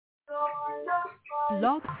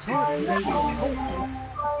Blog Talk Radio.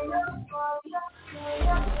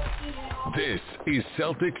 This is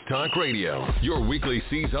Celtics Talk Radio, your weekly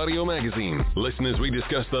C's audio magazine. Listen as we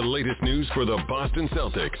discuss the latest news for the Boston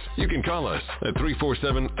Celtics. You can call us at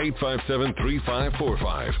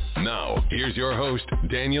 347-857-3545. Now, here's your host,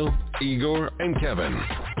 Daniel, Igor, and Kevin.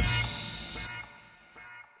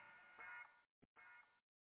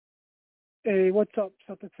 Hey, what's up,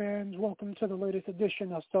 Celtic fans? Welcome to the latest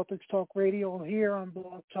edition of Celtics Talk Radio here on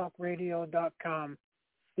blogtalkradio.com.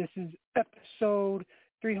 This is episode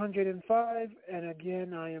 305, and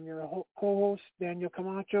again, I am your co-host, Daniel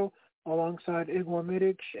Camacho, alongside Igor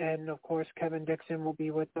Midic, and of course, Kevin Dixon will be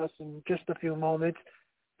with us in just a few moments.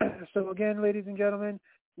 So again, ladies and gentlemen,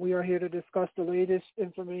 we are here to discuss the latest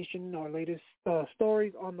information or latest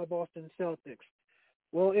stories on the Boston Celtics.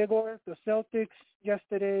 Well, Igor, the Celtics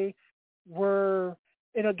yesterday were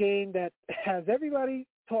in a game that has everybody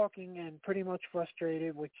talking and pretty much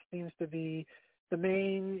frustrated, which seems to be the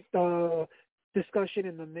main discussion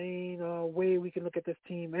and the main way we can look at this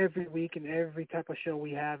team every week and every type of show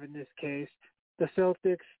we have in this case. The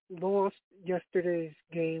Celtics lost yesterday's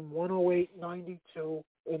game 108-92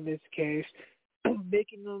 in this case,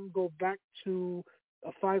 making them go back to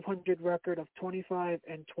a 500 record of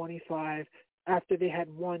 25-25 after they had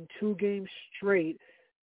won 2 games straight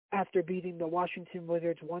after beating the Washington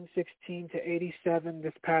Wizards 116-87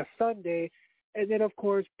 this past Sunday, and then, of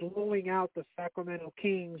course, blowing out the Sacramento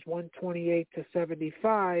Kings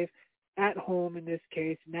 128-75 at home in this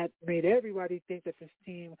case, and that made everybody think that this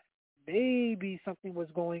team, maybe something was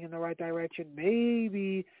going in the right direction,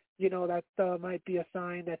 maybe, that might be a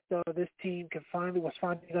sign that this team was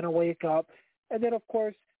finally going to wake up. And then, of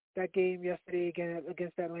course, that game yesterday again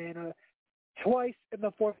against Atlanta, twice in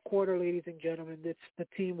the fourth quarter, ladies and gentlemen, the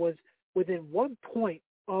team was within 1 point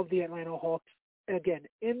of the Atlanta Hawks, again,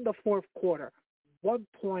 in the fourth quarter, 1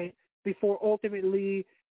 point before ultimately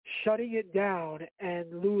shutting it down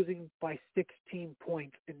and losing by 16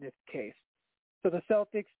 points in this case. So the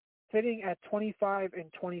Celtics, sitting at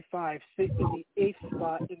 25-25, sit in the 8th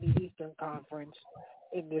spot in the Eastern Conference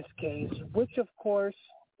in this case, which, of course,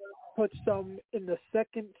 puts them in the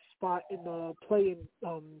second spot in the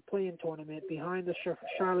play-in tournament behind the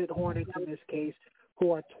Charlotte Hornets in this case,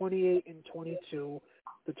 who are 28-22.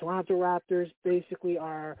 The Toronto Raptors basically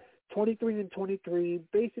are 23-23,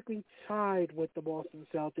 basically tied with the Boston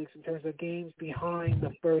Celtics in terms of games behind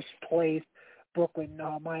the first place Brooklyn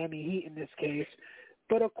Miami Heat in this case.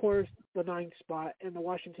 But, of course, the 9th spot and the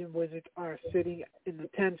Washington Wizards are sitting in the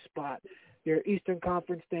 10th spot. Your Eastern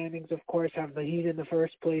Conference standings, of course, have the Heat in the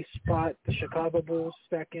first place spot, the Chicago Bulls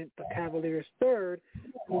second, the Cavaliers third,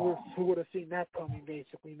 who would have seen that coming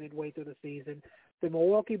basically midway through the season, the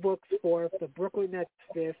Milwaukee Bucks fourth, the Brooklyn Nets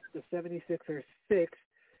fifth, the 76ers sixth,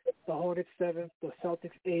 the Hornets seventh, the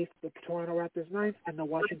Celtics eighth, the Toronto Raptors ninth, and the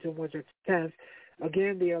Washington Wizards 10th.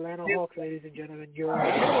 Again, the Atlanta Hawks, ladies and gentlemen, you're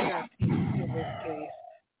that team in this case,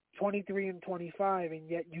 23-25, and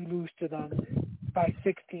yet you lose to them by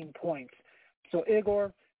 16 points. So,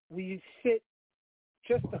 Igor, we sit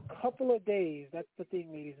just a couple of days. That's the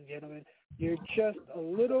thing, ladies and gentlemen. You're just a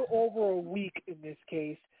little over a week in this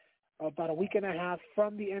case, about a week and a half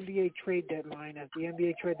from the NBA Trade Deadline, as the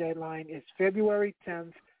NBA Trade Deadline is February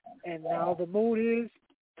 10th, and now the mood is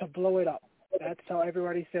to blow it up. That's how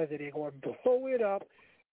everybody says it, Igor. Blow it up.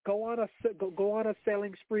 Go on a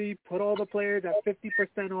selling spree. Put all the players at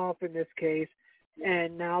 50% off in this case.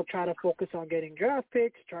 And now try to focus on getting draft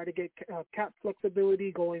picks, try to get cap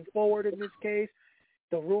flexibility going forward in this case.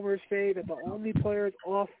 The rumors say that the only players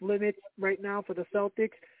off limits right now for the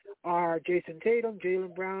Celtics are Jayson Tatum,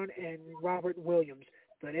 Jaylen Brown, and Robert Williams.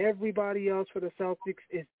 But everybody else for the Celtics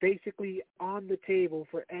is basically on the table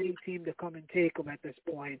for any team to come and take them at this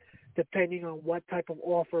point, depending on what type of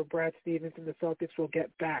offer Brad Stevens and the Celtics will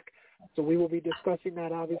get back. So we will be discussing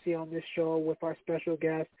that obviously on this show with our special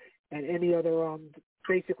guest and any other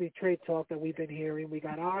basically trade talk that we've been hearing. We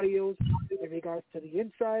got audios in regards to the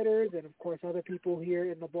insiders and, of course, other people here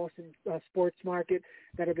in the Boston sports market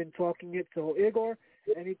that have been talking it. So, Igor,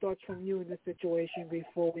 any thoughts from you in this situation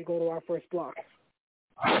before we go to our first block?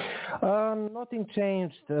 Nothing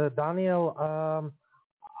changed, Daniel.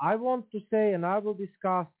 I want to say, and I will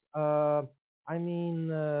discuss, the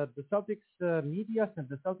Celtics media and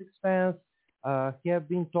the Celtics fans have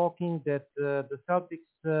been talking that the Celtics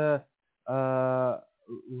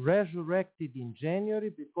resurrected in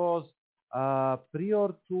January because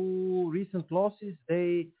prior to recent losses,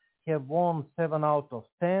 they have won 7 out of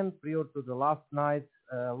 10. Prior to the last night's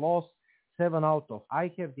loss, 7 out of.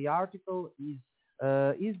 I have the article. Is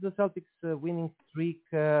the Celtics winning streak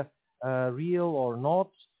real or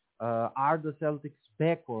not? Are the Celtics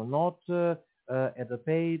back or not at the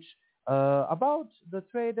page? About the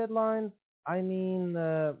trade deadline, I mean,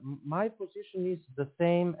 my position is the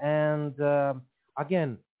same. And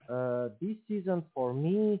again, this season for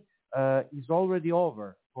me is already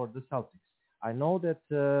over for the Celtics. I know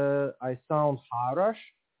that I sound harsh,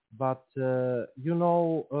 but,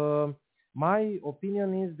 my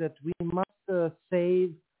opinion is that we must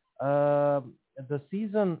save the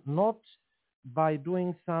season not by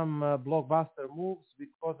doing some blockbuster moves,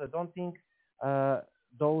 because I don't think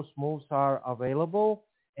those moves are available,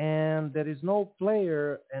 and there is no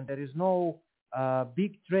player and there is no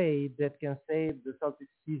big trade that can save the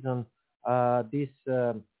Celtics season this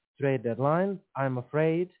trade deadline, I'm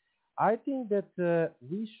afraid. I think that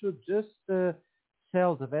we should just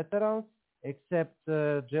sell the veterans, except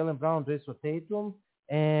Jaylen Brown, Jayson Tatum,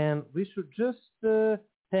 and we should just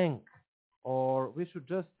tank, or we should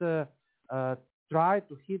just try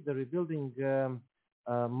to hit the rebuilding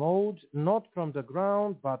mode, not from the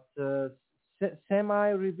ground, but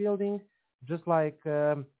semi-rebuilding, just like,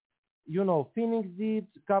 Phoenix did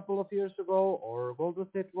a couple of years ago, or Golden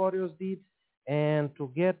State Warriors did, and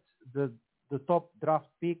to get the top draft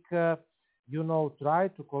pick, try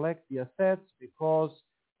to collect the assets, because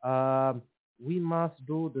we must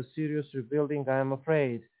do the serious rebuilding, I am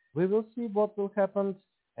afraid. We will see what will happen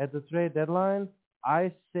at the trade deadline.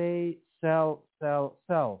 I say sell, sell,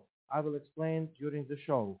 sell. I will explain during the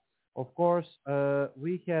show. Of course,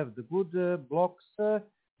 we have the good blocks.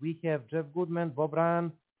 We have Jeff Goodman, Bob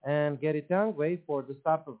Ryan, and Gary Tangway for the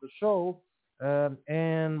start of the show.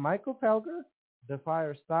 And Michael Felger, the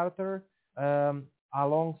fire starter,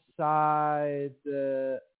 alongside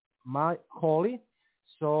Mike Hawley.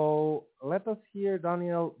 So let us hear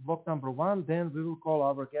Daniel, block number one. Then we will call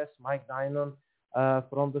our guest, Mike Dinon,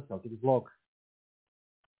 from the Celtics blog.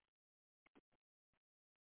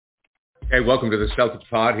 Hey, welcome to the Celtics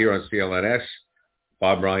pod here on CLNS.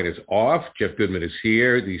 Bob Ryan is off. Jeff Goodman is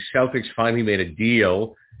here. The Celtics finally made a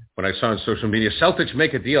deal. When I saw on social media, Celtics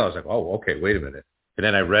make a deal, I was like, oh, okay, wait a minute. And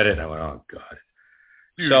then I read it, and I went, oh, God.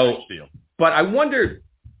 Huge deal. But I wondered,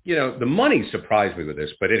 the money surprised me with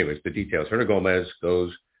this. But anyways, the details. Hernan Gomez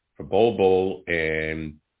goes for Bol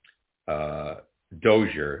and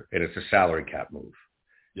Dozier, and it's a salary cap move,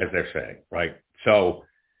 as they're saying, right? So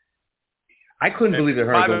I couldn't believe that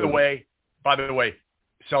Hernan Gomez... By the way,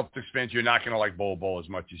 Celtics fans, you're not going to like Bol as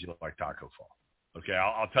much as you like Taco Fall. Okay,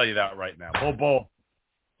 I'll tell you that right now. Bol,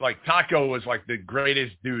 like Taco was like the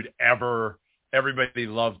greatest dude ever. Everybody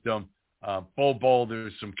loved him. Bol,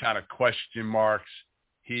 there's some kind of question marks.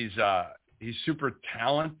 He's super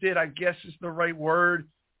talented, I guess is the right word,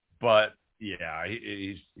 but yeah,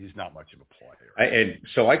 he's not much of a player. And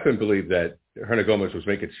so I couldn't believe that Hernan Gomez was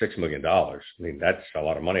making $6 million. I mean, that's a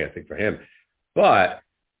lot of money, I think, for him. But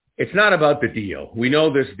it's not about the deal. We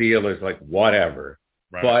know this deal is like whatever,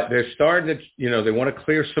 right. But they're starting to, they want to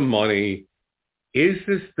clear some money. Is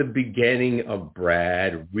this the beginning of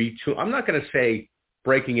Brad retool? I'm not going to say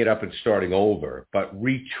breaking it up and starting over, but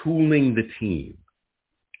retooling the team.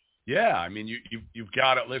 Yeah, I mean, you've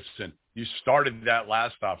got to listen. You started that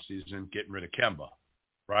last offseason getting rid of Kemba,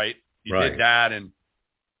 right? You did that, and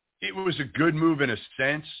it was a good move in a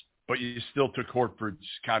sense, but you still took Horford's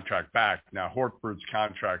contract back. Now, Horford's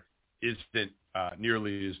contract isn't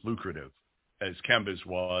nearly as lucrative as Kemba's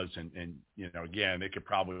was, and again, they could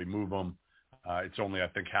probably move him. It's only, I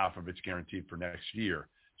think, half of it's guaranteed for next year.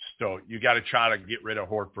 So you got to try to get rid of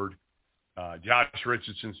Horford. Josh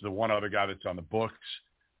Richardson's the one other guy that's on the books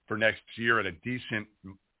for next year at a decent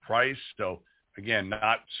price. So, again,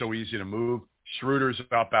 not so easy to move. Schroeder's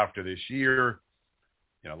up after this year.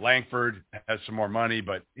 Langford has some more money,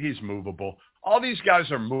 but he's movable. All these guys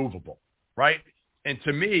are movable, right? And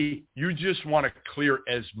to me, you just want to clear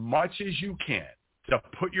as much as you can to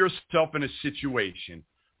put yourself in a situation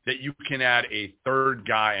that you can add a third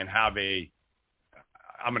guy and have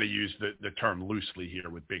I'm going to use the term loosely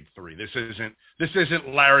here with big three. This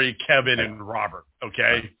isn't Larry, Kevin, and Robert,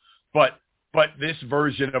 okay? But this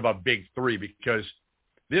version of a big three, because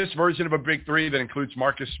this version of a big three that includes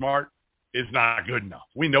Marcus Smart is not good enough.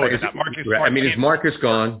 We know it's not. Marcus Smart. I mean, is Marcus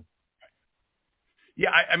gone?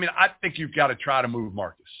 Yeah, I think you've got to try to move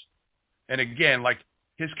Marcus. And again, like,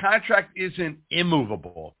 his contract isn't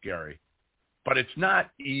immovable, Gary, but it's not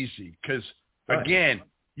easy because, again,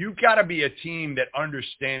 you've got to be a team that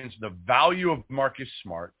understands the value of Marcus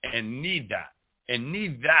Smart and need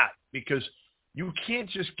that because you can't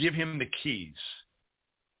just give him the keys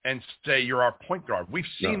and say you're our point guard. We've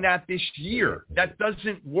seen that this year. That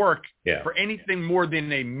doesn't work for anything more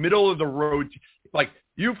than a middle-of-the-road. Like,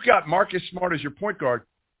 you've got Marcus Smart as your point guard.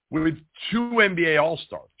 with 2 NBA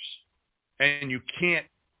All-Stars, and you can't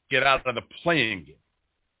get out of the playing game.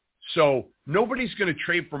 So nobody's going to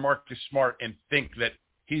trade for Marcus Smart and think that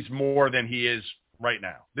he's more than he is right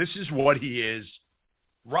now. This is what he is.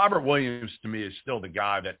 Robert Williams, to me, is still the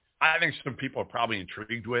guy that I think some people are probably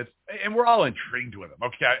intrigued with, and we're all intrigued with him.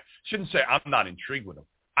 Okay, I shouldn't say I'm not intrigued with him.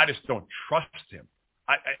 I just don't trust him.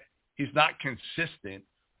 He's not consistent.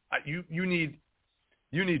 You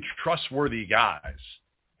need trustworthy guys,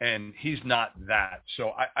 and he's not that.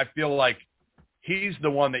 So I feel like he's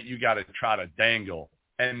the one that you got to try to dangle,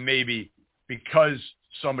 and maybe because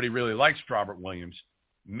somebody really likes Robert Williams,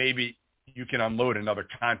 maybe you can unload another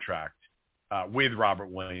contract with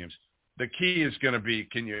Robert Williams. The key is going to be,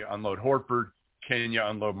 can you unload Horford? Can you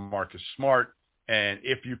unload Marcus Smart? And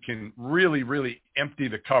if you can really, really empty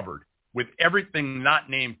the cupboard with everything not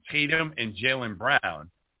named Tatum and Jaylen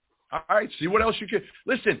Brown, all right, see what else you can.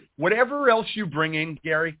 Listen, whatever else you bring in,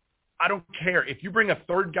 Gary, I don't care. If you bring a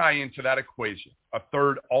third guy into that equation, a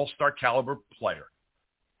third all-star caliber player,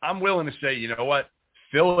 I'm willing to say, you know what,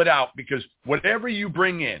 fill it out, because whatever you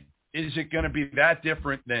bring in, is it going to be that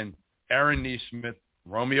different than Aaron Nesmith,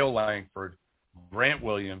 Romeo Langford, Grant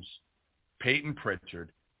Williams, Peyton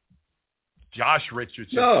Pritchard, Josh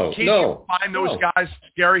Richardson? Can't you find those guys,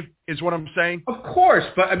 Gary, is what I'm saying? Of course.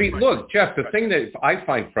 But, I mean, look, Jeff, the thing that I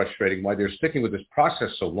find frustrating, why they're sticking with this process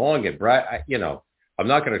so long, and Brad, I'm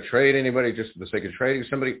not going to trade anybody just for the sake of trading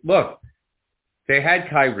somebody. Look, they had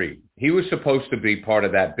Kyrie. He was supposed to be part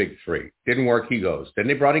of that big three. Didn't work, he goes. Then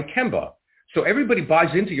they brought in Kemba. So everybody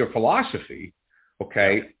buys into your philosophy,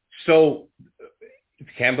 okay? So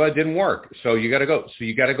Kemba didn't work. So you got to go. So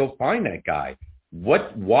you got to go find that guy.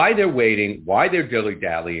 Why they're waiting? Why they're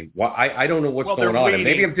dilly-dallying? I don't know what's going on. And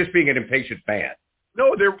maybe I'm just being an impatient fan.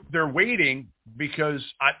 No, they're waiting because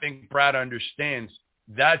I think Brad understands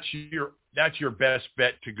that's your best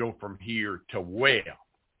bet to go from here to where.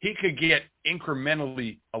 He could get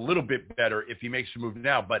incrementally a little bit better if he makes a move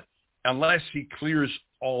now, but unless he clears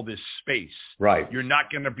all this space, right, you're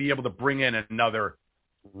not going to be able to bring in another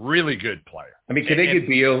really good player. I mean, can they get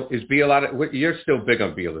Beal? Is Beal out of – you're still big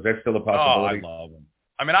on Beal. Is that still a possibility? Oh, I love him.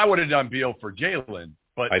 I mean, I would have done Beal for Jaylen,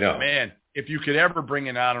 but, man, if you could ever bring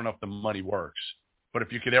in – I don't know if the money works, but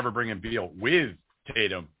if you could ever bring in Beal with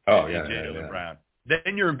Tatum and Jaylen Brown,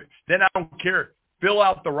 then I don't care. Fill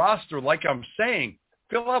out the roster like I'm saying.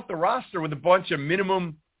 Fill out the roster with a bunch of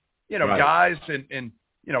minimum, guys and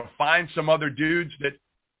find some other dudes that,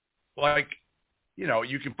 like,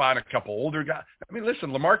 you can find a couple older guys. I mean,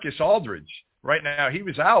 listen, LaMarcus Aldridge right now, he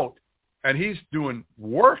was out, and he's doing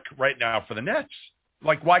work right now for the Nets.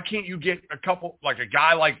 Like, why can't you get a couple, like a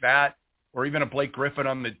guy like that, or even a Blake Griffin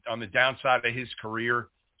on the downside of his career,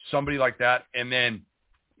 somebody like that, and then,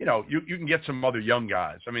 you can get some other young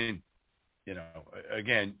guys. I mean,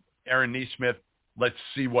 again, Aaron Nesmith, let's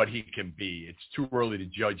see what he can be. It's too early to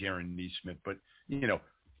judge Aaron Nesmith, but,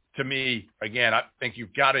 to me, again, I think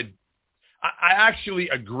you've got to – I actually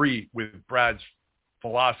agree with Brad's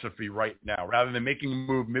philosophy right now. Rather than making a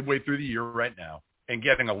move midway through the year right now and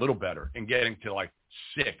getting a little better and getting to like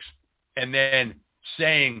 6th, and then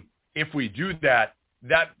saying if we do that,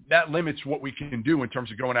 that limits what we can do in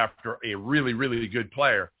terms of going after a really, really good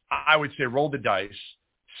player. I would say roll the dice,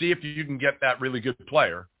 see if you can get that really good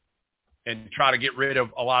player, and try to get rid of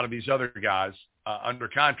a lot of these other guys under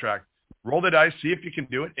contract. Roll the dice, see if you can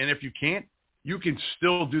do it. And if you can't, you can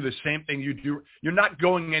still do the same thing you do. You're not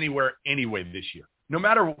going anywhere anyway this year. No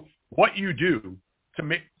matter what you do to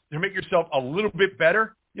make yourself a little bit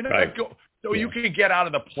better, you can get out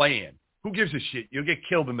of the play-in. Who gives a shit? You'll get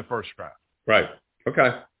killed in the first round. Right.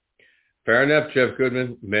 Okay. Fair enough, Jeff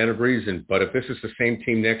Goodman, man of reason. But if this is the same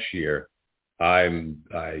team next year, I don't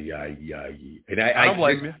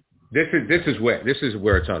blame you. This is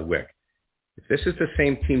where it's on Wick. If this is the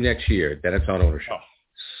same team next year, then it's on ownership.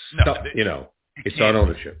 It's on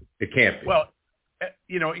ownership. It can't be. Well,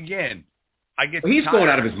 again, I get. He's going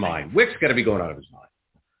out of his mind. Wick's got to be going out of his mind.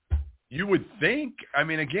 You would think. I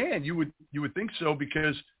mean, again, you would think so,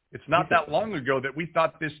 because it's not that long ago that we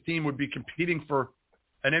thought this team would be competing for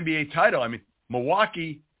an NBA title. I mean,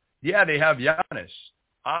 Milwaukee, they have Giannis.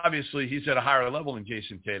 Obviously, he's at a higher level than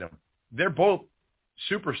Jayson Tatum. They're both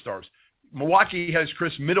superstars. Milwaukee has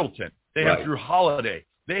Chris Middleton. They have Drew Holiday.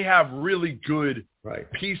 They have really good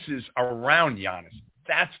pieces around Giannis.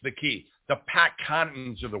 That's the key. The Pat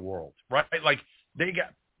Connaughtons of the world, right? Like, they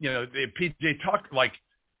got, PJ Tucker, like,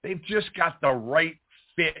 they've just got the right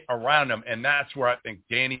fit around them, and that's where I think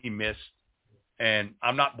Danny missed. And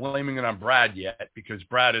I'm not blaming it on Brad yet, because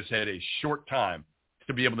Brad has had a short time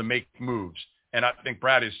to be able to make moves. And I think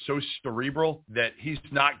Brad is so cerebral that he's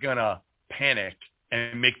not going to panic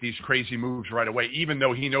and make these crazy moves right away, even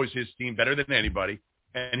though he knows his team better than anybody,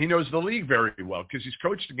 and he knows the league very well because he's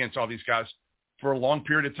coached against all these guys for a long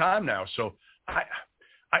period of time now. So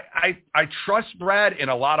I trust Brad in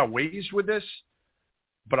a lot of ways with this,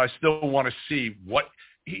 but I still want to see what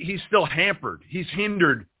he's still hampered. He's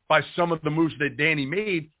hindered by some of the moves that Danny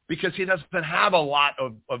made because he doesn't have a lot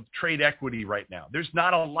of trade equity right now. There's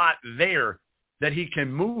not a lot there that he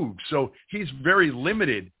can move. So he's very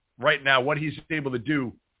limited right now what he's able to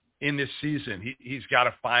do in this season. He's got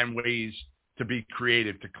to find ways to be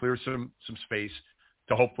creative, to clear some space,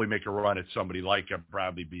 to hopefully make a run at somebody like a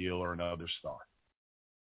Bradley Beal or another star.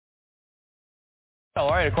 All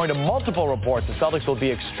right, according to multiple reports, the Celtics will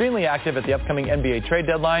be extremely active at the upcoming NBA trade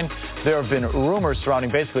deadline. There have been rumors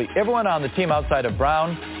surrounding basically everyone on the team outside of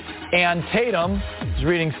Brown and Tatum. I was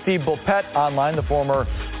reading Steve Bulpett online, the former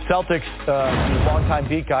Celtics longtime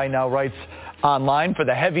beat guy, now writes online for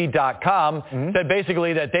thehevy.com, said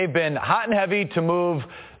basically that they've been hot and heavy to move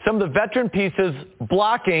some of the veteran pieces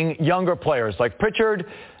blocking younger players like Pritchard,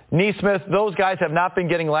 Nesmith. Those guys have not been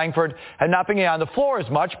getting Langford, have not been getting on the floor as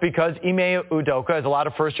much because Ime Udoka has a lot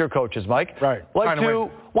of first-year coaches, Mike. Right. Like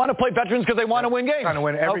to want to play veterans because they want to win games. Trying to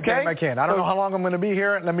win every game I can. I don't know how long I'm going to be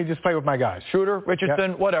here. Let me just play with my guys. Shooter,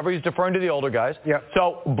 Richardson, whatever. He's deferring to the older guys.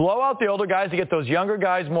 So blow out the older guys to get those younger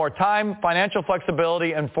guys more time, financial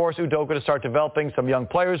flexibility, and force Udoka to start developing some young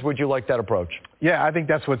players. Would you like that approach? Yeah, I think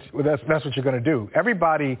that's what you're going to do.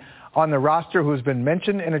 Everybody on the roster who's been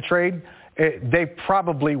mentioned in a trade, they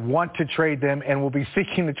probably want to trade them and will be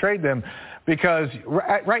seeking to trade them because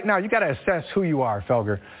right now you got to assess who you are,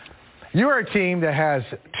 Felger. You are a team that has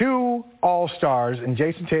two all-stars in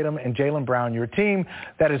Jayson Tatum and Jaylen Brown. You're a team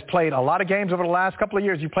that has played a lot of games over the last couple of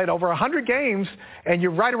years. You played over 100 games, and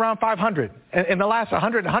you're right around 500 in the last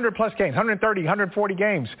 100-plus games, 130, 140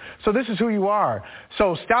 games. So this is who you are.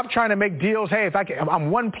 So stop trying to make deals. Hey, if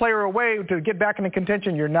I'm one player away to get back into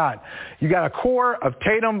contention, you're not. You got a core of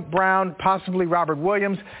Tatum, Brown, possibly Robert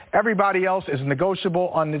Williams. Everybody else is negotiable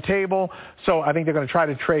on the table. So I think they're going to try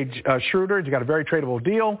to trade Schroeder. He's got a very tradable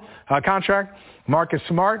deal. Contract. Marcus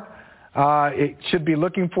Smart it should be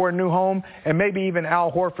looking for a new home, and maybe even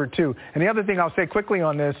Al Horford too. And the other thing I'll say quickly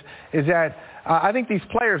on this is that I think these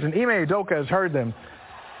players, and Ime Udoka has heard them,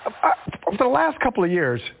 for the last couple of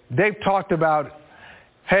years, they've talked about,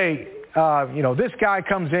 hey, this guy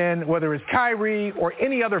comes in, whether it's Kyrie or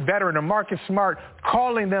any other veteran or Marcus Smart,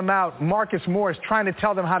 calling them out, Marcus Morris trying to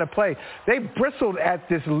tell them how to play. They bristled at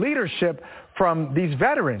this leadership from these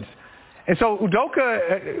veterans. And so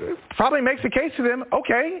Udoka probably makes a case to them,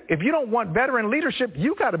 okay, if you don't want veteran leadership,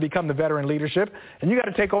 you got to become the veteran leadership, and you got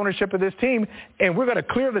to take ownership of this team, and we're going to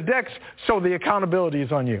clear the decks so the accountability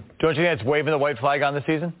is on you. Don't you think it's waving the white flag on the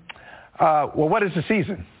season? Well, what is the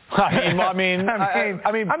season? I mean,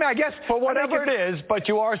 I guess for whatever it is, but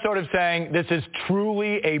you are sort of saying this is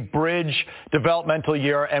truly a bridge developmental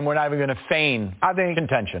year, and we're not even going to feign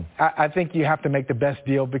contention. I think you have to make the best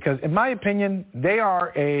deal because, in my opinion, they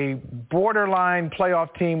are a borderline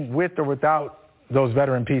playoff team with or without those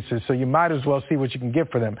veteran pieces, so you might as well see what you can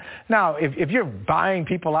get for them. Now, if you're buying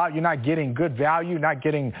people out, you're not getting good value, not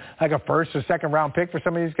getting like a first or second round pick for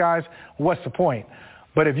some of these guys, what's the point?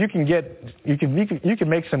 But if you can you can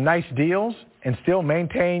make some nice deals and still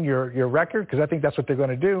maintain your record, because I think that's what they're going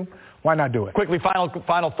to do. Why not do it? Quickly, final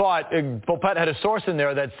thought. Bulpett had a source in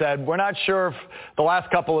there that said, we're not sure if the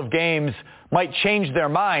last couple of games might change their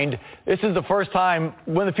mind. This is the first time,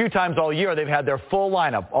 one of the few times all year, they've had their full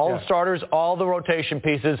lineup, all the starters, all the rotation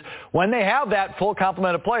pieces. When they have that full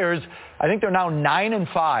complement of players, I think they're now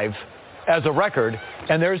 9-5 as a record,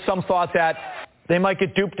 and there's some thought that they might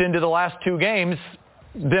get duped into the last two games,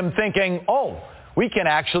 them thinking, we can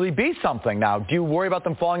actually be something now. Do you worry about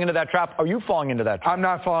them falling into that trap? Are you falling into that trap? I'm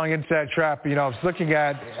not falling into that trap. I was looking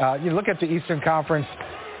at, you look at the Eastern Conference,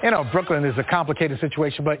 Brooklyn is a complicated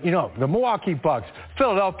situation, but, the Milwaukee Bucks,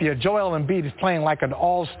 Philadelphia, Joel Embiid is playing like an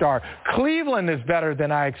all-star. Cleveland is better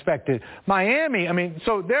than I expected. Miami,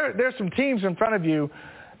 so there's some teams in front of you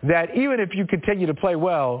that even if you continue to play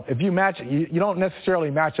well, if you match, you don't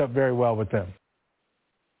necessarily match up very well with them.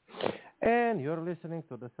 And you're listening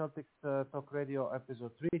to the Celtics Talk Radio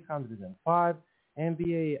episode 305.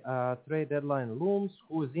 NBA Trade Deadline Looms.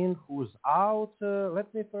 Who's in, who's out?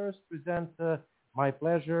 Let me first present my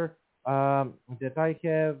pleasure that I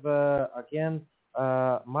have, again,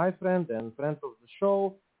 my friend and friend of the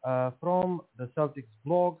show from the Celtics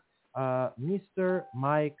blog, Mr.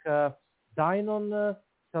 Mike Dinon,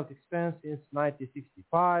 Celtics fan since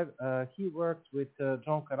 1965. He worked with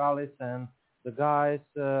John Corrales and the guys,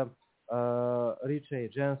 Richie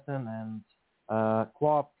Jensen and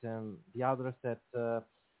Quapt and the others at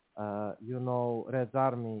Red's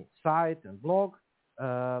Army site and blog.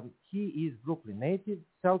 He is Brooklyn native,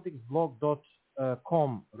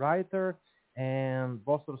 CelticsBlog.com writer, and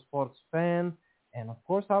Boston sports fan, and of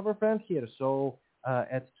course our friend here. So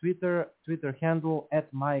at Twitter handle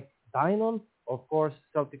at Mike Dinon, of course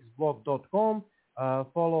CelticsBlog.com.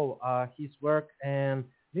 Follow his work. And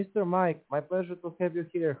Mr. Mike, my pleasure to have you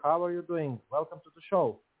here. How are you doing? Welcome to the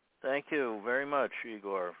show. Thank you very much,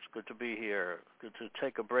 Igor. It's good to be here. Good to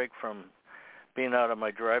take a break from being out of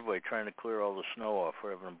my driveway trying to clear all the snow off.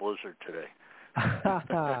 We're having a blizzard today.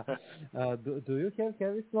 Do you have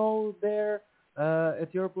heavy snow there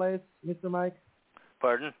at your place, Mr. Mike?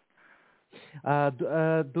 Pardon?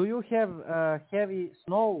 Do you have heavy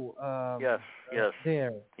snow yes.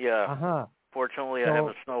 there? Yeah. Uh-huh. Fortunately, I have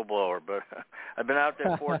a snowblower, but I've been out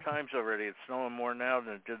there 4 times already. It's snowing more now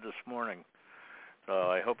than it did this morning. So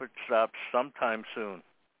I hope it stops sometime soon.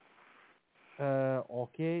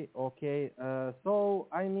 Okay. So,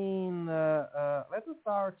 I mean, let us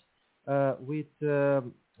start with the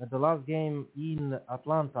last game in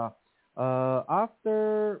Atlanta.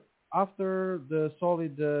 After the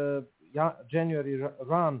solid January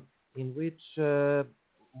run in which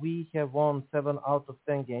we have won 7 out of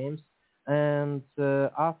 10 games, and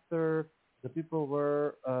after the people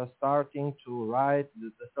were starting to write,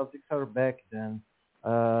 the Celtics are back, then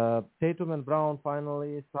Tatum and Brown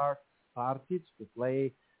finally started to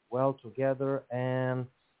play well together, and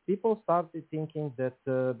people started thinking that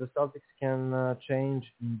the Celtics can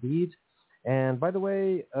change indeed. And by the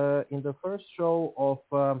way, in the first show of,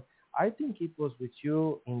 I think it was with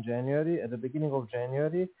you in January, at the beginning of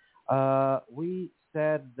January, we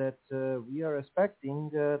said that we are expecting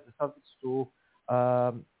the Celtics to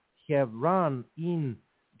have run in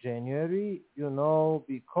January,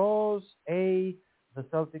 because the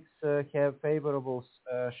Celtics have favorable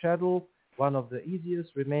schedule, one of the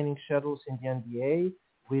easiest remaining schedules in the NBA,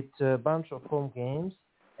 with a bunch of home games,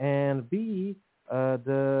 and B,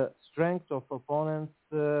 the strength of opponents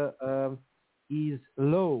is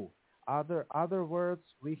low. Other words,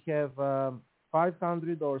 we have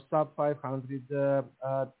 500 or sub 500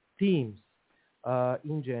 teams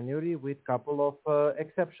in January, with a couple of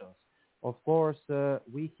exceptions. Of course,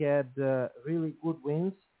 we had really good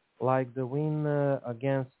wins, like the win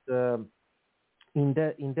against in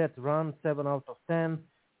that run, 7 out of 10.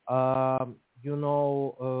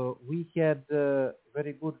 We had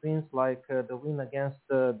very good wins, like the win against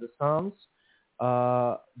the Suns.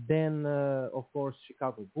 Then, of course,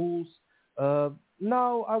 Chicago Bulls.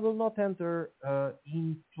 Now, I will not enter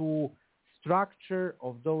into structure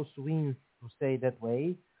of those wins, to say that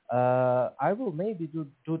way. I will maybe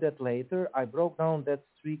do that later. I broke down that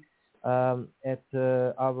streak at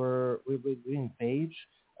our win page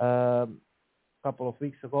a couple of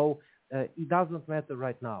weeks ago. It doesn't matter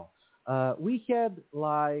right now. We had,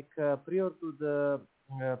 like, prior to the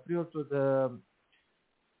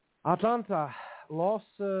Atlanta loss,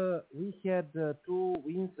 we had 2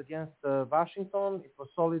 wins against Washington. It was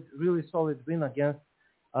really solid win against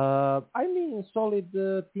solid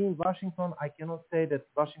team Washington. I cannot say that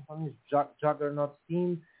Washington is juggernaut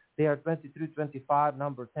team. They are 23-25,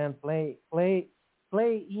 number 10. Play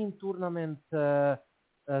in tournament, to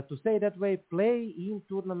say that way, play in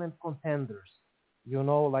tournament contenders,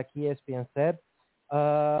 like ESPN said.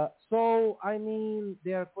 So,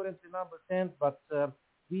 they are currently number 10, but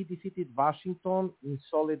we defeated Washington in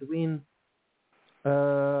solid win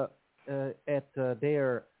at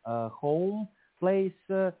their home place,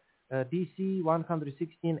 DC,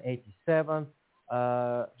 116-87.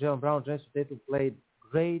 Jaylen Brown, Jayson Tatum played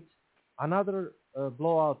great. Another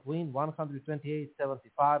blowout win,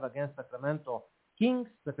 128-75 against Sacramento Kings.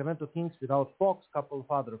 Sacramento Kings without Fox, couple of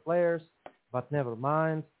other players, but never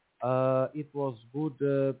mind. It was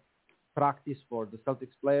good practice for the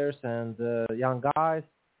Celtics players and young guys.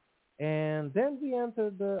 And then we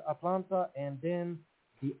entered Atlanta, and then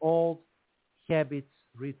the old habits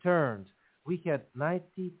returned. We had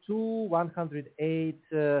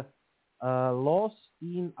 92-108 loss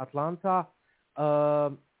in Atlanta,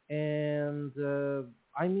 and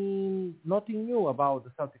nothing new about the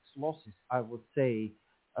Celtics losses, I would say.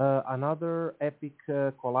 Another epic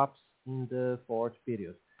collapse in the fourth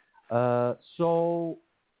period. So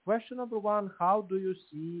question number 1, how do you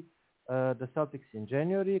see the Celtics in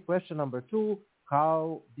January? Question number 2,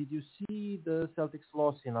 how did you see the Celtics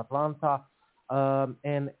loss in Atlanta?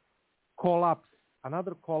 And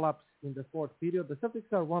another collapse in the fourth period. The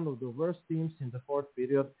Celtics are one of the worst teams in the fourth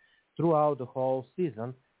period throughout the whole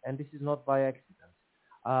season, and this is not by accident.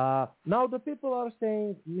 Now the people are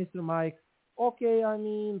saying, Mr. Mike, okay,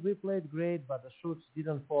 we played great, but the shoots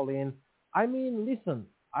didn't fall in. Listen,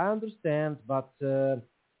 I understand, but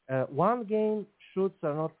one game shoots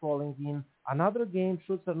are not falling in, another game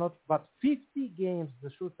shoots are not, but 50 games the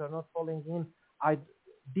shoots are not falling in.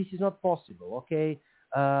 This is not possible, okay?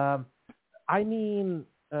 The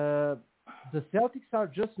Celtics are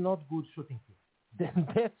just not good shooting team.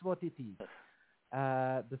 That's what it is.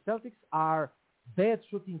 The Celtics are bad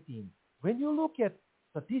shooting team. When you look at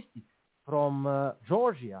statistics from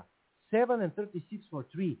Georgia, 7 and 36 for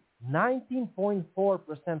 3, 19.4%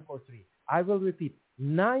 for 3. I will repeat,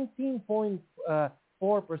 19.4%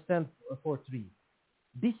 for 3.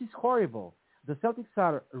 This is horrible. The Celtics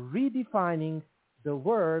are redefining the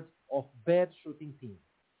word of bad shooting team.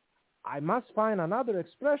 I must find another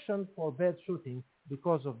expression for bad shooting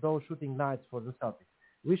because of those shooting nights for the Celtics.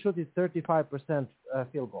 We shot it 35%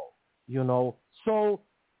 field goal, you know. So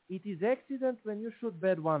it is accident when you shoot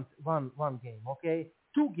bad one game, okay?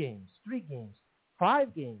 2 games, 3 games,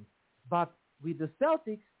 5 games. But with the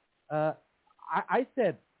Celtics, I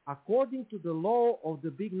said, according to the law of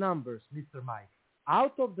the big numbers, Mr. Mike,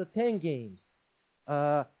 out of the 10 games,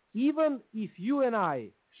 even if you and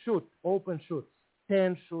I shoot open shoots,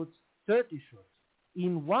 10 shoots, 30 shoots,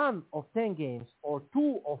 in 1 of 10 games or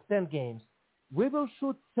 2 of 10 games, we will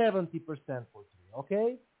shoot 70% for 3,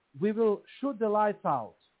 okay? We will shoot the lights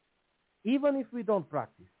out, even if we don't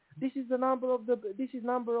practice. This is the number of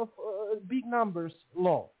big numbers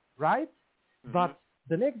law, right? Mm-hmm. But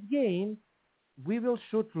the next game, we will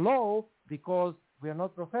shoot low because we are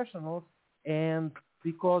not professionals and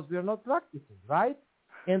because we are not practicing, right?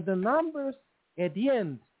 And the numbers at the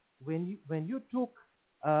end, when you took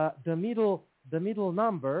the middle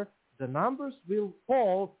number, the numbers will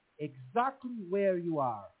fall exactly where you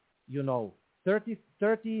are. You know,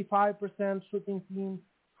 35% shooting team,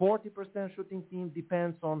 40% shooting team,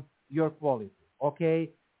 depends on your quality, okay?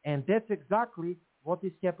 And that's exactly what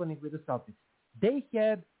is happening with the Celtics. They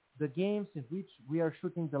had the games in which we are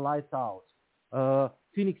shooting the lights out.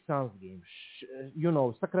 Phoenix Suns game,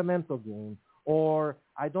 Sacramento game, or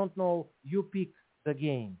I don't know, you pick the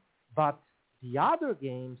game. But the other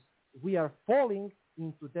games, we are falling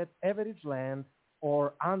into that average land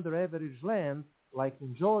or under average land, like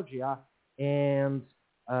in Georgia. And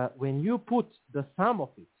when you put the sum of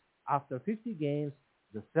it, after 50 games,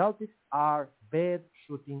 the Celtics are bad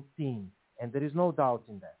shooting team. And there is no doubt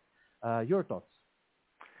in that. Your thoughts?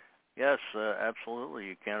 Yes, absolutely.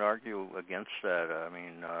 You can't argue against that. I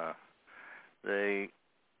mean, they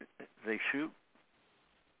shoot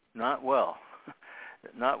not well,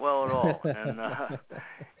 not well at all. And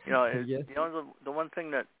yes. The one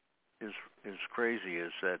thing that is crazy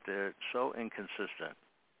is that they're so inconsistent,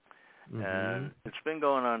 mm-hmm. and it's been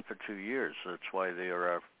going on for 2 years. That's why they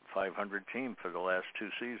are a 500 team for the last 2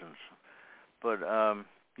 seasons. But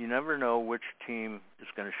you never know which team is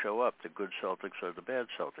going to show up, the good Celtics or the bad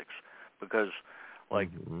Celtics. Because, like,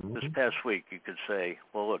 mm-hmm. this past week, you could say,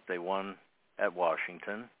 well, look, they won at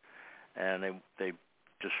Washington, and they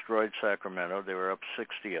destroyed Sacramento. They were up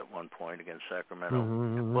 60 at one point against Sacramento.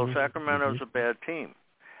 Mm-hmm. Well, Sacramento's a bad team,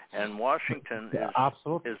 and Washington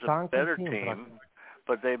is a better team,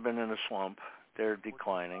 but they've been in a slump. They're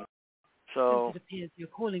declining. So it appears you're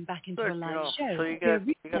calling back into a live show. So you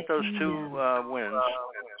got those 2 wins.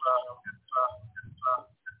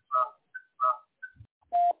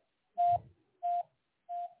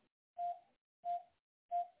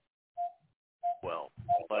 Well,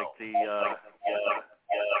 like the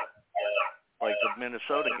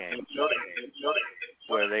Minnesota game,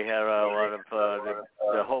 where they had a lot of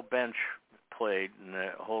the whole bench played and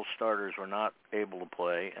the whole starters were not able to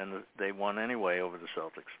play, and they won anyway over the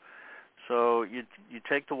Celtics. So you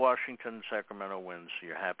take the Washington Sacramento wins,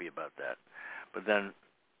 you're happy about that. But then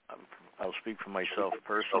I'll speak for myself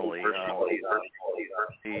personally.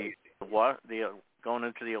 The going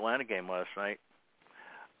into the Atlanta game last night,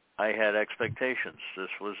 I had expectations. This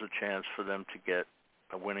was a chance for them to get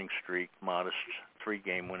a winning streak, modest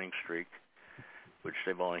 3-game winning streak, which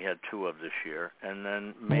they've only had 2 of this year, and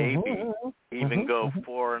then maybe even go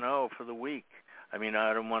 4-0 for the week. I mean,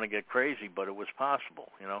 I don't want to get crazy, but it was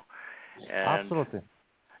possible, you know. And, absolutely.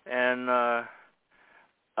 And I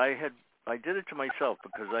did it to myself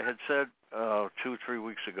because I had said 2-3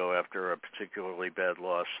 weeks ago after a particularly bad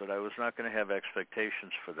loss that I was not going to have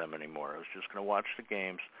expectations for them anymore. I was just going to watch the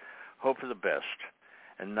games, hope for the best,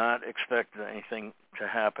 and not expect anything to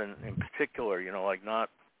happen in particular, you know, like not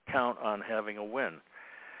count on having a win.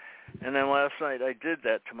 And then last night I did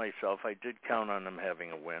that to myself. I did count on them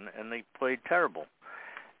having a win, and they played terrible.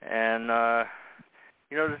 And,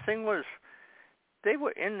 the thing was, they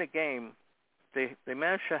were in the game. They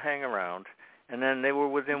managed to hang around, and then they were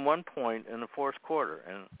within 1 point in the fourth quarter.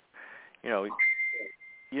 And,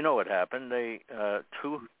 you know what happened. They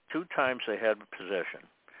two times they had possession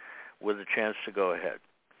with a chance to go ahead.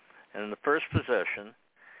 And in the first possession,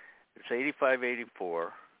 it's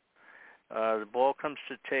 85-84. The ball comes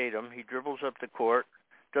to Tatum. He dribbles up the court,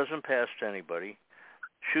 doesn't pass to anybody,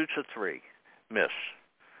 shoots a three, miss.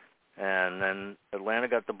 And then Atlanta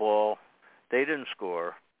got the ball. They didn't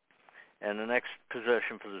score. And the next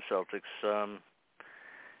possession for the Celtics,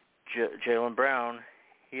 Jaylen Brown,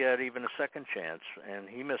 he had even a second chance, and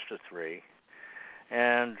he missed a three.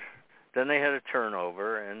 And then they had a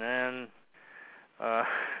turnover, and then,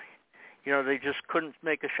 they just couldn't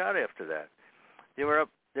make a shot after that.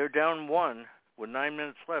 They're down one with 9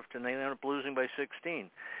 minutes left, and they ended up losing by 16.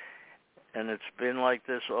 And it's been like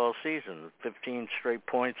this all season. 15 straight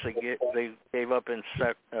points they gave up in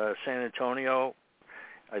San Antonio.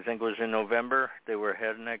 I think it was in November. They were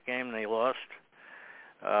ahead in that game, and they lost.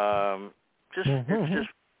 It's just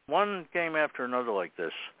one game after another like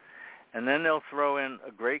this. And then they'll throw in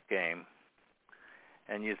a great game,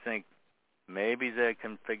 and you think maybe they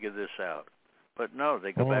can figure this out. But no,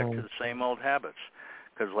 they go back to the same old habits.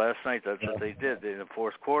 Because last night, that's what they did. In the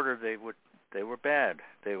fourth quarter, they were bad.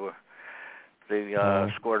 They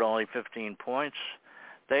scored only 15 points.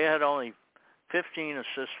 They had only 15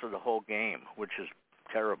 assists for the whole game, which is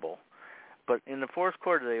terrible. But in the fourth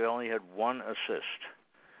quarter, they only had one assist.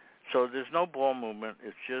 So there's no ball movement.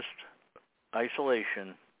 It's just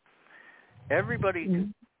isolation. Everybody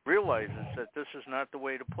realizes that this is not the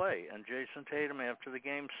way to play. And Jayson Tatum, after the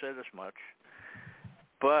game, said as much.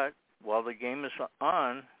 But while the game is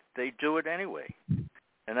on, they do it anyway.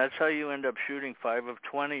 And that's how you end up shooting 5 of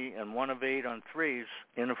 20 and 1 of 8 on threes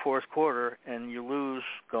in the fourth quarter, and you lose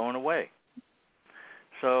going away.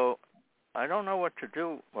 So I don't know what to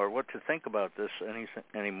do or what to think about this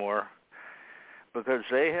anymore, because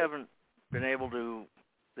they haven't been able to.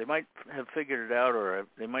 They might have figured it out, or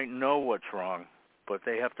they might know what's wrong, but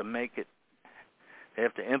they have to make it. They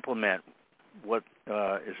have to implement what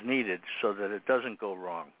is needed so that it doesn't go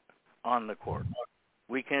wrong on the court.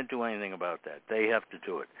 We can't do anything about that. They have to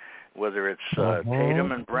do it, whether it's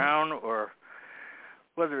Tatum and Brown, or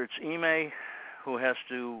whether it's Ime, who has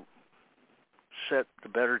to set the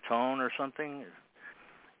better tone or something.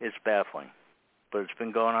 It's baffling. But it's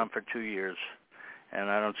been going on for 2 years, and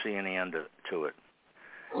I don't see any end to it.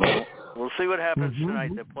 We'll see what happens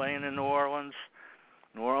tonight. They're playing in New Orleans.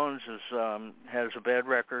 New Orleans has a bad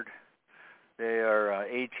record. They are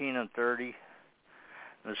 18-30.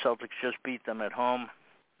 The Celtics just beat them at home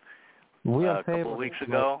a couple of weeks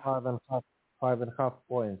ago. 5.5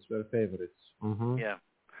 points. We're favorites. Yeah.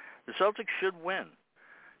 The Celtics should win.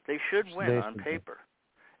 They should win on paper.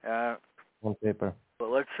 On paper.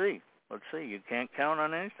 But let's see. You can't count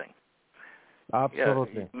on anything.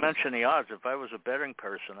 Absolutely. Yeah, you mentioned the odds. If I was a betting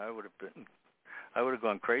person, I would have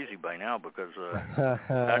gone crazy by now, because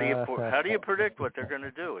how do you predict what they're going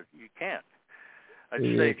to do? You can't. I'd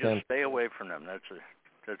say just stay away from them.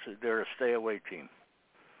 They're a stay away team.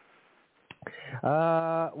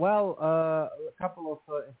 A couple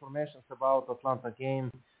of informations about Atlanta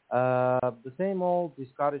game. The same old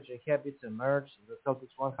discouraging habits emerged. The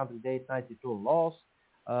Celtics 108-92 loss.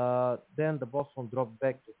 Then the Boston dropped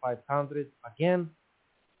back to 500. Again,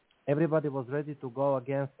 everybody was ready to go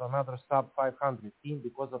against another sub-500 team,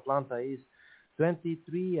 because Atlanta is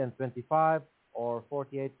 23-25 or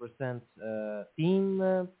 48%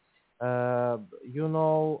 team.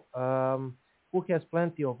 Who has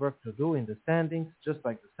plenty of work to do in the standings, just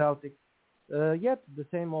like the Celtics. Yet the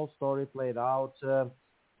same old story played out.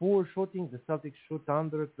 Poor shooting. The Celtics shoot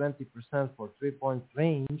under 20% for 3-point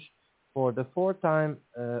range for the fourth time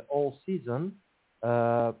all season.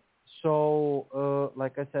 Like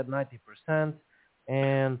I said, 90%.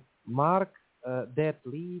 And mark that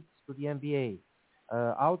leads to the NBA.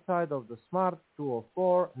 Outside of the smart 2 of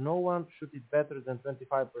 4, no one shooted better than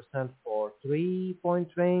 25% for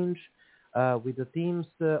 3-point range. With the team's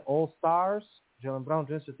all-stars, Jaylen Brown,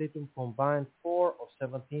 Jayson Tatum combined 4 of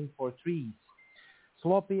 17 for threes.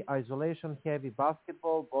 Sloppy, isolation-heavy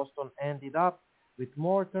basketball. Boston ended up with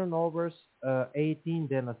more turnovers, 18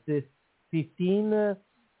 than assists, 15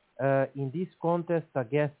 in this contest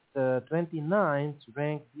against 29th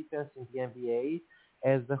ranked defense in the NBA,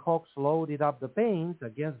 as the Hawks loaded up the paint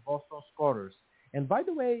against Boston scorers. And by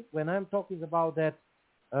the way, when I'm talking about that,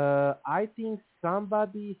 I think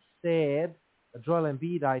somebody said, Joel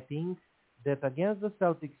Embiid, I think, that against the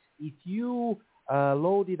Celtics, if you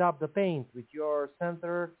loaded up the paint with your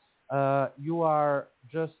center, you are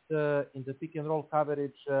just in the pick and roll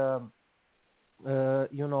coverage,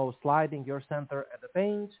 sliding your center at the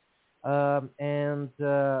paint. And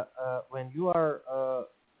when you are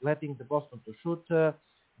letting the Boston to shoot,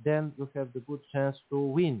 then you have the good chance to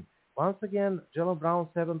win. Once again, Jaylen Brown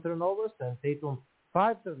 7 turnovers and Tatum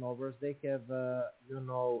 5 turnovers. They have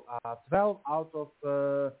 12 out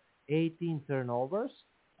of 18 turnovers,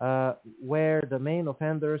 where the main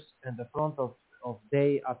offenders and the front of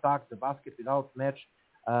they attack the basket without match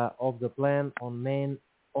of the plan on main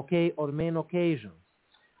occasions.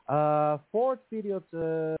 Fourth period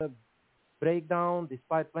breakdown.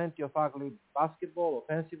 Despite plenty of ugly basketball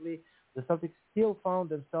offensively, the Celtics still found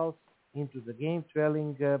themselves into the game,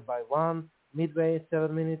 trailing by 1 midway,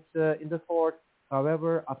 7 minutes in the fourth.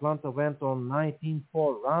 However, Atlanta went on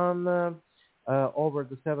 19-4 run over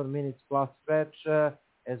the 7 minutes plus stretch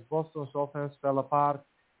as Boston's offense fell apart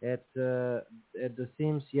at the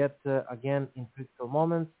seams yet again in critical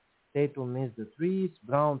moments. Tatum missed the threes,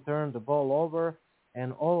 Brown turned the ball over,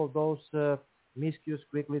 and all of those miscues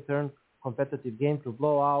quickly turned competitive game to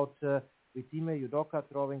blowout with Ime Udoka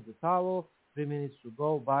throwing the towel 3 minutes to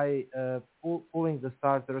go by pulling the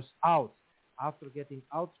starters out. After getting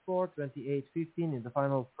outscored 28-15 in the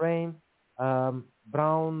final frame,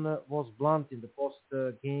 Brown was blunt in the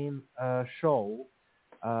post-game show.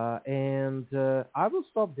 And I will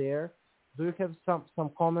stop there. Do you have some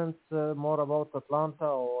comments more about Atlanta,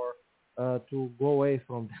 or to go away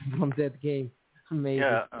from that game? Maybe.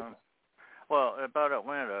 Yeah. Well, about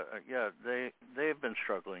Atlanta, they've been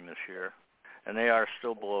struggling this year, and they are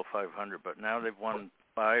still below 500. But now they've won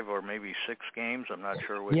 5 or maybe 6 games. I'm not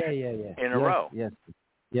sure which in a row. Yes.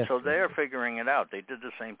 So they are figuring it out. They did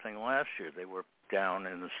the same thing last year. They were down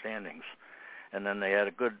in the standings, and then they had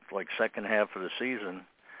a good second half of the season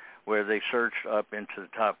where they surged up into the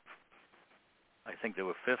top. I think they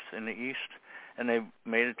were 5th in the East, and they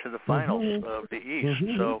made it to the finals of the East.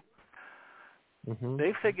 So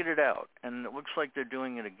they figured it out, and it looks like they're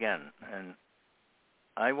doing it again. And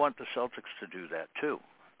I want the Celtics to do that too.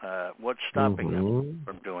 What's stopping them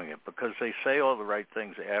from doing it? Because they say all the right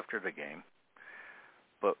things after the game,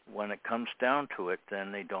 but when it comes down to it,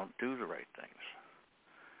 then they don't do the right things.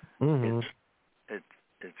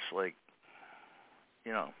 It's like,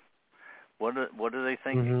 what are they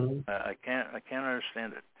thinking? I can't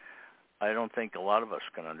understand it. I don't think a lot of us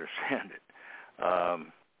can understand it.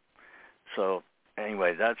 So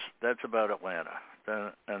anyway, that's about Atlanta.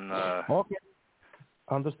 Okay,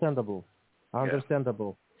 understandable. I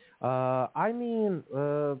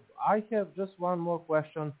have just one more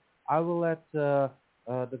question. I will let the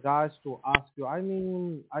guys to ask you.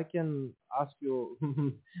 I can ask you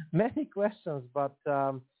many questions, but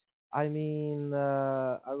I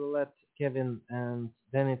will let Kevin and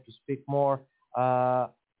Danny to speak more.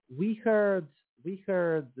 We heard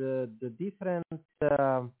the different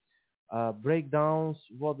breakdowns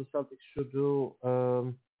what the Celtics should do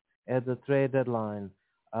at the trade deadline.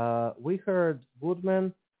 We heard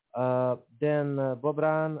Goodman, then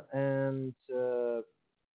Bobran, and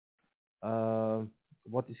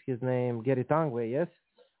what is his name? Gary Tangwe, yes.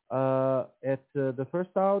 At the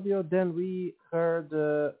first audio, then we heard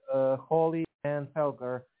Hawley and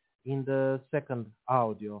Felger in the second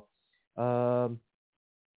audio.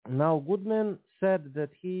 Now Goodman said that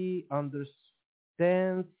he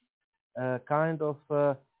understands kind of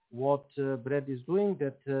what Brad is doing,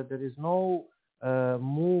 that there is no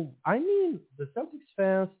move. The Celtics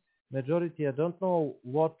fans, majority, I don't know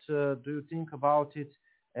what do you think about it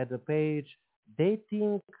at the page. They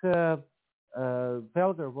think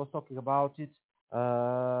Felger was talking about it.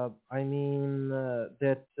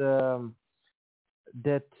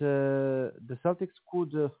 That the Celtics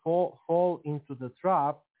could fall into the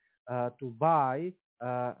trap to buy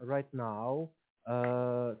right now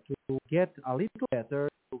to get a little better,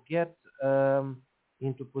 to get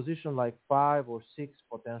into position like 5 or 6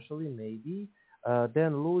 potentially, maybe,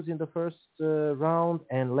 then lose in the first round,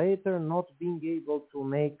 and later not being able to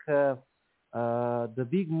make the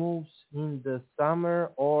big moves in the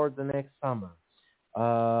summer or the next summer.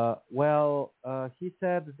 He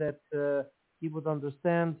said that he would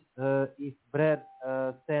understand if Brad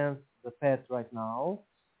stands the pat right now.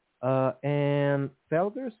 And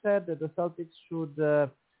Felger said that the Celtics should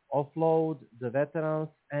offload the veterans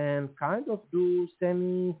and kind of do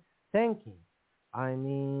semi-tanking. I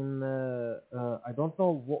don't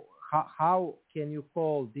know how can you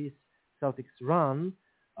call this Celtics run.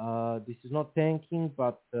 This is not tanking,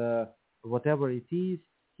 but whatever it is,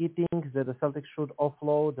 he thinks that the Celtics should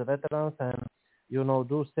offload the veterans and,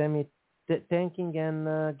 do semi-tanking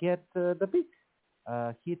and get the pick,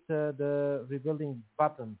 hit the rebuilding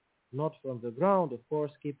button, not from the ground, of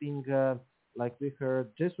course, keeping, like we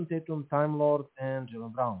heard, Jayson Tatum, Time Lord, and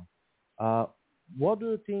Jaylen Brown. What do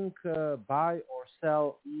you think buy or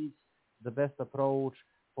sell is the best approach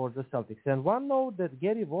for the Celtics. And one note that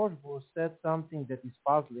Gary Washburn said something that is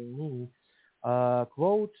puzzling me.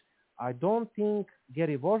 Quote, I don't think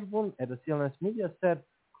Gary Washburn at the CLNS media said,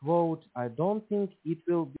 quote, I don't think it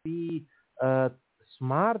will be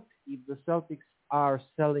smart if the Celtics are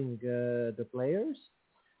selling the players.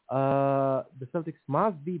 The Celtics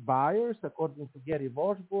must be buyers, according to Gary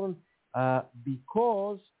Washburn,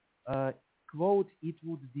 because, quote, it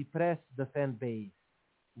would depress the fan base.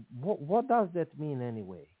 What does that mean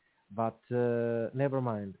anyway? But never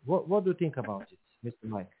mind. What do you think about it, Mr.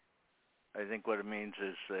 Mike? I think what it means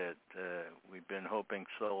is that we've been hoping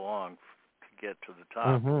so long to get to the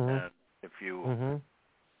top, and if you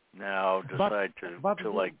now decide to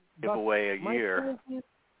give away a year.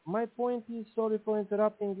 My point is, sorry for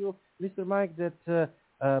interrupting you, Mr. Mike, that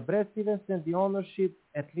Brad Stevens and the ownership,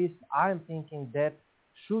 at least I'm thinking that,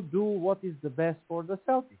 should do what is the best for the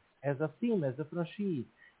Celtics as a team, as a franchise.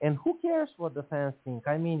 And who cares what the fans think?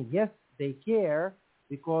 I mean, yes, they care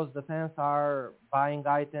because the fans are buying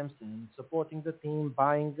items and supporting the team,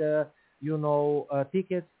 buying,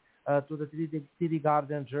 tickets to the TD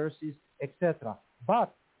Garden, jerseys, etc.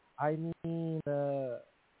 But, I mean,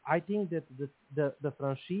 I think that the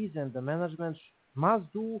franchise and the management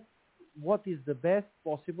must do what is the best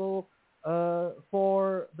possible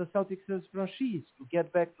for the Celtics' franchise to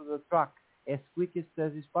get back to the track as quick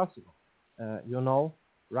as is possible.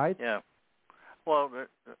 Right? Yeah. Well,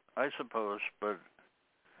 I suppose, but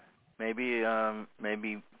maybe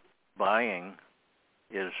buying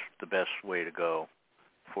is the best way to go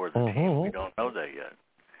for the team. We don't know that yet.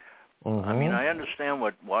 I mean, I understand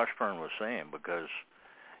what Washburn was saying, because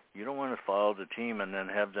you don't want to follow the team and then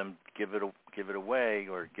have them give it away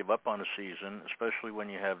or give up on a season, especially when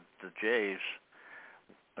you have the Jays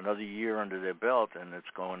another year under their belt and it's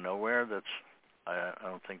going nowhere. I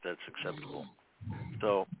don't think that's acceptable.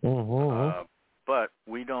 So, but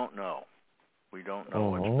we don't know. We don't know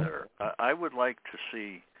what's better. I would like to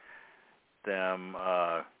see them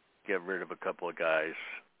get rid of a couple of guys,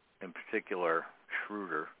 in particular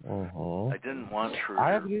Schroeder. I didn't want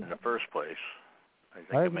Schroeder in the first place. I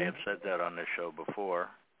think I may have said that on this show before.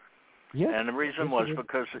 Yes. And the reason was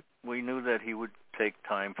because we knew that he would take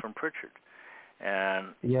time from Pritchard.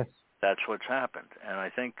 And that's what's happened. And I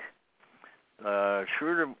think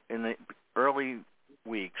Schroeder, in the early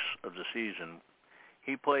weeks of the season,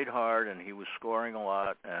 he played hard and he was scoring a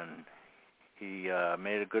lot, and he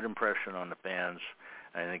made a good impression on the fans.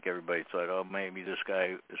 I think everybody thought, oh, maybe this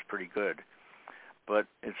guy is pretty good. But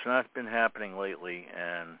it's not been happening lately,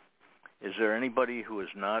 and is there anybody who is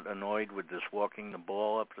not annoyed with this walking the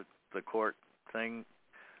ball up the court thing,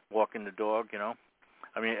 walking the dog,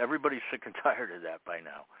 I mean, everybody's sick and tired of that by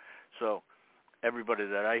now. So everybody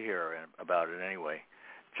that I hear about it anyway,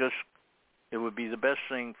 it would be the best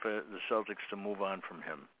thing for the Celtics to move on from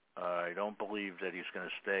him. I don't believe that he's going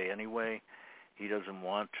to stay anyway. He doesn't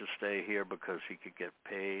want to stay here because he could get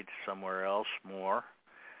paid somewhere else more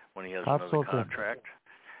when he has another contract.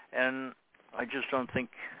 And I just don't think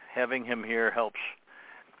having him here helps.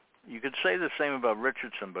 You could say the same about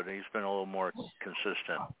Richardson, but he's been a little more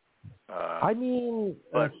consistent.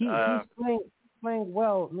 He's playing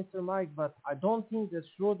well, Mr. Mike, but I don't think that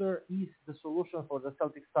Schroeder is the solution for the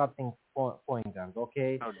Celtics starting point guard,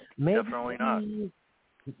 okay? No, definitely not.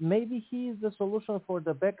 Maybe he is the solution for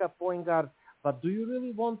the backup point guard, but do you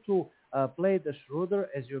really want to play the Schroeder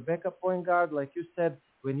as your backup point guard, like you said,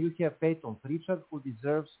 when you have Peyton Pritchard, who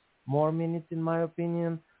deserves more minutes, in my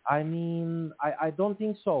opinion? I mean, I don't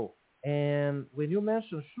think so. And when you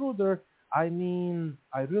mention Schroeder, I mean,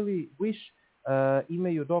 I really wish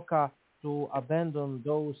Ime Udoka to abandon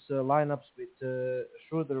those lineups with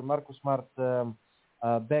Schroeder, Marcus Smart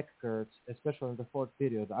backcourts, especially in the fourth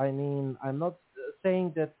period. I mean, I'm not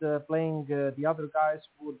saying that playing the other guys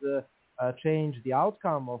would change the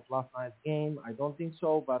outcome of last night's game. I don't think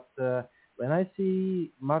so. But when I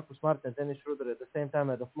see Marcus Smart and Dennis Schroeder at the same time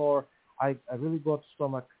at the floor, I really got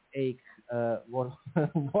stomach ache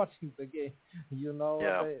watching the game.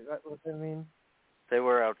 What I mean? They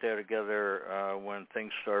were out there together when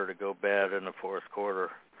things started to go bad in the fourth quarter.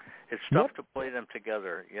 It's tough to play them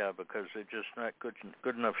together, because they're just not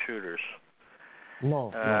good enough shooters.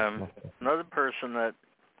 No. Another person that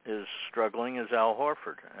is struggling is Al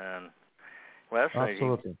Horford, and last night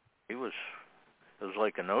it was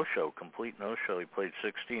like a no-show, complete no-show. He played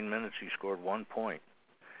 16 minutes. He scored 1 point,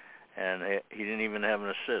 and he didn't even have an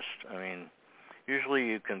assist. I mean, usually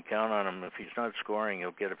you can count on him. If he's not scoring,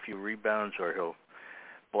 he'll get a few rebounds or he'll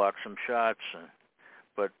block some shots.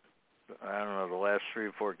 But I don't know, the last 3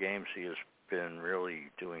 or 4 games he has been really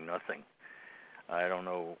doing nothing. I don't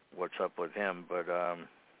know what's up with him, but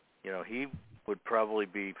would probably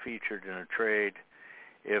be featured in a trade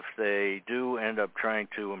if they do end up trying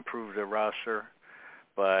to improve their roster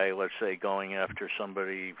by, let's say, going after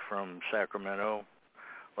somebody from Sacramento,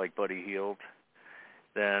 like Buddy Hield.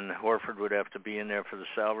 Then Horford would have to be in there for the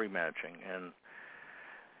salary matching. And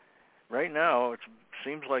right now, it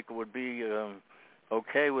seems like it would be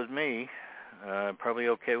okay with me, probably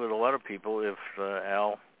okay with a lot of people if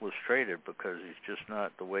Al was traded, because he's just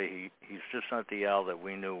not the way he's just not the Al that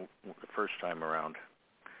we knew the first time around.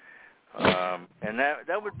 And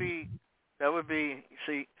that would be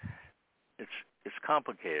see, it's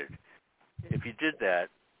complicated. If you did that,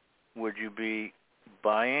 would you be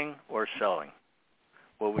buying or selling?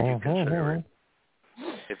 What would you consider it?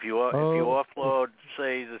 If you offload,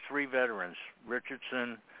 say, the three veterans,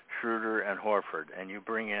 Richardson, Schroeder, and Horford, and you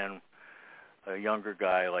bring in a younger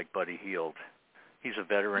guy like Buddy Hield, he's a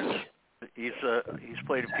veteran. He's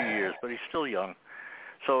played a few years, but he's still young.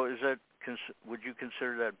 So would you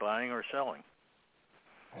consider that buying or selling?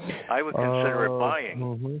 I would consider it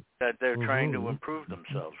buying, that they're trying to improve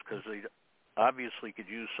themselves, because they obviously could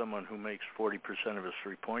use someone who makes 40% of his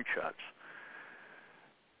three-point shots.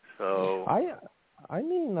 So I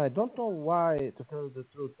mean, I don't know why, to tell you the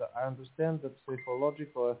truth. I understand the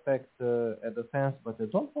psychological effect at the fans, but I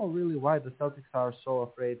don't know really why the Celtics are so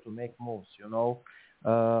afraid to make moves,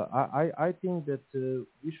 I think that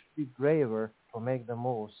we should be braver to make the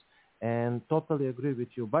moves, and totally agree with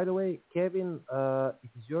you. By the way, Kevin, it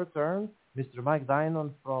is your turn. Mr. Mike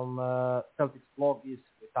Dinon from Celtics blog is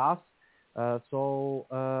with us. So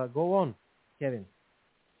go on, Kevin.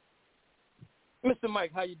 Mr.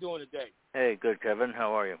 Mike, how you doing today? Hey, good, Kevin.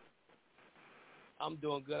 How are you? I'm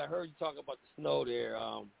doing good. I heard you talk about the snow there.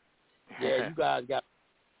 Yeah, you guys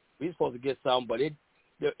we were supposed to get some, but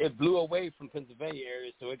it blew away from Pennsylvania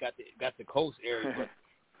area, so it got the coast area.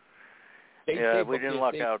 But we didn't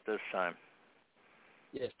luck out this time.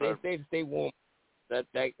 Yeah, stay warm.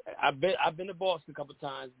 I've been to Boston a couple of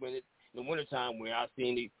times when in the wintertime where I've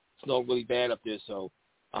seen the snow really bad up there, so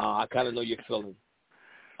I kind of know your feeling.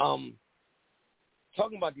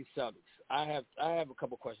 Talking about these Celtics, I have a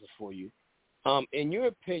couple questions for you. In your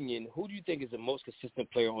opinion, who do you think is the most consistent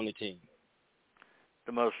player on the team?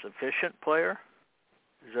 The most efficient player?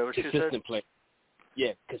 Is that what you said? Consistent player.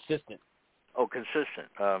 Yeah, consistent. Oh, consistent.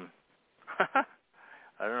 I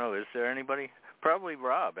don't know. Is there anybody? Probably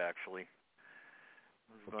Rob, actually.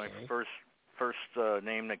 It was my first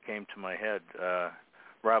name that came to my head.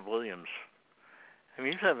 Rob Williams. I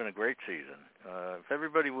mean, he's having a great season. If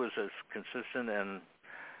everybody was as consistent and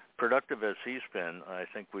productive as he's been, I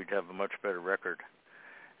think we'd have a much better record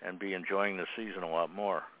and be enjoying the season a lot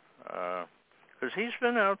more. Because he's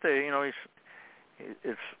been out there,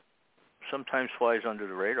 it's sometimes flies under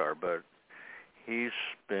the radar, but he's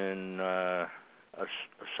been a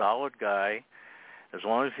solid guy as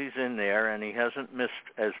long as he's in there, and he hasn't missed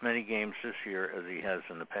as many games this year as he has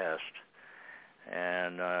in the past.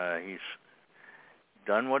 And he's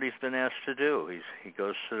done what he's been asked to do. He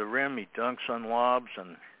goes to the rim, he dunks on lobs,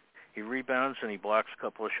 and he rebounds, and he blocks a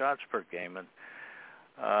couple of shots per game. And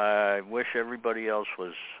I wish everybody else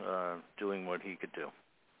was doing what he could do,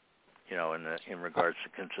 in regards to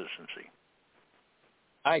consistency.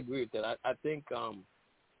 I agree with that. I think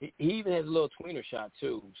he even has a little tweener shot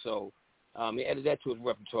too. So he added that to his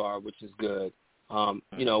repertoire, which is good.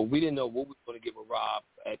 We didn't know what we were going to get with Rob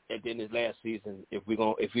at the end of last season, if he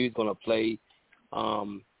was going to play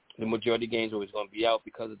the majority of games, or he's going to be out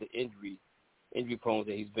because of the injury prone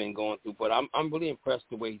that he's been going through. But I'm really impressed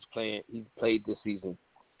the way he's played this season.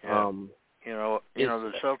 Yeah.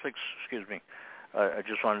 The Celtics. Excuse me. I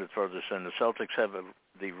just wanted to throw this in. The Celtics have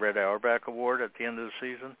the Red Auerbach Award at the end of the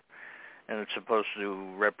season, and it's supposed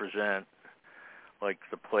to represent like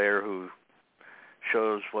the player who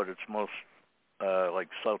shows what it's most like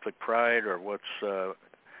Celtic pride, or what's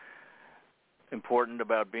important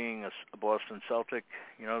about being a Boston Celtic,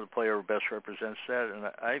 the player who best represents that. And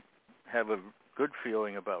I have a good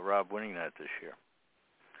feeling about Rob winning that this year.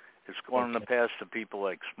 It's gone in the past to people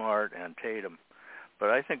like Smart and Tatum, but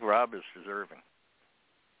I think Rob is deserving.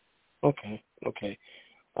 Okay.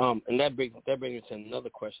 And that brings me to another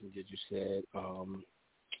question that you said.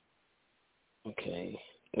 Okay.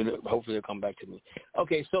 Hopefully they'll come back to me.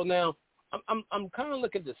 Okay, so now I'm kind of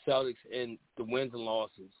looking at the Celtics and the wins and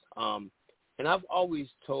losses. And I've always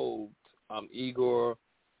told Igor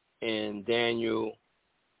and Daniel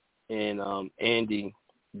and Andy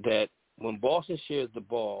that when Boston shares the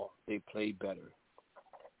ball, they play better.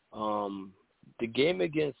 The game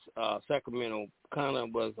against Sacramento kind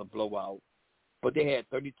of was a blowout, but they had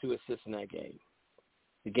 32 assists in that game.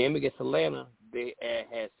 The game against Atlanta, they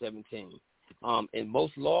had 17. In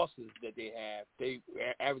most losses that they have, they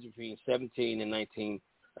average between 17 and 19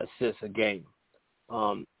 assists a game.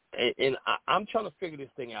 And I'm trying to figure this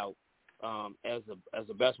thing out as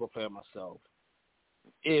a basketball player myself.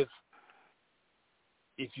 If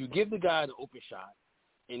you give the guy the open shot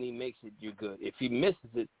and he makes it, you're good. If he misses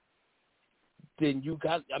it, then you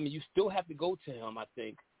still have to go to him, I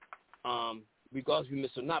think, regardless if you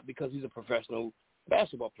miss or not, because he's a professional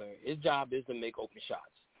basketball player. His job is to make open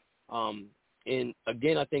shots. And,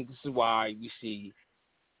 again, I think this is why we see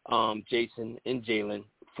Jayson and Jaylen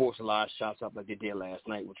force a lot of shots up like they did last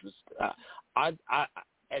night, which was at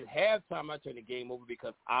halftime I turned the game over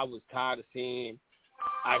because I was tired of seeing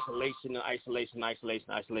isolation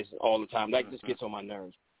all the time. That just gets on my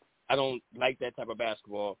nerves. I don't like that type of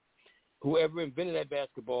basketball. Whoever invented that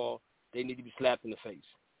basketball, they need to be slapped in the face.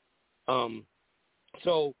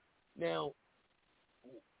 So now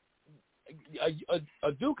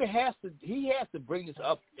Duca has to bring this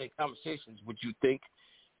up in conversations. Would you think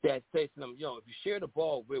that says to them, if you share the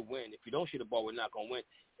ball, we'll win. If you don't share the ball, we're not going to win.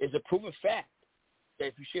 It's a proven fact that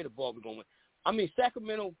if you share the ball, we're going to win. I mean,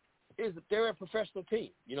 Sacramento they're a professional team.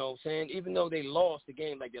 You know what I'm saying? Even though they lost the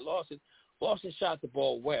game like they lost it, Boston shot the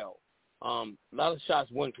ball well. A lot of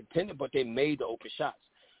shots weren't contended, but they made the open shots.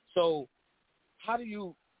 So how do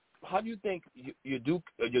you think your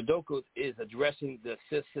Udoka is addressing the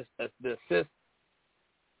assist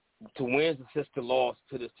to wins, assist to loss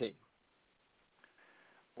to this team?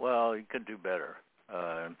 Well, you could do better,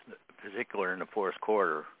 in particular in the fourth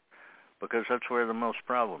quarter, because that's where the most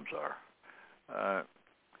problems are.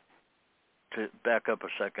 To back up a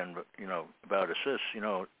second, about assists,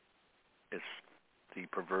 it's the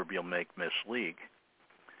proverbial make-miss league.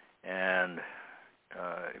 And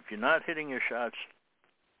if you're not hitting your shots,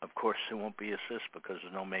 of course there won't be assists because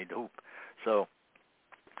there's no made hoop. So,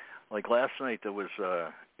 like last night, there was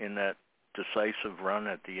in that decisive run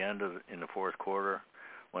at the end in the fourth quarter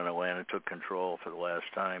when Atlanta took control for the last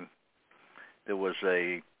time, there was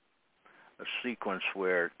a sequence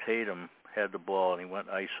where Tatum had the ball and he went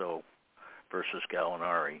ISO versus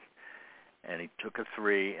Gallinari, and he took a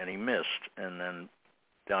three and he missed. And then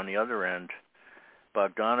down the other end,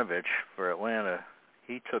 Bogdanovich for Atlanta,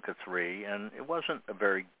 he took a three, and it wasn't a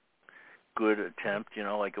very good attempt,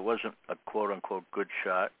 it wasn't a quote-unquote good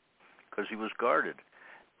shot because he was guarded,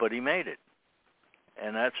 but he made it.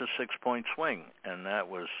 And that's a 6-point swing, and that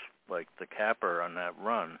was like the capper on that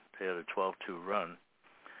run. They had a 12-2 run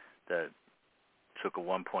that took a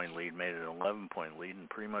 1-point lead, made it an 11-point lead, and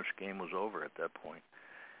pretty much the game was over at that point.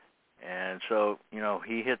 And so,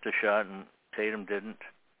 he hit the shot, and Tatum didn't.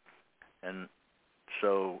 And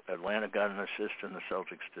so Atlanta got an assist, and the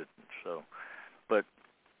Celtics didn't. So, but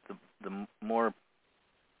the more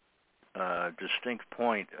distinct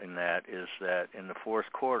point in that is that in the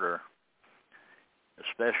fourth quarter,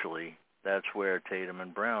 especially, that's where Tatum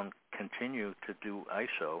and Brown continue to do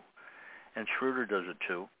ISO, and Schroeder does it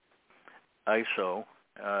too. ISO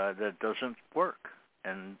that doesn't work,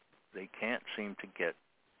 and they can't seem to get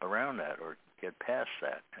around that or get past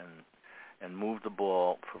that and move the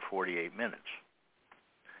ball for 48 minutes.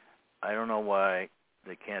 I don't know why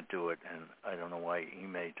they can't do it, and I don't know why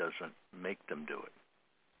Ime doesn't make them do it.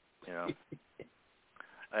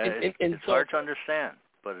 It's hard to understand,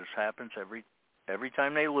 but it happens every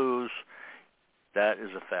time they lose. That is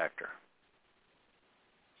a factor.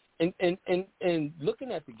 And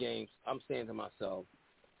looking at the games, I'm saying to myself,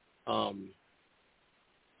 at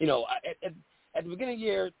the beginning of the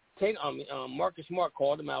year, Marcus Smart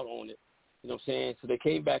called them out on it. You know what I'm saying? So they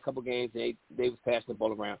came back a couple games and they was passing the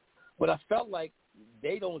ball around. But I felt like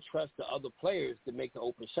they don't trust the other players to make the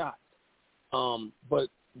open shots. But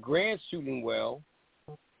Grant's shooting well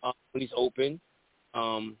when he's open. You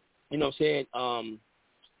know what I'm saying?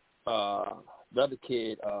 The other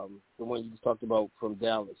kid, the one you just talked about from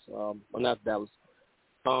Dallas, not Dallas,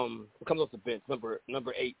 comes off the bench,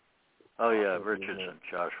 number 8. Oh yeah, Richardson,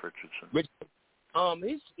 Josh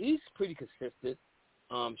Richardson. He's pretty consistent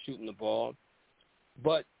shooting the ball,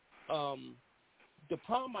 but the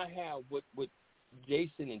problem I have with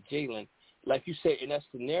Jayson and Jaylen, like you said in that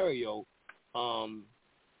scenario,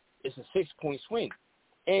 it's a 6-point swing,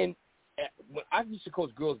 and I used to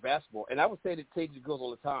coach girls basketball, and I would say to the girls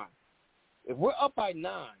all the time, if we're up by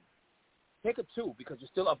 9, take a 2 because you're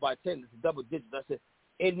still up by 10. It's a double digits. I said,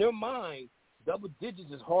 in their mind, double digits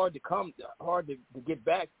is hard to get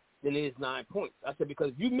back than it is 9 points. I said, because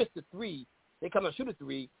if you miss the 3, they come and shoot a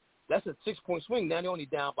 3, that's a 6-point swing. Now they're only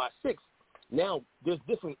down by 6. Now there's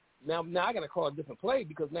different. Now I got to call a different play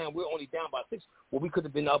because now we're only down by 6. Well, we could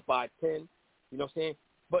have been up by 10. You know what I'm saying?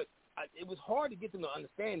 But it was hard to get them to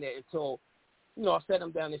understand that until, I sat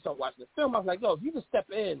them down. They started watching the film. I was like, yo, if you can step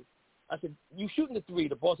in, I said, you shooting the three,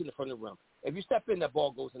 the ball's in the front of the rim. If you step in, that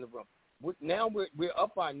ball goes in the rim. Now we're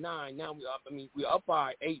up by 9. Now we're up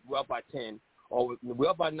by 8. We're up by 10. Or we're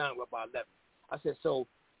up by 9. We're up by 11. I said, so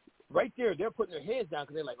right there, they're putting their heads down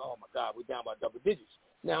because they're like, oh, my God, we're down by double digits.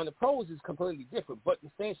 Now, in the pros, it's completely different. But the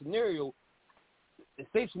same scenario is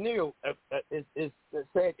said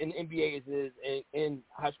in the NBA as is in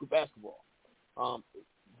high school basketball.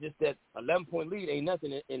 Just that 11-point lead ain't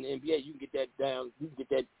nothing in the NBA. You can get that down. You can get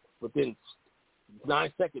that within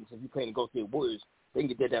 9 seconds if you're playing the Golden State Warriors. They can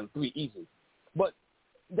get that down to 3 easy. But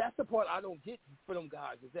that's the part I don't get for them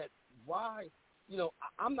guys is that why,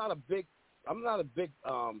 I'm not a big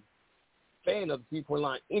fan of the three-point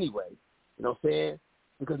line anyway. You know what I'm saying?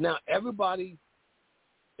 Because now everybody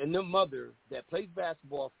and their mother that plays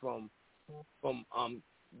basketball from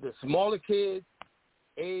the smaller kids,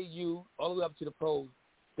 AAU, all the way up to the pros,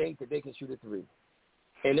 think that they can shoot a three.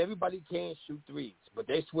 And everybody can shoot threes, but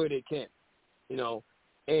they swear they can't,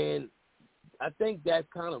 And I think that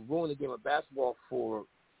kind of ruined the game of basketball for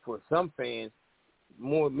some fans,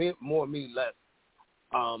 more me, less,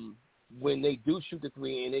 when they do shoot the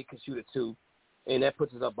three and they can shoot a two, and that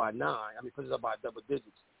puts us up by 9. Puts us up by double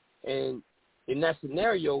digits. And in that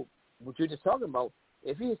scenario, what you're just talking about,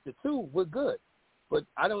 if he hits the two, we're good. But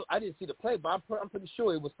I didn't see the play, but I'm pretty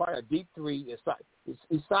sure it was probably a deep three.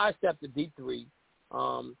 He sidestepped the deep three,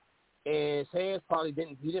 and his hands probably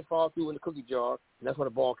didn't fall through in the cookie jar, and that's where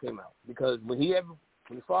the ball came out. Because when he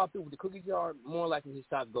fall through with the cookie jar, more likely his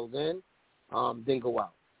shot goes in, than go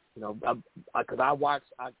out. Because I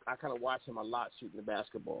kind of watch him a lot shooting the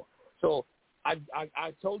basketball. So I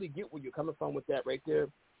totally get where you're coming from with that right there.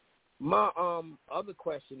 My other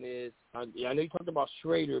question is, I know you talked about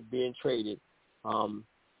Schrader being traded.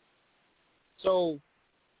 So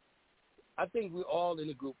I think we all in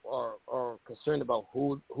the group are concerned about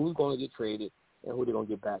who's going to get traded and who they're going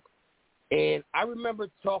to get back. And I remember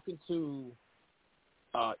talking to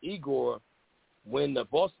Igor when the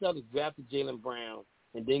Boston Celtics drafted Jaylen Brown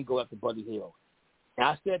and then go after Buddy Hield. And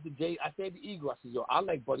I said to Igor, I said, yo, I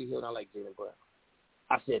like Buddy Hield and I like Jaylen Brown.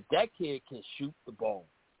 I said, that kid can shoot the ball.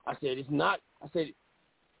 I said,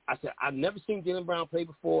 I've never seen Jaylen Brown play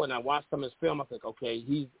before, and I watched some of his film. I was like, okay,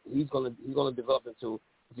 he's gonna develop into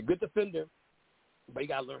he's a good defender, but he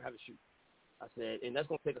gotta learn how to shoot. I said, and that's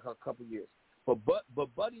gonna take a couple years. But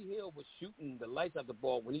Buddy Hield was shooting the lights out the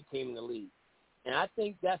ball when he came in the league, and I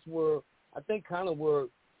think that's where where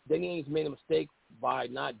Danny Ainge made a mistake by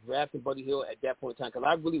not drafting Buddy Hield at that point in time because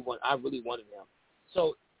I really wanted him.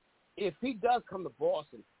 So if he does come to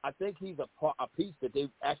Boston, I think he's a piece that they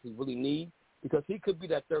actually really need. Because he could be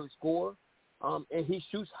that third scorer, and he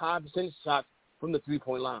shoots high percentage shots from the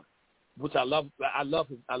 3-point line, which I love. I love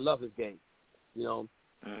his game,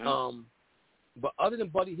 Mm-hmm. But other than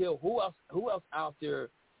Buddy Hield, who else out there?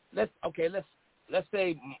 Let's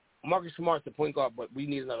say Marcus Smart's the point guard, but we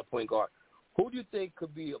need another point guard. Who do you think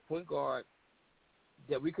could be a point guard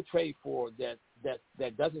that we could trade for that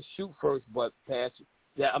doesn't shoot first but pass?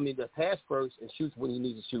 That pass first and shoots when he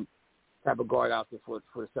needs to shoot. Type of guard out there for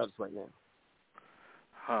the Celtics right now.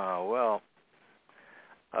 Well,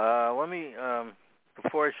 let me,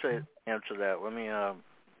 before I answer that, let me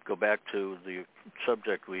go back to the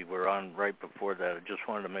subject we were on right before that. I just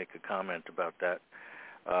wanted to make a comment about that.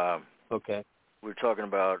 Okay. We were talking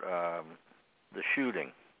about the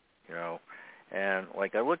shooting, and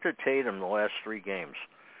I looked at Tatum the last 3 games.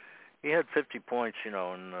 He had 50 points, in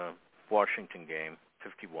the Washington game,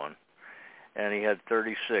 51, and he had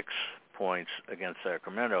 36 points against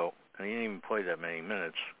Sacramento. And he didn't even play that many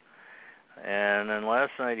minutes. And then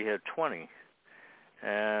last night he had 20.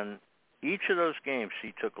 And each of those games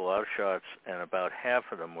he took a lot of shots, and about half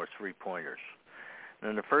of them were three-pointers. And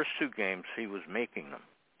in the first 2 games he was making them.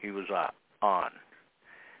 He was on.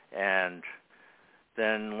 And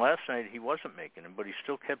then last night he wasn't making them, but he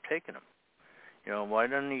still kept taking them. Why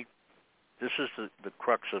doesn't he? This is the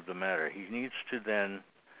crux of the matter. He needs to then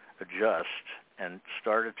adjust and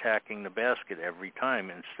start attacking the basket every time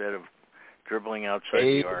instead of dribbling outside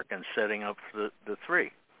the arc and setting up for the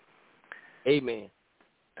 3. Amen.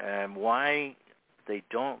 And why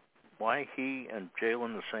he and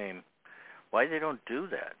Jaylen the same, why they don't do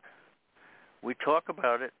that? We talk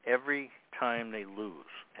about it every time they lose,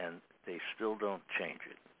 and they still don't change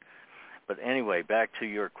it. But anyway, back to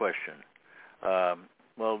your question.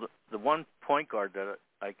 Well, the one point guard that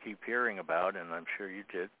I keep hearing about, and I'm sure you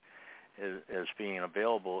did, as being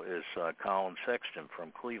available is Colin Sexton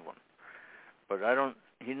from Cleveland. But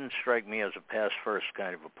he didn't strike me as a pass-first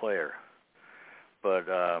kind of a player. But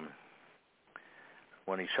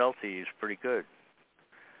when he's healthy, he's pretty good.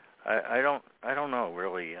 I don't know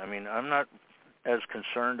really. I mean, I'm not as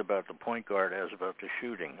concerned about the point guard as about the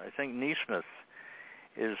shooting. I think Nesmith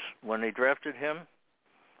is, when they drafted him,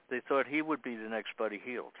 they thought he would be the next Buddy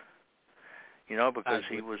Hield. You know, because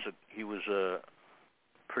he was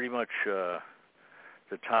pretty much the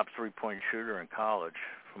top 3-point shooter in college,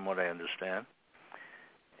 from what I understand.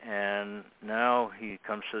 And now he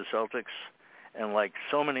comes to the Celtics, and like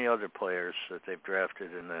so many other players that they've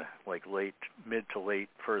drafted in the mid to late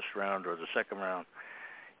first round or the second round,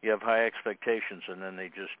 you have high expectations, and then they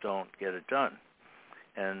just don't get it done.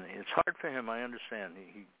 And it's hard for him. I understand.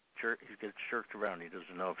 He gets jerked around. He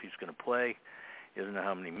doesn't know if he's going to play. He doesn't know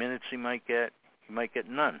how many minutes he might get. He might get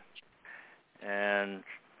none. And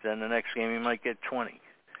then the next game he might get 20.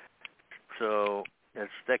 So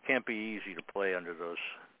that can't be easy to play under those,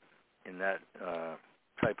 in that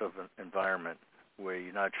type of environment where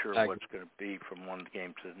you're not sure what's going to be from one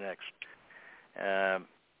game to the next.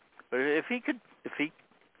 But if he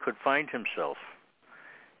could find himself,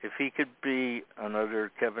 if he could be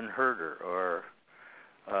another Kevin Huerter or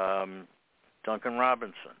Duncan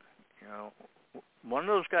Robinson, you know, one of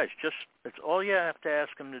those guys, it's all you have to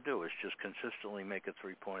ask him to do is just consistently make a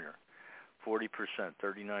three-pointer, 40%,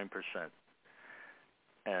 39%.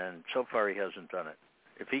 And so far he hasn't done it.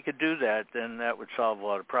 If he could do that, then that would solve a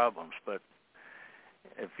lot of problems. But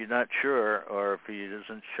if you're not sure, or if he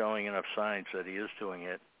isn't showing enough signs that he is doing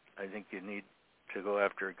it, I think you need to go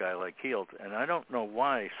after a guy like Hield. And I don't know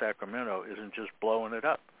why Sacramento isn't just blowing it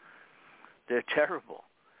up. They're terrible.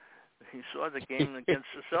 You saw the game against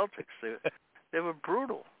the Celtics. They were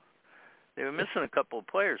brutal. They were missing a couple of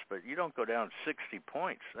players, but you don't go down 60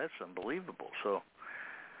 points. That's unbelievable. So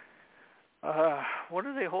what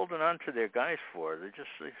are they holding on to their guys for? They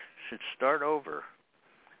should start over.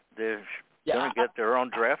 They're going to get their own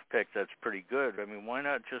draft pick that's pretty good. I mean, why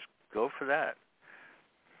not just go for that?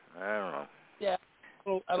 I don't know. Yeah.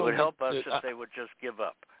 Well, it would help us if they would just give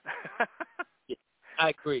up. Yeah, I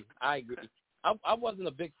agree. I wasn't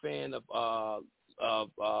a big fan of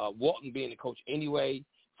Walton being the coach anyway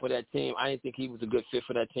for that team. I didn't think he was a good fit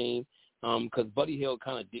for that team because Buddy Hield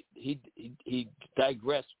kind of he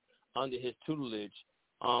digressed under his tutelage,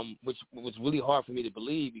 which was really hard for me to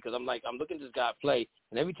believe because I'm looking at this guy play,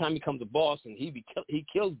 and every time he comes to Boston, he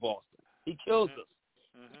kills Boston. He kills us.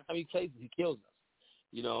 Every time he plays, he kills us.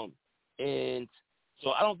 You know, and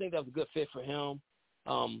so I don't think that was a good fit for him.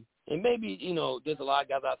 And maybe, you know, there's a lot of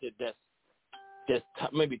guys out there that's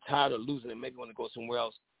maybe tired of losing and maybe want to go somewhere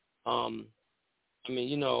else. I mean,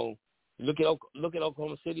 you know, look at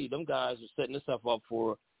Oklahoma City. Them guys are setting themselves up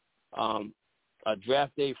for a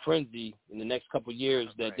draft day frenzy in the next couple of years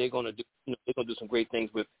that they're going to do. You know, they're going to do some great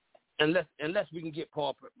things with, unless we can get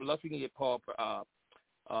the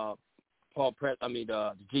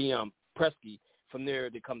GM Presky. From there,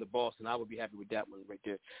 they come to Boston. I would be happy with that one right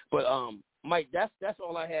there. But Mike, that's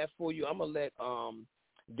all I have for you. I'm gonna let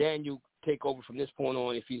Daniel take over from this point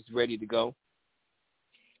on if he's ready to go.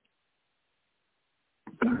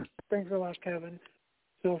 Thanks a lot, Kevin.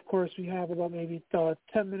 So, of course, we have about maybe 10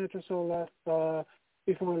 minutes or so left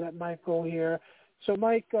before we let Mike go here. So,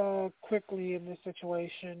 Mike, quickly in this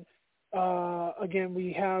situation, again,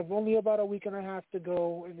 we have only about a week and a half to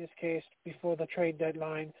go in this case before the trade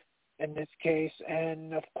deadline in this case.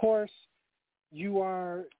 And, of course, you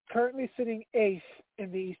are currently sitting 8th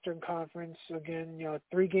in the Eastern Conference. Again,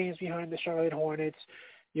 3 games behind the Charlotte Hornets.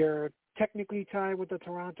 You're technically tied with the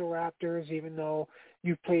Toronto Raptors, even though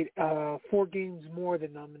you've played 4 games more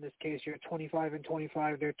than them. In this case, you're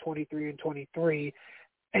 25-25. They're 23-23.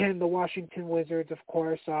 And the Washington Wizards, of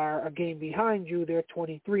course, are a game behind you. They're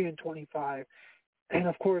 23-25. And,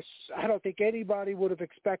 of course, I don't think anybody would have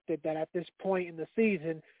expected that at this point in the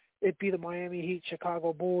season it'd be the Miami Heat,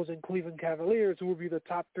 Chicago Bulls, and Cleveland Cavaliers who would be the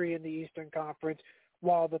top 3 in the Eastern Conference,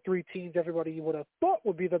 while the 3 teams everybody would have thought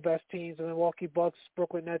would be the best teams, the Milwaukee Bucks,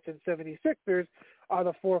 Brooklyn Nets, and 76ers, are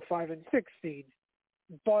the 4, 5, and 6 seeds.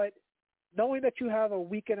 But knowing that you have a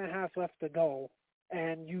week and a half left to go,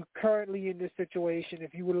 and you currently in this situation,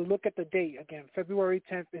 if you were to look at the date, again, February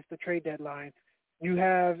 10th is the trade deadline, you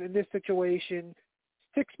have in this situation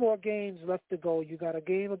 6 more games left to go. You got a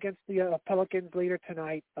game against the Pelicans later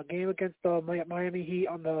tonight, a game against the Miami Heat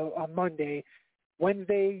on Monday.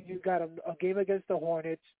 Wednesday, you got a game against the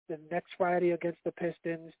Hornets. Then next Friday against the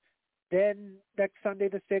Pistons. Then next Sunday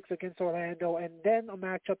the 6th against Orlando, and then a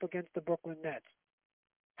matchup against the Brooklyn Nets.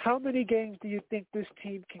 How many games do you think this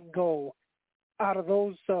team can go out of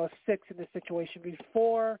those 6 in this situation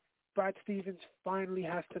before Brad Stevens finally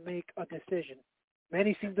has to make a decision?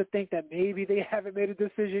 Many seem to think that maybe they haven't made a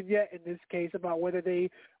decision yet in this case about whether they,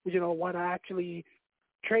 want to actually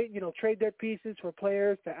trade their pieces for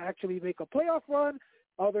players to actually make a playoff run.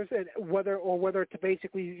 Others, and whether to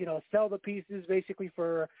basically, sell the pieces basically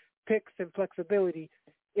for picks and flexibility.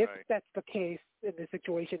 If that's the case in this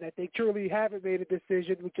situation, that they truly haven't made a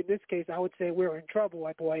decision, which in this case I would say we're in trouble,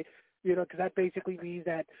 my boy, because that basically means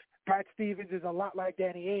that Brad Stevens is a lot like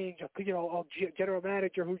Danny Ainge, a general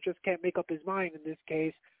manager who just can't make up his mind in this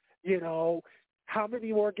case. How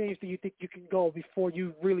many more games do you think you can go before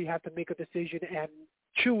you really have to make a decision and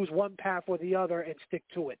choose one path or the other and stick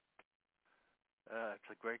to it?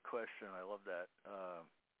 It's a great question. I love that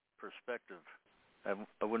perspective.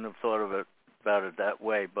 I wouldn't have thought of it about it that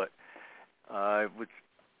way, but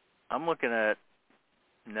I'm looking at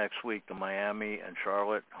next week the Miami and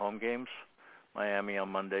Charlotte home games. Miami on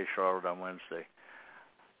Monday, Charlotte on Wednesday.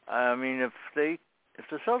 I mean, if the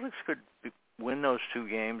Celtics could win those two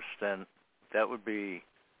games, then that would be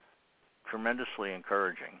tremendously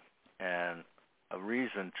encouraging and a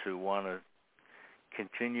reason to want to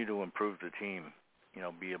continue to improve the team,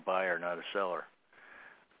 be a buyer, not a seller.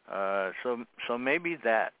 So maybe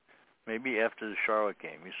after the Charlotte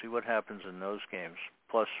game, you see what happens in those games,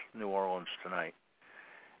 plus New Orleans tonight.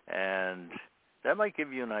 And that might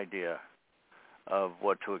give you an idea of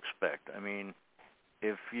what to expect. I mean,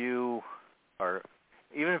 even if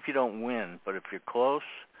you don't win, but if you're close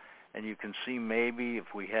and you can see maybe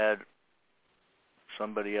if we had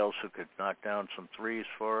somebody else who could knock down some threes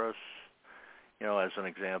for us, as an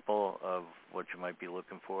example of what you might be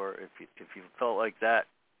looking for, if you felt like that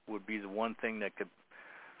would be the one thing that could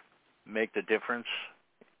make the difference,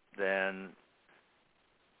 then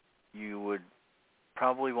you would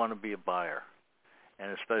probably want to be a buyer.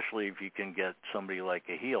 And especially if you can get somebody like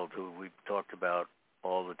a Hield, who we've talked about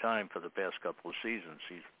all the time for the past couple of seasons.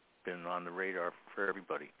 He's been on the radar for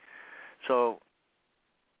everybody. So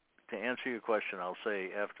to answer your question, I'll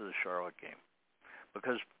say after the Charlotte game.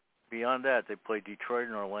 Because beyond that, they play Detroit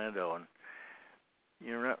and Orlando, and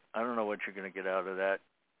I don't know what you're going to get out of that.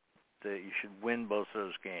 That you should win both of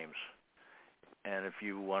those games. And if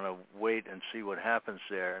you want to wait and see what happens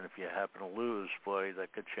there, and if you happen to lose, boy,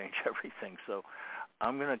 that could change everything. So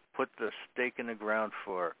I'm going to put the stake in the ground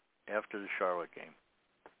for after the Charlotte game.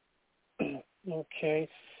 Okay.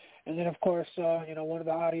 And then, of course, one of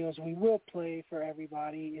the audios we will play for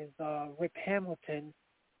everybody is Rip Hamilton,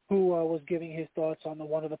 who was giving his thoughts on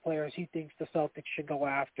one of the players he thinks the Celtics should go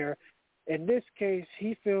after. In this case,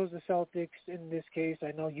 he feels the Celtics, in this case,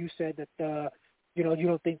 I know you said that, you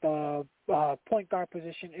don't think the point guard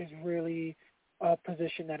position is really a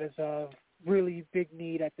position that is of really big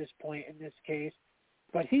need at this point in this case.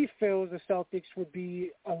 But he feels the Celtics would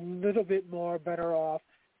be a little bit more better off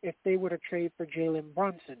if they were to trade for Jalen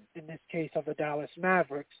Brunson, in this case of the Dallas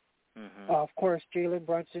Mavericks. Mm-hmm. Of course, Jalen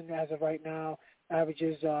Brunson, as of right now,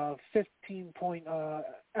 averages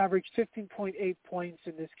 15.8 points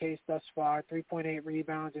in this case thus far, 3.8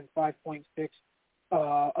 rebounds and 5.6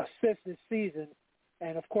 assists this season.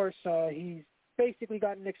 And of course, he's basically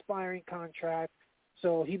got an expiring contract,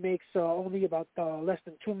 so he makes only about less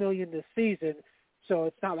than $2 million this season. So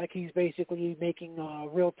it's not like he's basically making a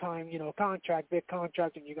real-time, big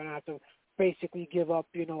contract, and you're going to have to basically give up,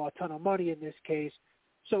 a ton of money in this case.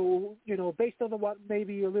 So, based on what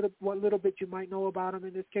little bit you might know about him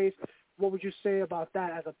in this case, what would you say about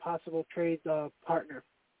that as a possible trade partner?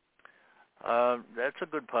 That's a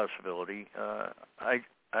good possibility.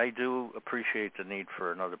 I do appreciate the need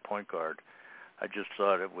for another point guard. I just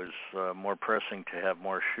thought it was more pressing to have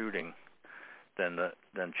more shooting than a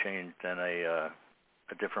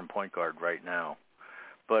different point guard right now.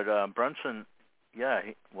 But Brunson,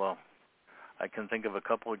 I can think of a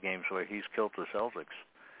couple of games where he's killed the Celtics.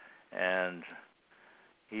 And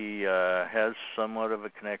he has somewhat of a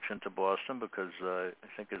connection to Boston because I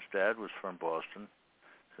think his dad was from Boston.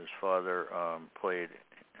 His father played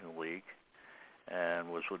in the league and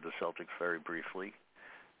was with the Celtics very briefly.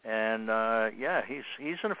 And,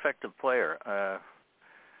 he's an effective player.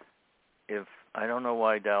 I don't know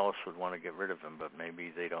why Dallas would want to get rid of him, but maybe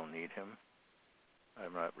they don't need him.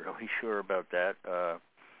 I'm not really sure about that.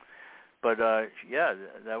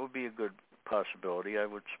 That would be a good possibility. I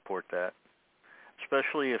would support that,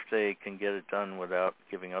 especially if they can get it done without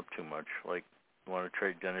giving up too much. Like, you want to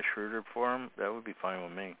trade Dennis Schroeder for him? That would be fine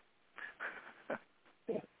with me.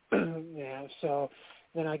 Yeah, so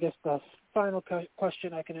then I guess the final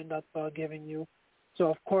question I can end up giving you. So,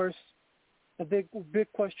 of course, the big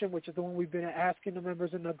question, which is the one we've been asking the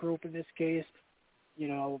members in the group in this case,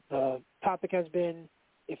 the topic has been,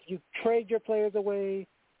 if you trade your players away,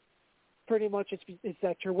 pretty much it's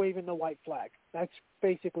that you're waving the white flag. That's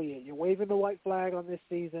basically it. You're waving the white flag on this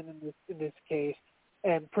season in this case.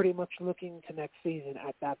 and pretty much looking to next season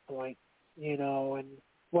at that point, and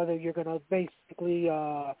whether you're going to basically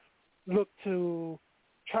look to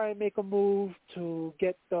try and make a move to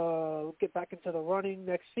get back into the running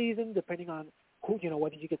next season, depending on who,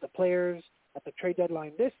 whether you get the players at the trade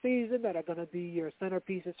deadline this season that are going to be your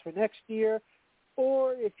centerpieces for next year,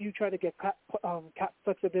 or if you try to get cap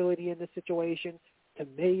flexibility in this situation to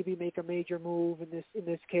maybe make a major move in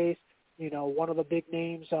this case. One of the big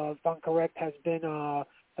names, if I'm correct, has been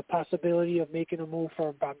the possibility of making a move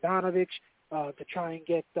for Bogdanovich to try and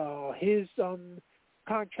get his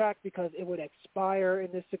contract, because it would expire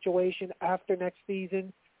in this situation after next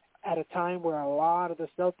season at a time where a lot of the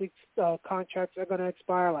Celtics contracts are going to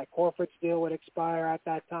expire, like Horford's deal would expire at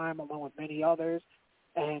that time, along with many others.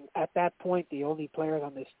 And at that point, the only players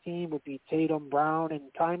on this team would be Tatum, Brown, and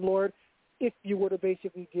Time Lord. If you were to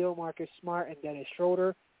basically deal Marcus Smart and Dennis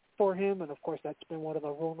Schroeder for him, and of course that's been one of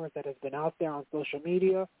the rumors that has been out there on social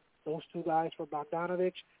media, those two guys for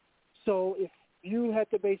Bogdanovich. So if you had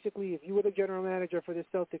to basically, if you were the general manager for the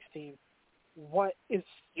Celtics team, what is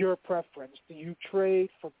your preference? Do you trade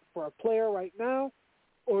for a player right now,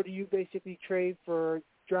 or do you basically trade for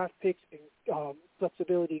draft picks and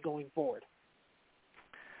flexibility going forward?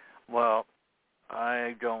 Well,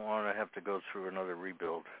 I don't want to have to go through another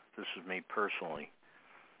rebuild. This is me personally.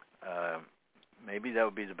 Maybe that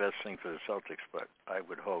would be the best thing for the Celtics, but I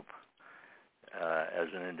would hope as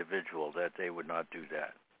an individual that they would not do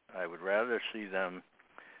that. I would rather see them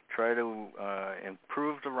try to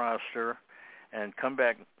improve the roster and come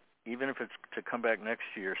back, even if it's to come back next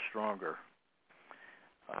year stronger.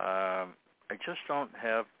 I just don't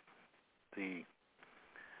have the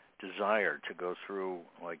desire to go through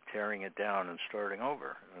like tearing it down and starting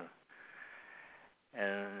over.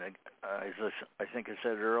 And as I think I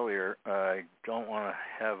said earlier, I don't want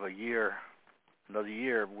to have another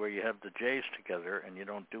year where you have the Jays together and you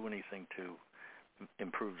don't do anything to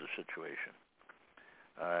improve the situation.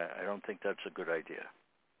 I don't think that's a good idea.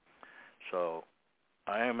 So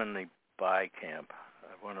I am in the buy camp.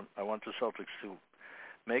 I want the Celtics to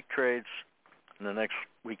make trades in the next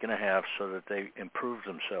week and a half so that they improve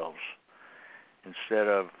themselves instead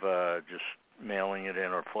of just mailing it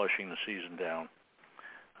in or flushing the season down.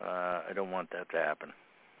 I don't want that to happen.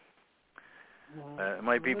 It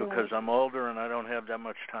might be because I'm older and I don't have that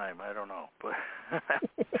much time. I don't know. But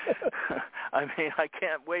I mean, I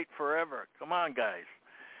can't wait forever. Come on, guys.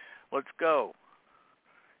 Let's go.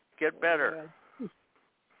 Get better.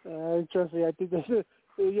 Trust me, I think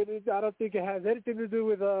I don't think it has anything to do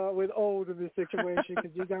with old in this situation,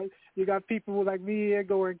 because you got people like me,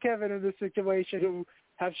 Edgar, and Kevin in this situation who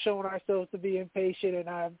have shown ourselves to be impatient,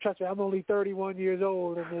 and trust me, I'm only 31 years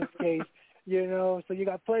old in this case, so you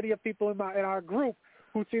got plenty of people in our group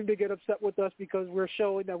who seem to get upset with us because we're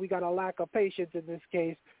showing that we got a lack of patience in this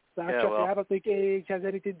case. So I don't think age has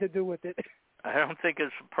anything to do with it. I don't think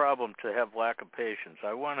it's a problem to have lack of patience.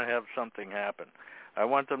 I want to have something happen. I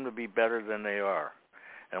want them to be better than they are.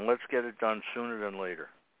 And let's get it done sooner than later.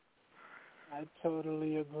 I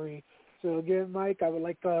totally agree. So again, Mike, I would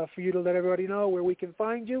like for you to let everybody know where we can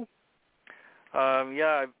find you.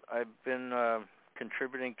 I've been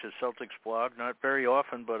contributing to Celtics blog, not very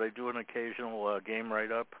often, but I do an occasional game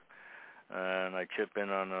write-up, and I chip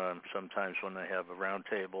in on sometimes when they have a round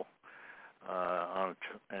table on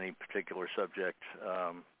any particular subject.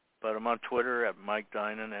 But I'm on Twitter at Mike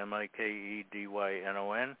Dynon,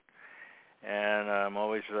 MikeDYNON, and I'm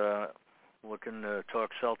always looking to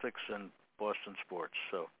talk Celtics and Boston sports.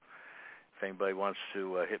 So if anybody wants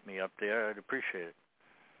to hit me up there, I'd appreciate it.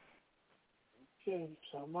 Okay,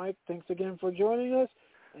 so Mike, thanks again for joining us.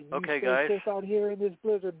 And okay, stay guys. safe out here in this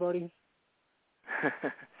blizzard, buddy.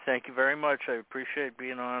 Thank you very much. I appreciate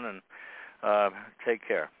being on, and take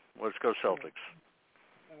care. Let's go Celtics.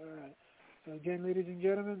 All right. So again, ladies and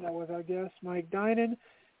gentlemen, that was our guest, Mike Dynon,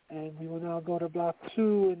 and we will now go to block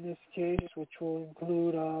 2 in this case, which will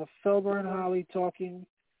include Felber and Holly talking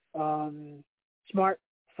smart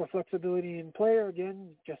for flexibility in player. Again,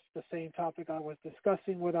 just the same topic I was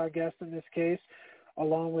discussing with our guest in this case,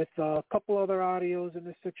 along with a couple other audios in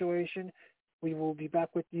this situation. We will be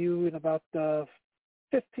back with you in about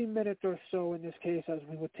 15 minutes or so in this case, as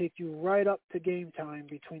we will take you right up to game time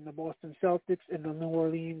between the Boston Celtics and the New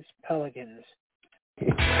Orleans Pelicans.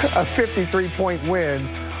 A 53-point win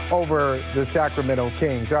over the Sacramento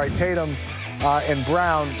Kings. All right, Tatum and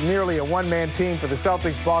Brown, nearly a one-man team for the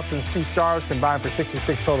Celtics. Boston's two stars combined for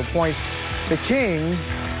 66 total points. The Kings,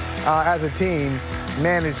 as a team,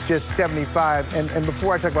 managed just 75. And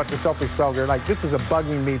before I talk about the Celtics, Felger, like, this is a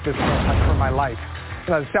bugging me this for my life.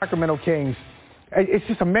 The Sacramento Kings, It's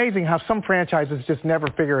just amazing how some franchises just never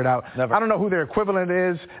figure it out. Never. I don't know who their equivalent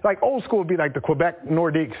is. Like old school would be like the Quebec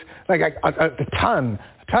Nordiques, like a ton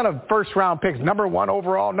of first-round picks, number 1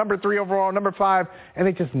 overall, number 3 overall, number 5, and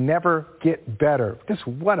they just never get better. Just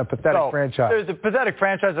what a pathetic franchise. There's a pathetic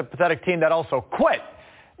franchise, a pathetic team that also quit.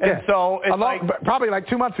 And so it's probably like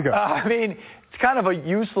 2 months ago. I mean, it's kind of a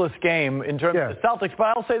useless game in terms of the Celtics, but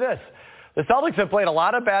I'll say this. The Celtics have played a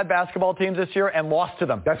lot of bad basketball teams this year and lost to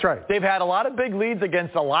them. That's right. They've had a lot of big leads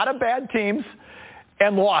against a lot of bad teams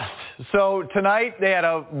and lost. So tonight they had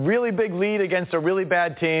a really big lead against a really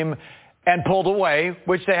bad team and pulled away,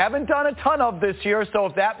 which they haven't done a ton of this year. So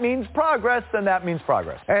if that means progress, then that means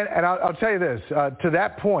progress. And I'll tell you this, to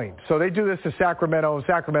that point, so they do this to Sacramento.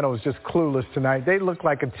 Sacramento was just clueless tonight. They looked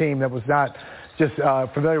like a team that was not just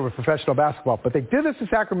familiar with professional basketball. But they did this to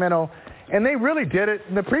Sacramento, and they really did it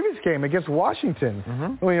in the previous game against Washington.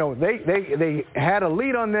 Mm-hmm. You know, they had a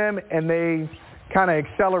lead on them, and they kind of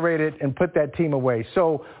accelerated and put that team away.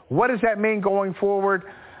 So what does that mean going forward?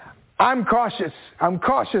 I'm cautious. I'm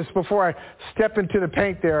cautious before I step into the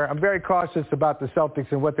paint there. I'm very cautious about the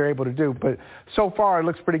Celtics and what they're able to do. But so far, it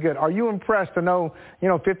looks pretty good. Are you impressed? I know,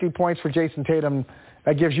 50 points for Jayson Tatum.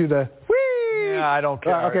 That gives you the whee! Yeah, I don't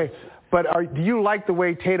care. Okay. But do you like the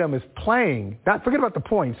way Tatum is playing? Not forget about the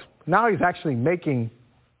points. Now he's actually making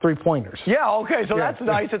three-pointers. Yeah, okay, so that's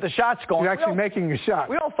nice that the shot's going. He's actually making a shot.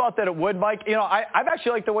 We all thought that it would, Mike. I've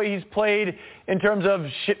actually liked the way he's played in terms of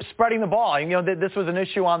spreading the ball. This was an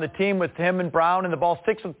issue on the team with him and Brown, and the ball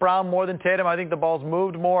sticks with Brown more than Tatum. I think the ball's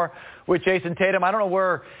moved more with Jayson Tatum. I don't know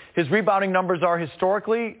where his rebounding numbers are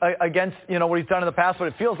historically against, what he's done in the past, but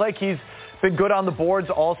it feels like he's been good on the boards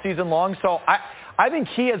all season long. So I think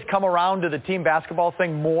he has come around to the team basketball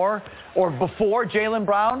thing more or before Jaylen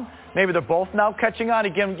Brown. Maybe they're both now catching on.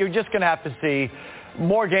 Again, you're just going to have to see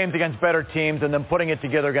more games against better teams and then putting it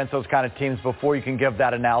together against those kind of teams before you can give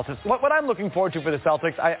that analysis. What I'm looking forward to for the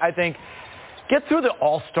Celtics, I think, get through the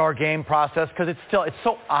All-Star game process because it's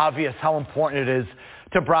so obvious how important it is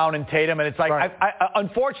to Brown and Tatum. And it's like, right.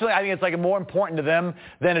 Unfortunately, I think it's like more important to them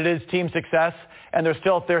than it is team success. And they're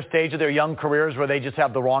still at their stage of their young careers where they just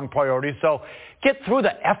have the wrong priorities. So get through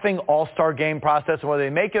the effing All-Star game process, and whether they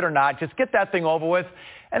make it or not, just get that thing over with.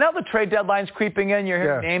 And now the trade deadline's creeping in. You're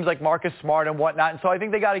hearing names like Marcus Smart and whatnot. And so I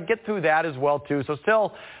think they got to get through that as well, too.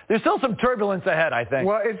 So there's still some turbulence ahead, I think.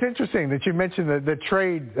 Well, it's interesting that you mentioned the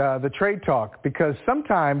trade talk, because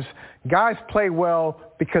sometimes guys play well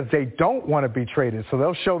because they don't want to be traded. So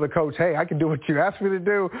they'll show the coach, hey, I can do what you asked me to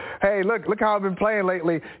do. Hey, look how I've been playing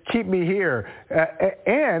lately. Keep me here.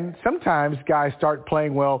 And sometimes guys start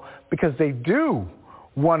playing well because they do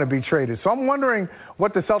want to be traded. So I'm wondering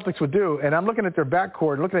what the Celtics would do. And I'm looking at their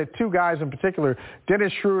backcourt, looking at two guys in particular,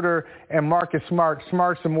 Dennis Schroeder and Marcus Smart.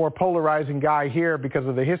 Smart's a more polarizing guy here because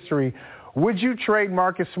of the history. Would you trade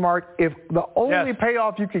Marcus Smart if the only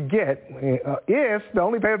payoff you could get, is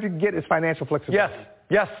financial flexibility?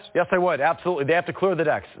 Yes, I would. Absolutely. They have to clear the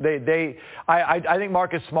decks. I think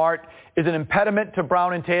Marcus Smart is an impediment to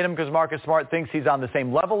Brown and Tatum because Marcus Smart thinks he's on the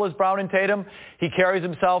same level as Brown and Tatum. He carries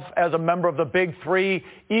himself as a member of the big three,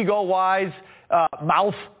 ego-wise,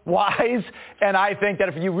 mouth-wise. And I think that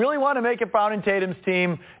if you really want to make it Brown and Tatum's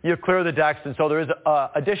team, you clear the decks. And so there is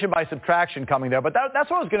addition by subtraction coming there. But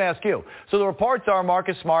that's what I was going to ask you. So the reports are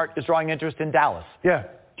Marcus Smart is drawing interest in Dallas. Yeah.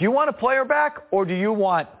 Do you want a player back, or do you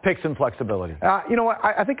want picks and flexibility? You know what?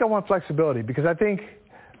 I think I want flexibility because I think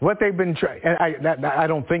what they've been trying, and I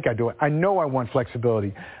don't think I do it. I know I want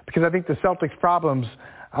flexibility because I think the Celtics' problems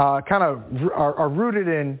kind of are rooted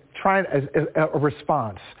in trying a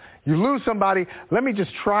response. You lose somebody, let me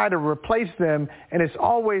just try to replace them, and it's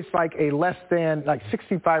always like a less than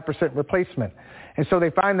 65% replacement. And so they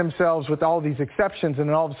find themselves with all these exceptions, and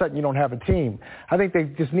then all of a sudden you don't have a team. I think they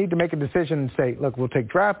just need to make a decision and say, look, we'll take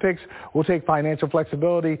draft picks, we'll take financial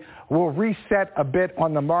flexibility, we'll reset a bit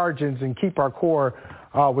on the margins and keep our core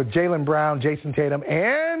with Jaylen Brown, Jayson Tatum,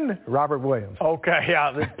 and Robert Williams. Okay,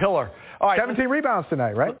 yeah, the pillar. All right, 17 rebounds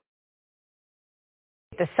tonight, right?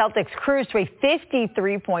 The Celtics cruised to a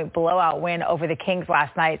 53-point blowout win over the Kings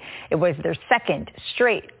last night. It was their second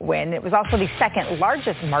straight win. It was also the second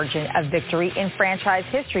largest margin of victory in franchise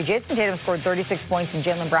history. Jayson Tatum scored 36 points and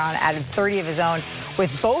Jaylen Brown added 30 of his own,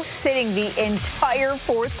 with both sitting the entire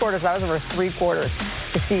fourth quarter. So that was over 3 quarters.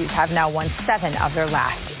 The C's have now won 7 of their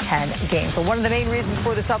last 10 games. So one of the main reasons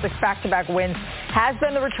for the Celtics' back-to-back wins has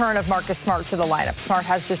been the return of Marcus Smart to the lineup. Smart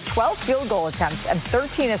has just 12 field goal attempts and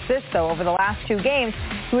 13 assists, though, over the last 2 games.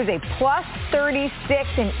 He was a plus 36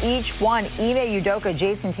 in each one. Ime Udoka,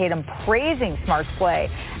 Jayson Tatum praising Smart's play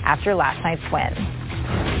after last night's win.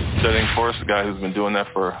 record-setting for us, a guy who's been doing that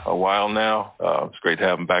for a while now. It's great to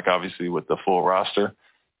have him back, obviously, with the full roster.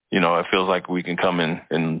 It feels like we can come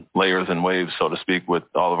in layers and waves, so to speak, with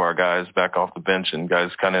all of our guys back off the bench and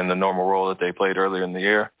guys kind of in the normal role that they played earlier in the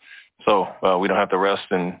year. So we don't have to rest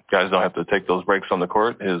and guys don't have to take those breaks on the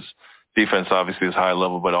court. His defense obviously is high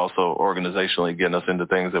level, but also organizationally getting us into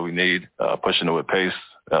things that we need, pushing it with pace.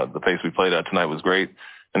 The pace we played at tonight was great,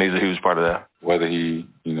 and he's a huge part of that. Whether he,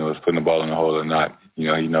 is putting the ball in the hole or not,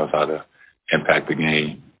 he knows how to impact the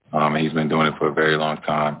game, and he's been doing it for a very long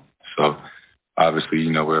time. So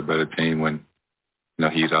obviously, we're a better team when,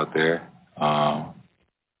 he's out there,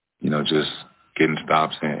 just getting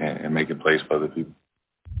stops and making plays for other people.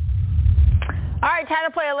 All right, time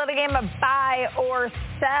to play a little game of buy or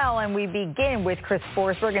sell, and we begin with Chris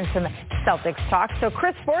Forsberg and some Celtics talk. So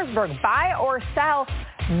Chris Forsberg, buy or sell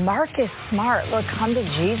Marcus Smart. Look, come to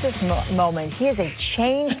Jesus moment. He is a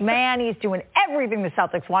changed man. He's doing everything the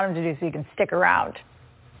Celtics want him to do so he can stick around.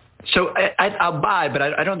 So I'll buy, but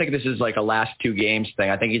I don't think this is like a last two games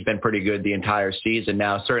thing. I think he's been pretty good the entire season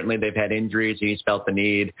now. Certainly they've had injuries and he's felt the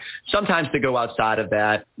need sometimes to go outside of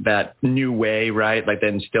that new way, right? Like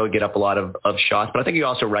then still get up a lot of shots. But I think he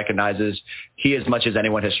also recognizes he, as much as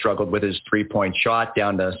anyone, has struggled with his three-point shot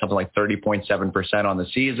down to something like 30.7% on the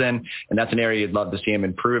season. And that's an area you'd love to see him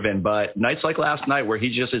improve in. But nights like last night where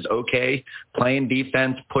he just is okay, playing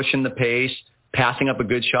defense, pushing the pace, passing up a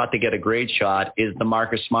good shot to get a great shot is the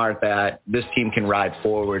Marcus Smart that this team can ride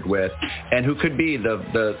forward with and who could be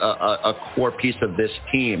a core piece of this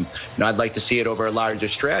team. I'd like to see it over a larger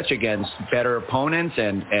stretch against better opponents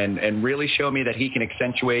and really show me that he can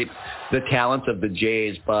accentuate the talents of the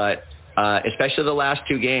Jays. But especially the last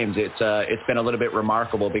two games, it's been a little bit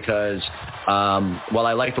remarkable because while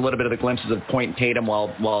I liked a little bit of the glimpses of Point Tatum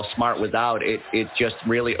while Smart was out, it just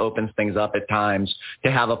really opens things up at times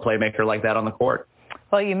to have a playmaker like that on the court.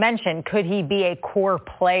 Well, you mentioned, could he be a core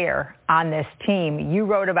player on this team? You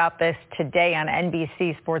wrote about this today on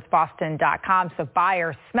NBCSportsBoston.com. So buy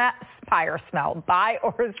or sell.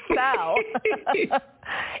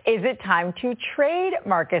 Is it time to trade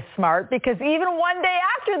Marcus Smart? Because even one day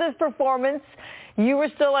after this performance, you were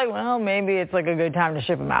still like, well, maybe it's like a good time to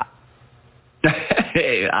ship him out.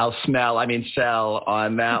 Hey, sell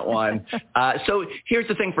on that one. So here's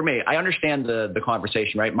the thing for me. I understand the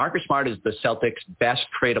conversation, right? Marcus Smart is the Celtics' best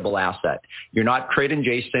tradable asset. You're not trading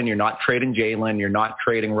Jayson. You're not trading Jaylen. You're not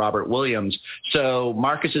trading Robert Williams. So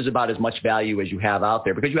Marcus is about as much value as you have out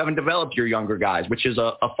there because you haven't developed your younger guys, which is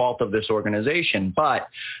a fault of this organization. But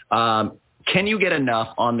can you get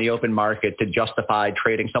enough on the open market to justify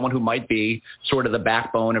trading someone who might be sort of the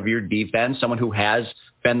backbone of your defense, someone who has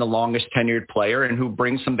been the longest tenured player and who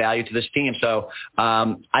brings some value to this team? So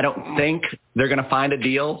I don't think they're going to find a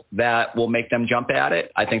deal that will make them jump at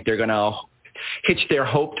it. I think they're going to hitch their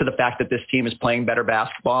hope to the fact that this team is playing better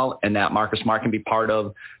basketball and that Marcus Smart can be part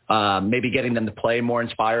of maybe getting them to play more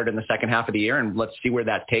inspired in the second half of the year, and let's see where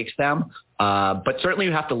that takes them. But certainly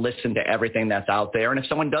you have to listen to everything that's out there. And if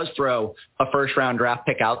someone does throw a first-round draft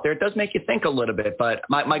pick out there, it does make you think a little bit. But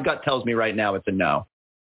my gut tells me right now it's a no.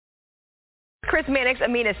 Chris Mannix,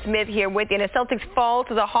 Amina Smith here with you. And the Celtics fall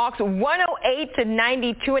to the Hawks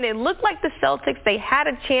 108-92, and it looked like the Celtics, they had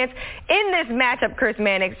a chance in this matchup, Chris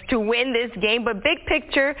Mannix, to win this game. But big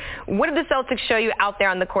picture, what did the Celtics show you out there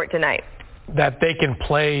on the court tonight? That they can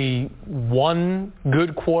play one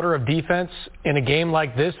good quarter of defense in a game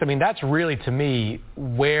like this. That's really, to me,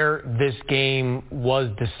 where this game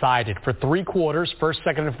was decided. For three quarters, first,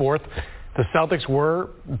 second, and fourth, the Celtics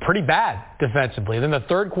were pretty bad defensively. Then the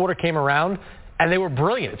third quarter came around, and they were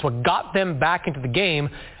brilliant. It's what got them back into the game.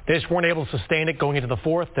 They just weren't able to sustain it going into the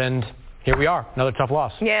fourth, and here we are, another tough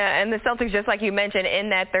loss. Yeah, and the Celtics, just like you mentioned,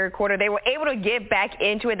 in that third quarter, they were able to get back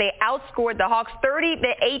into it. They outscored the Hawks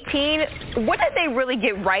 30-18. What did they really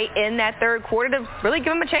get right in that third quarter to really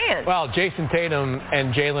give them a chance? Well, Jayson Tatum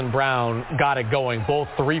and Jaylen Brown got it going, both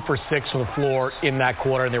 3 for 6 from the floor in that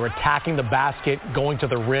quarter. They were attacking the basket, going to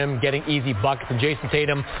the rim, getting easy buckets, and Jayson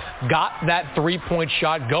Tatum got that three-point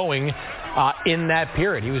shot going in that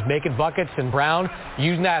period. He was making buckets, and Brown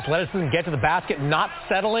using that athleticism to get to the basket, not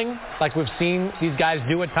settling like we've seen these guys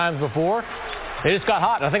do at times before. They just got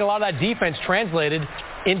hot. And I think a lot of that defense translated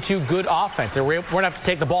into good offense. We're going to have to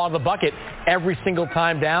take the ball out of the bucket every single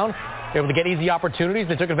time down. They were able to get easy opportunities.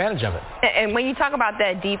 They took advantage of it. And when you talk about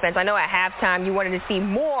that defense, I know at halftime you wanted to see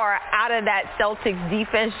more out of that Celtics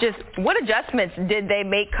defense. Just what adjustments did they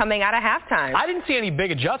make coming out of halftime? I didn't see any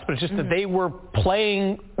big adjustments, just that they were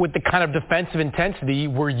playing with the kind of defensive intensity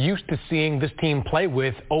we're used to seeing this team play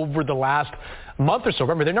with over the last month or so.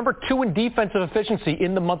 Remember, they're number 2 in defensive efficiency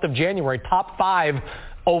in the month of January, top 5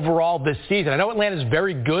 overall this season. I know Atlanta's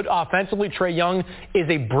very good offensively. Trae Young is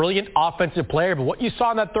a brilliant offensive player, but what you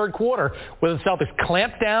saw in that third quarter where the Celtics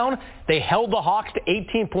clamped down, they held the Hawks to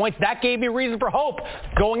 18 points. That gave me reason for hope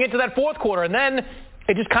going into that fourth quarter, and then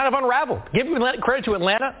it just kind of unraveled. Give credit to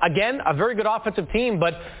Atlanta. Again, a very good offensive team,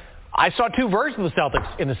 but I saw two versions of the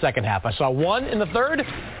Celtics in the second half. I saw one in the third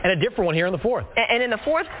and a different one here in the fourth. And in the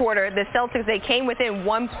fourth quarter, the Celtics, they came within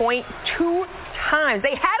 1 point 2 times.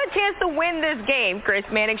 They had a chance to win this game, Chris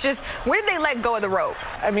Mannix. Just where did they let go of the rope?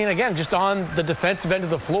 I mean, again, just on the defensive end of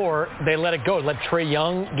the floor, they let it go. Let Trae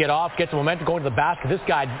Young get off, get some momentum, go into the basket. This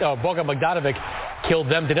guy, Bojan Bogdanovic, killed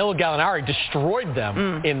them. Danilo Gallinari destroyed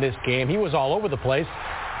them in this game. He was all over the place.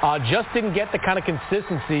 Just didn't get the kind of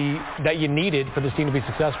consistency that you needed for this team to be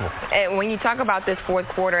successful. And when you talk about this fourth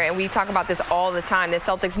quarter, and we talk about this all the time, the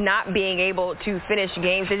Celtics not being able to finish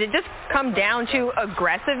games, did it just come down to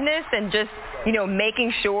aggressiveness and just,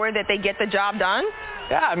 making sure that they get the job done?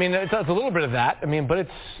 Yeah, I mean, it's a little bit of that. I mean, but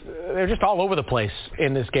they're just all over the place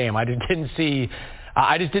in this game. I just didn't see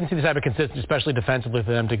the type of consistency, especially defensively,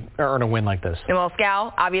 for them to earn a win like this. And well,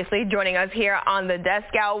 Scal, obviously, joining us here on the desk.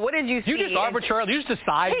 Scal, what did you see? You just arbitrarily, you just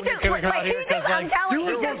decide when you're coming out here. You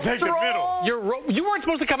were supposed to take the middle. You weren't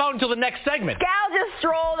supposed to come out until the next segment. Scal just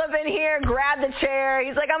strolled up in here, grabbed the chair.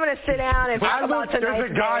 He's like, I'm going to sit down and talk about tonight's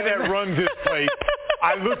There's a guy that runs this place.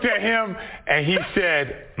 I looked at him, and he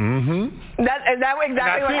said, Is that exactly what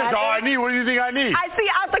happened? That's all I need. What do you think I need? I see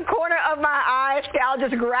out the corner of my eye, Scal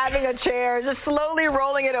just grabbing a chair, just slowly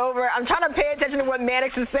rolling it over. I'm trying to pay attention to what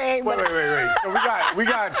Mannix is saying. Wait. So we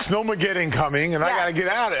got Snowmageddon coming, and I got to get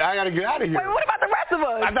out of here. Wait, what about the rest of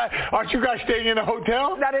us? Aren't you guys staying in a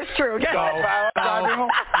hotel? That is true. No.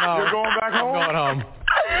 You're going back home? I'm going home.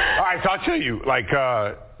 All right, so I'll tell you,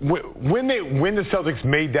 when the Celtics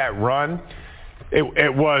made that run,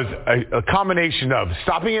 it was a combination of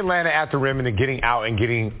stopping Atlanta at the rim and then getting out and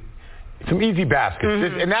getting some easy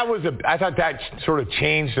baskets. And that was I thought that sort of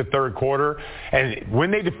changed the third quarter. And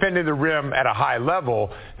when they defended the rim at a high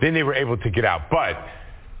level, then they were able to get out. But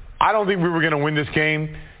I don't think we were going to win this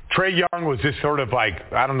game. Trae Young was just sort of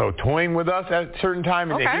toying with us at a certain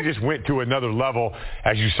time, and he just went to another level,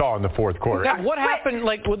 as you saw in the fourth quarter. Now, what happened,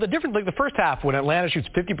 with the difference, the first half, when Atlanta shoots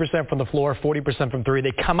 50% from the floor, 40% from three,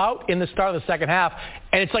 they come out in the start of the second half,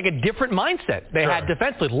 and it's like a different mindset. They had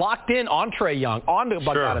defensively locked in on Trae Young, on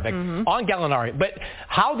Bogdanovic, on Gallinari. But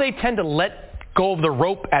how they tend to let go of the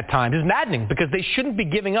rope at times is maddening, because they shouldn't be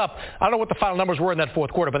giving up. I don't know what the final numbers were in that fourth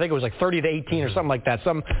quarter, but I think it was like 30-18 or something like that,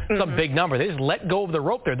 some big number. They just let go of the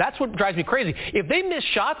rope there. That's what drives me crazy. If they miss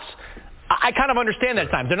shots, I kind of understand that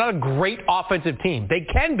at times. They're not a great offensive team. They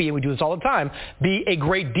can be, and we do this all the time, be a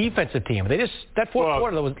great defensive team. That fourth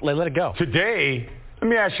quarter, they let it go. Today, let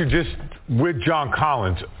me ask you, just with John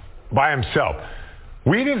Collins by himself,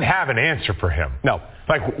 we didn't have an answer for him. No.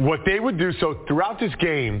 What they would do, so throughout this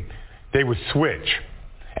game, they would switch.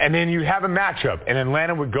 And then you have a matchup, and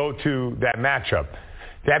Atlanta would go to that matchup.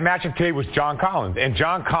 That matchup today was John Collins, and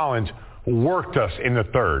John Collins worked us in the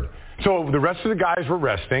third. So the rest of the guys were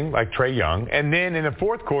resting, like Trae Young, and then in the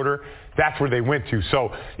fourth quarter, that's where they went to.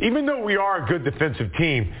 So even though we are a good defensive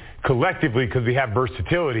team collectively because we have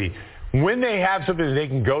versatility, when they have something that they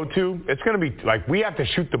can go to, it's going to be we have to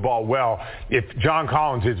shoot the ball well if John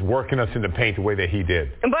Collins is working us in the paint the way that he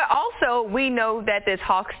did. But also, we know that this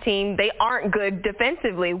Hawks team, they aren't good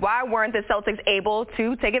defensively. Why weren't the Celtics able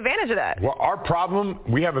to take advantage of that? Well, our problem,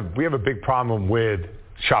 we have a big problem with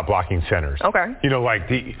shot blocking centers.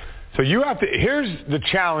 Okay. So you have to, here's the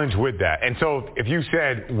challenge with that. And so if you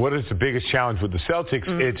said, what is the biggest challenge with the Celtics?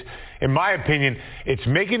 It's, in my opinion, it's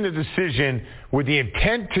making the decision with the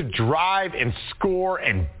intent to drive and score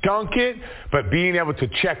and dunk it, but being able to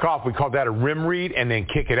check off, we call that a rim read, and then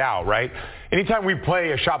kick it out, right? Anytime we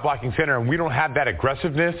play a shot blocking center and we don't have that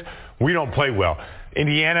aggressiveness, we don't play well.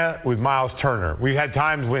 Indiana with Miles Turner. We had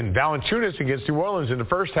times when Valanciunas against New Orleans in the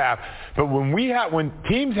first half, but when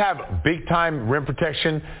teams have big time rim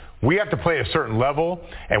protection, we have to play a certain level,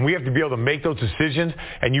 and we have to be able to make those decisions,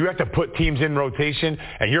 and you have to put teams in rotation,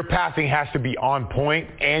 and your passing has to be on point,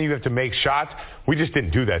 and you have to make shots. We just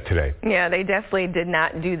didn't do that today. Yeah, they definitely did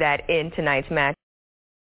not do that in tonight's match.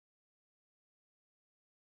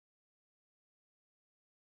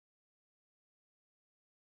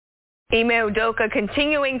 Ime Udoka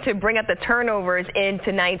continuing to bring up the turnovers in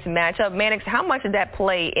tonight's matchup. Mannix, how much did that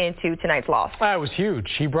play into tonight's loss? It was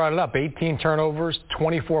huge. He brought it up. 18 turnovers,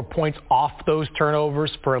 24 points off those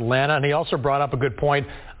turnovers for Atlanta. And he also brought up a good point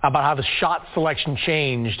about how the shot selection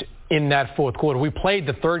changed in that fourth quarter. We played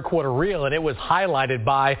the third quarter reel, and it was highlighted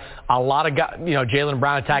by a lot of guys, Jaylen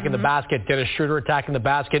Brown attacking the basket, Dennis Schroeder attacking the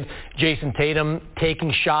basket, Jayson Tatum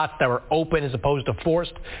taking shots that were open as opposed to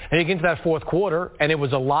forced. And you get into that fourth quarter, and it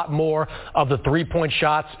was a lot more of the three-point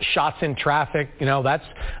shots in traffic.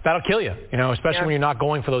 That'll kill you, especially when you're not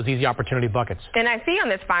going for those easy opportunity buckets. And I see on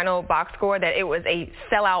this final box score that it was a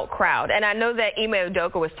sellout crowd. And I know that Ime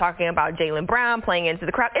Udoka was talking about Jaylen Brown playing into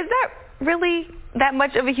the crowd. Is that really that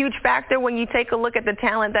much of a huge factor when you take a look at the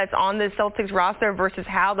talent that's on the Celtics roster versus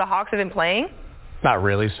how the Hawks have been playing? Not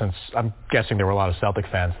really, since I'm guessing there were a lot of Celtic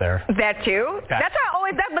fans there. That too. That's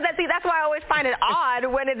why I always find it odd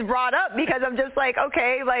when it's brought up, because I'm just like,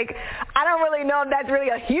 okay, I don't really know if that's really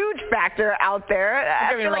a huge factor out there.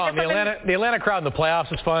 Don't get me wrong, the Atlanta crowd in the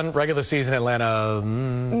playoffs is fun. Regular season Atlanta,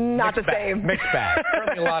 not the same. Mixed bag.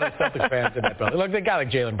 Certainly a lot of Celtics fans in that building. Look, the guy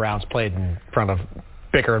like Jaylen Brown's played in front of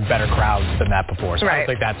bigger and better crowds than that before. So I don't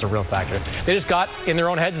think that's a real factor. They just got in their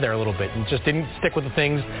own heads there a little bit and just didn't stick with the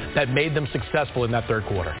things that made them successful in that third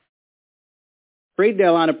quarter. Trade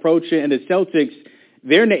deadline approaching, and the Celtics,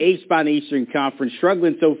 they're in the 8th spot in the Eastern Conference,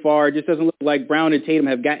 struggling so far. It just doesn't look like Brown and Tatum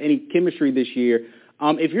have got any chemistry this year.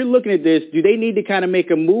 If you're looking at this, do they need to kind of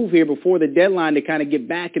make a move here before the deadline to kind of get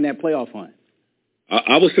back in that playoff hunt?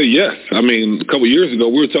 I would say yes. I mean, a couple of years ago,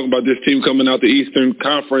 we were talking about this team coming out the Eastern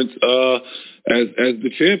Conference as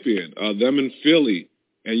the champion, them and Philly.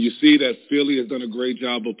 And you see that Philly has done a great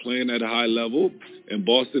job of playing at a high level, and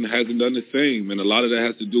Boston hasn't done the same. And a lot of that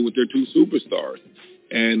has to do with their two superstars.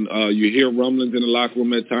 And you hear rumblings in the locker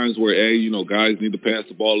room at times where, guys need to pass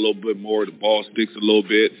the ball a little bit more, the ball sticks a little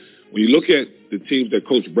bit. When you look at the teams that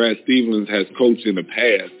Coach Brad Stevens has coached in the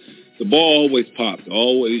past, the ball always pops.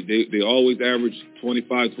 They always average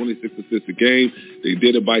 25, 26 assists a game. They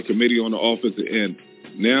did it by committee on the offensive end.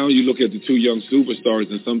 Now you look at the two young superstars,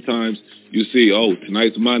 and sometimes you see,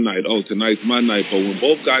 tonight's my night. Tonight's my night. But when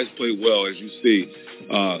both guys play well, as you see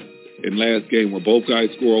in last game, where both guys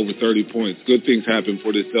score over 30 points, good things happen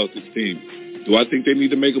for this Celtics team. Do I think they need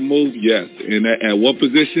to make a move? Yes. And at what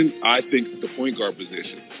position? I think the point guard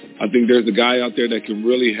position. I think there's a guy out there that can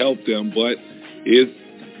really help them, but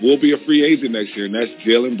will be a free agent next year, and that's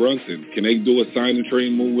Jalen Brunson. Can they do a sign and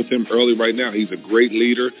trade move with him early right now? He's a great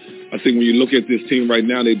leader. I think when you look at this team right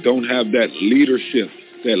now, they don't have that leadership,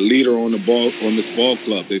 that leader on this ball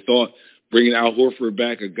club. They thought bringing Al Horford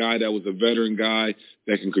back, a guy that was a veteran guy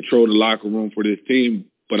that can control the locker room for this team,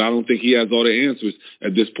 but I don't think he has all the answers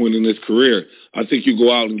at this point in his career. I think you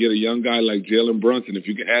go out and get a young guy like Jalen Brunson. If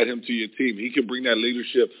you can add him to your team, he can bring that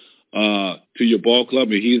leadership to your ball club,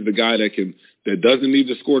 and he's the guy that doesn't need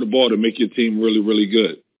to score the ball to make your team really, really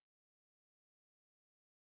good.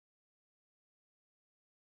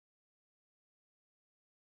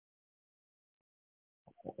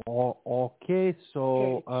 Okay,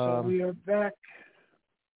 so we are back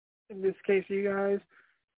in this case, you guys.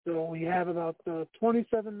 So we have about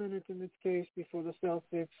 27 minutes in this case before the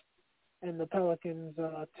Celtics and the Pelicans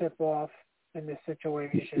tip off in this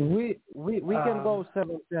situation. We can go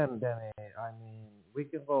 7-10, Danny. I mean, we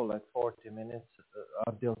can go like 40 minutes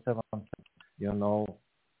until 7-10,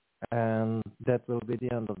 and that will be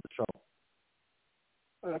the end of the show.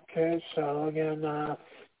 Okay, so again,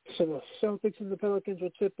 so the Celtics and the Pelicans will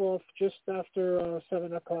tip off just after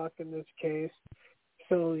 7 o'clock in this case.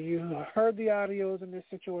 So you heard the audios in this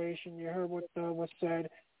situation. You heard what was said.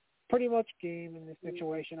 Pretty much game in this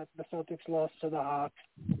situation. The Celtics lost to the Hawks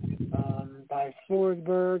by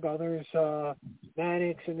Forsberg, others,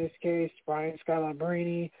 Mannix in this case, Brian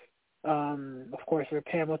Scalabrine. Of course, Rip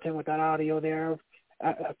Hamilton with that audio there,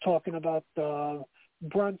 talking about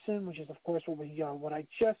Brunson, which is, of course, what I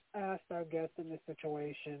just asked our guest in this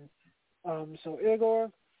situation. So,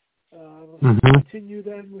 Igor, let's continue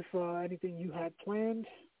then with anything you had planned.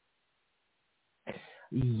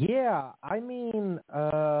 Yeah, I mean,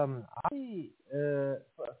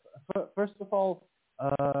 first of all,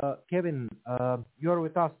 Kevin, you're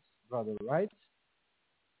with us, brother, right?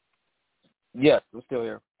 Yes, I'm still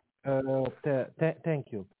here.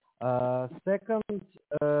 Thank you. Second,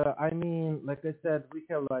 I mean, like I said, we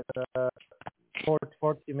have like 40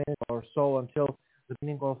 minutes or so until the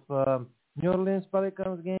beginning of New Orleans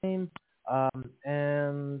Pelicans game,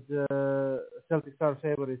 and Celtics are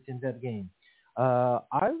favorites in that game.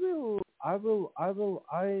 I will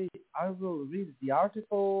read the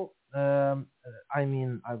article. I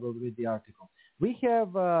will read the article. We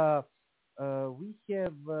have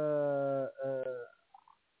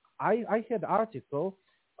I had article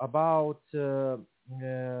about Celtics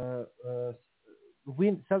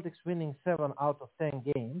winning 7 out of 10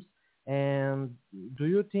 games. And do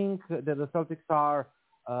you think that the Celtics are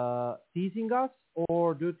teasing us,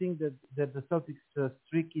 or do you think that the Celtics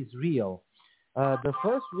streak is real? The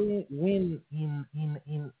first win in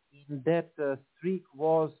that streak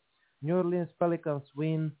was New Orleans Pelicans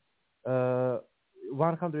win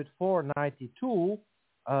 104-92,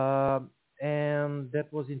 and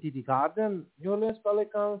that was in TD Garden. New Orleans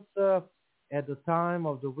Pelicans at the time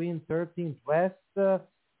of the win, 13th West.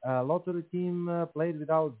 Lottery team played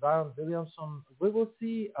without Zion Williamson. We will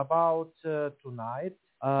see about tonight.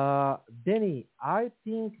 Danny, I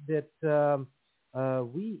think that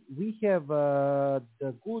we have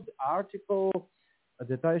the good article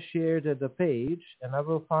that I shared at the page, and I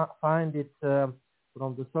will find it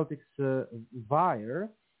from the Celtics Wire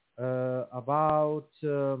about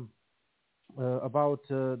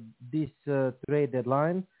this trade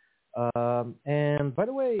deadline. And by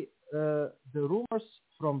the way, the rumors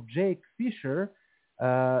from Jake Fisher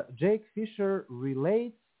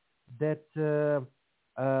relates that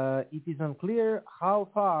it is unclear how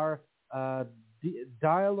far the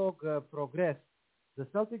dialogue progressed. The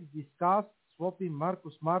Celtics discussed swapping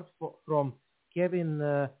Marcus Smart from Kevin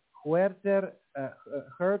Huerter,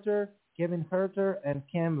 Kevin Huerter, and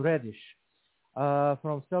Cam Reddish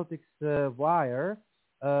from Celtics Wire.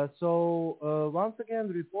 So once again,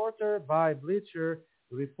 reporter by Bleacher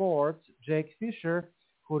Report, Jake Fisher,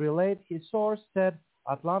 who relayed his source, said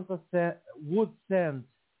Atlanta would send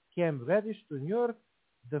Cam Reddish to New York.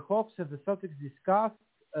 The Hawks and the Celtics discussed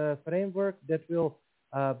a framework that will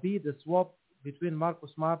be the swap between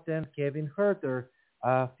Marcus Smart and Kevin Huerter.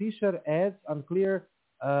 Fisher adds, unclear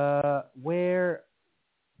where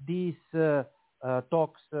these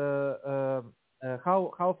talks, how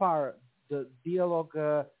far the dialogue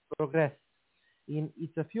progressed.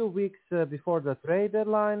 It's a few weeks before the trade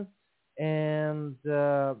deadline, and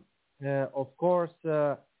of course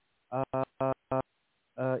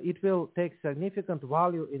it will take significant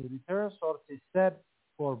value in return, sources said,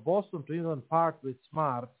 for Boston to even part with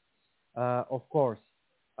Smart, of course.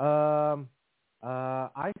 I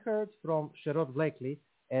heard from Sherrod Blakely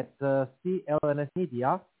at CLNS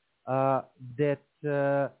Media that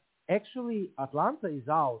actually Atlanta is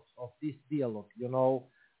out of this dialogue. You know,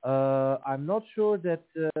 I'm not sure that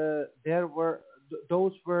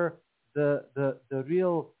those were the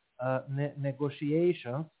real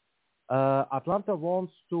negotiations. Atlanta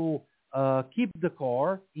wants to keep the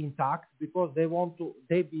core intact because they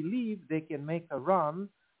believe they can make a run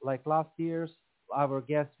like last year's. Our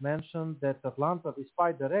guest mentioned that Atlanta,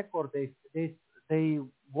 despite the record, they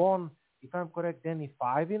won, if I'm correct, Danny,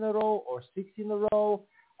 5 in a row or 6 in a row,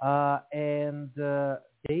 and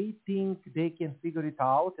they think they can figure it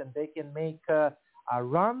out and they can make a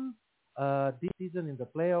run this season in the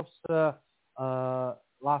playoffs.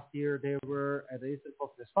 Last year they were at the Eastern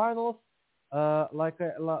Conference Finals. Like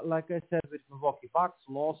I said, with Milwaukee Bucks,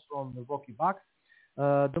 lost from Milwaukee Bucks.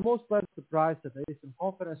 The most pleasant surprise at the Eastern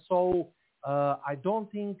Conference. So I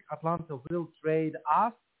don't think Atlanta will trade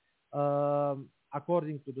us.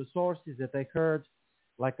 According to the sources that I heard,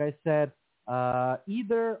 like I said,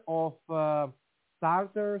 either of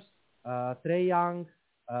starters, Trae Young,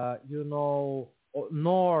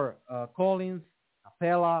 nor Collins,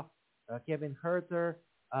 Capella, Kevin Huerter,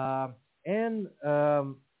 and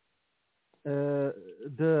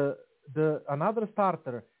the another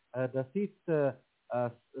starter, the fifth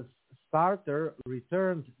starter,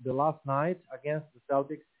 returned the last night against the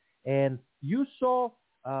Celtics, and you saw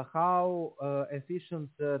how efficient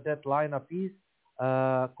that lineup is.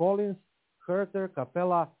 Collins, Huerter,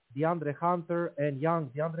 Capella, DeAndre Hunter, and Young.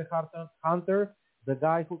 DeAndre Hunter, the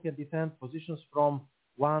guy who can defend positions from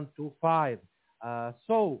 1 to 5.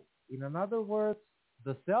 So, in other words,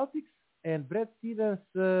 the Celtics and Brad Stevens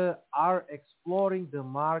are exploring the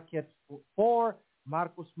market for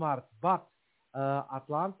Marcus Smart, but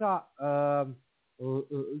Atlanta,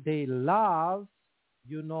 they love,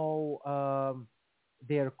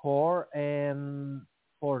 their core, and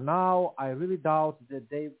for now, I really doubt that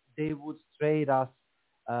they would trade us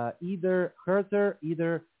either Huerter,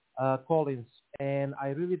 either Collins, and I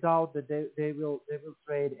really doubt that they will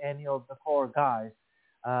trade any of the core guys.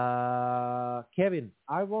 Kevin,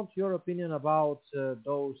 I want your opinion about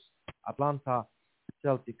those Atlanta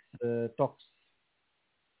Celtics talks.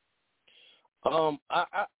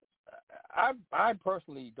 I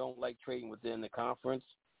personally don't like trading within the conference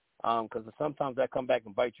because sometimes that come back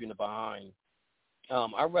and bite you in the behind.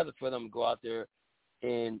 I'd rather for them to go out there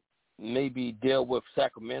and maybe deal with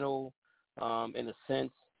Sacramento in the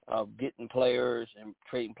sense of getting players and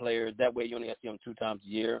trading players. That way you only have to see them 2 times a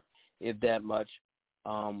year, if that much.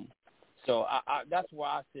 So that's where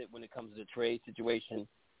I sit when it comes to the trade situation.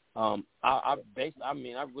 I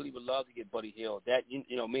really would love to get Buddy Hield. That me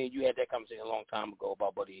and you had that conversation a long time ago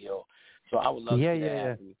about Buddy Hield. So I would love to see that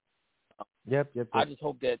happen. Yep. I just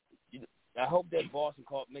hope that Boston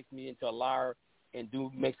makes me into a liar and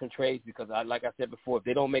do make some trades, because like I said before, if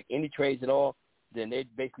they don't make any trades at all, then they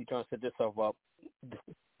basically trying to set themselves up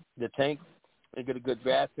the tank and get a good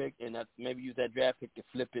draft pick, and maybe use that draft pick to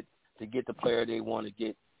flip it to get the player they want to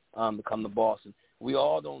get to come to Boston. We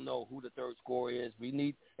all don't know who the third scorer is. We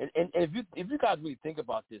need and if you guys really think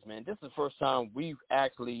about this, man, this is the first time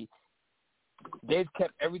they've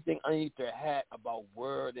kept everything underneath their hat about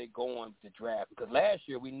where they're going to draft. Because last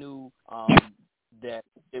year we knew that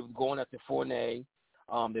they were going after Fournier.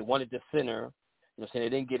 They wanted the center. So they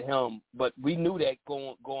didn't get him, but we knew that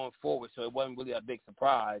going forward, so it wasn't really a big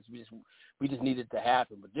surprise. We just needed it to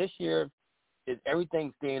happen. But this year,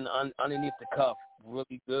 everything's staying underneath the cuff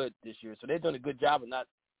really good this year. So they're doing a good job of not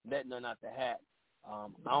letting none out the hat. I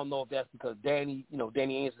don't know if that's because Danny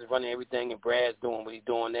Ainge is running everything and Brad's doing what he's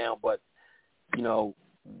doing now, but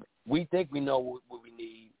we think we know what we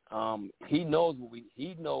need. He knows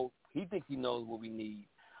he thinks he knows what we need.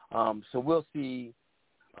 So we'll see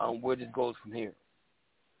where this goes from here.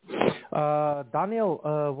 Daniel,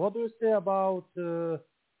 what do you say about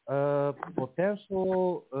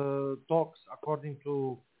potential talks according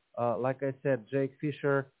to, like I said, Jake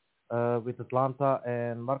Fisher with Atlanta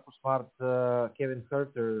and Marcus Smart, Kevin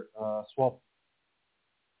Huerter swap?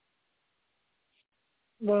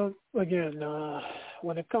 Well, again,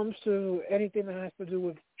 when it comes to anything that has to do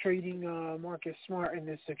with trading Marcus Smart in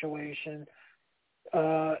this situation,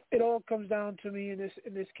 it all comes down to me in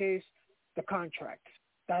this case, the contract.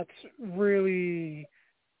 That's really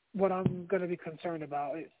what I'm going to be concerned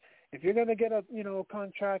about. If you're going to get a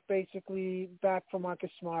contract basically back from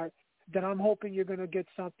Marcus Smart, then I'm hoping you're going to get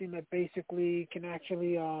something that basically can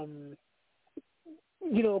actually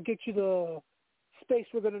get you the space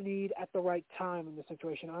we're going to need at the right time in the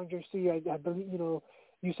situation. Andre C, I believe,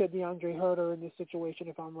 you said DeAndre Huerter in this situation,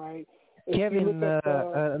 if I'm right. Kevin,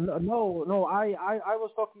 no, I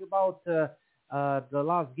was talking about the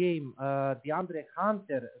last game. DeAndre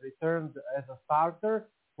Hunter returned as a starter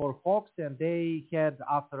for Fox, and they had,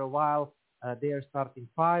 after a while, their starting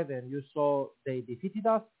five, and you saw they defeated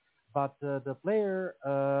us. But the player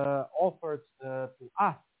offered to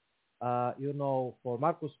us, for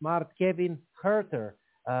Marcus Smart, Kevin Huerter,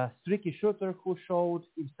 streaky shooter who showed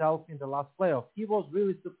himself in the last playoff. He was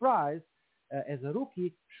really surprised as a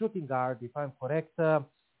rookie shooting guard, if I'm correct.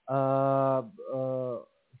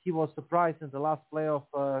 He was surprised in the last playoff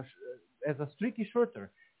as a streaky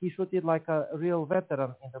shooter. He shooted like a real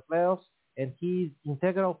veteran in the playoffs, and he's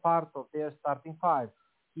integral part of their starting five.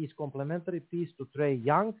 He's complementary piece to Trae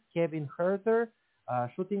Young, Kevin Huerter,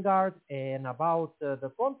 shooting guard. And about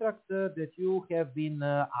the contract that you have been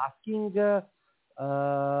asking, so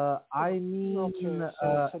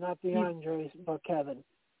not DeAndre, but Kevin.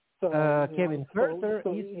 So, Kevin Huerter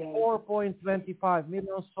is $4.25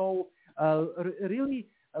 million, so really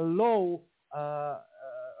a low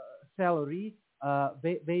salary,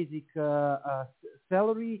 basic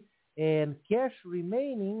salary, and cash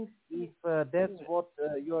remaining, if that's what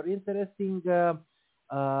you're interested in,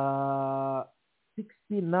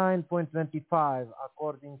 69.25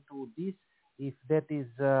 according to this, if that is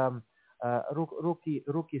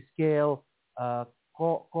rookie scale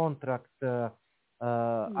contract. So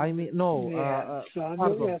I'm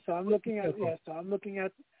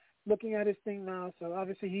looking at his thing now. So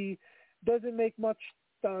obviously he doesn't make much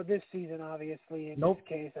this season, obviously, in this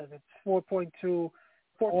case, as it's 4.2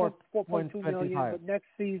 million. But next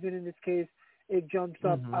season, in this case, it jumps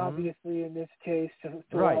up, obviously, in this case, to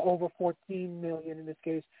over 14 million. In this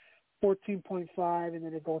case, 14.5, and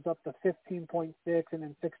then it goes up to 15.6, and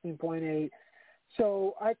then 16.8.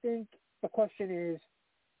 So I think the question is,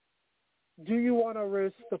 do you want to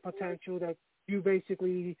risk the potential that you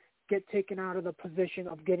basically get taken out of the position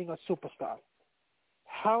of getting a superstar?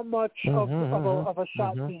 How much of a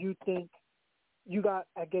shot do you think you got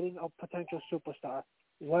at getting a potential superstar?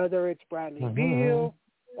 Whether it's Bradley Beal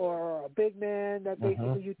or a big man that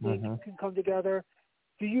basically you think can come together,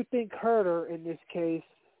 do you think Huerter in this case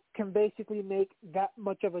can basically make that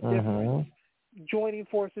much of a difference, joining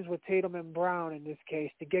forces with Tatum and Brown in this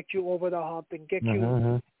case to get you over the hump and get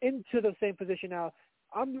you into the same position? Now,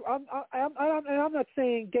 I'm not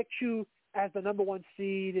saying get you as the number one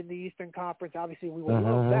seed in the Eastern Conference. Obviously, we would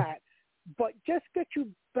love that. But just get you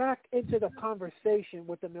back into the conversation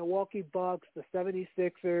with the Milwaukee Bucks, the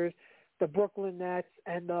 76ers, the Brooklyn Nets,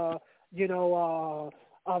 and,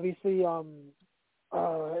 obviously in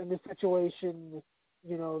this situation,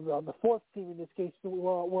 the fourth team in this case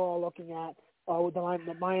we're all looking at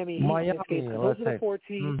the Miami Heat in this case. Those are the four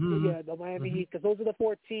teams. Yeah, the Miami Heat, because those are the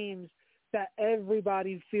four teams that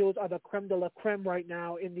everybody feels are the creme de la creme right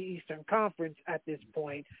now in the Eastern Conference at this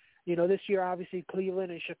point. This year, obviously,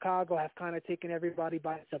 Cleveland and Chicago have kind of taken everybody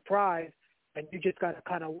by surprise, and you just got to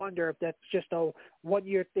kind of wonder if that's just a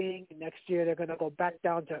one-year thing, and next year they're going to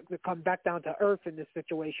come back down to earth in this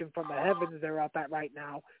situation from the heavens they're up at right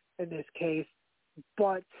now in this case.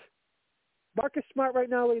 But Marcus Smart right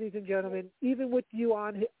now, ladies and gentlemen, even with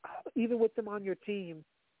them on your team,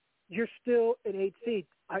 you're still an 8th seed.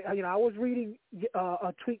 I was reading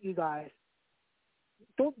a tweet, you guys.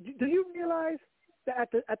 Do you realize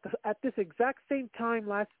that at this exact same time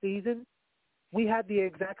last season, we had the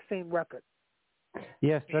exact same record?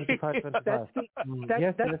 Yes, 35-25.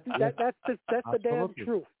 That's the damn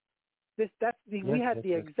truth. We had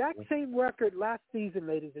the exact same record last season,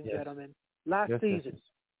 ladies and gentlemen. Last season,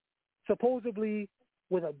 supposedly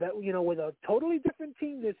with a totally different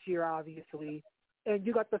team this year, obviously, and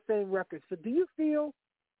you got the same record. So, do you feel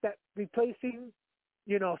that replacing,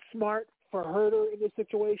 Smart for Herter in this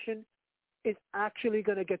situation is actually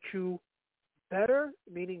going to get you better?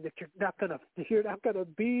 Meaning that you're not gonna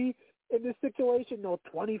be in this situation,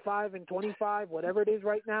 25-25, whatever it is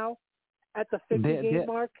right now, at the 50-game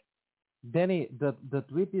mark. Danny, the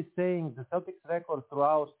tweet is saying the Celtics record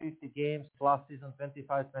throughout 50 games last season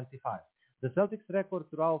 25-25. The Celtics record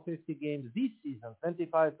throughout 50 games this season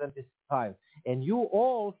 25-25. And you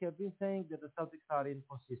all have been saying that the Celtics are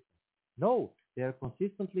inconsistent. No, they are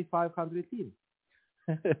consistently 500 team.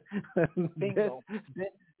 Bingo.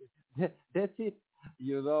 That's it.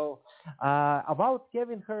 About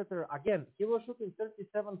Kevin Herter, again, he was shooting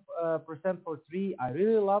 37% for three. I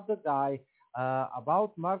really love the guy.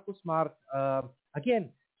 About Marcus Smart, again,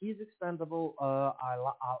 he's expendable.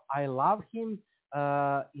 I love him.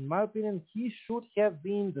 In my opinion, he should have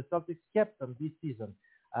been the Celtics captain this season.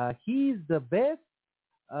 He is the best,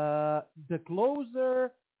 the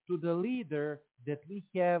closer to the leader that we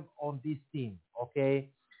have on this team, okay?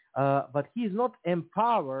 But he's not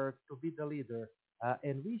empowered to be the leader.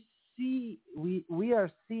 And we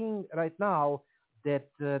are seeing right now that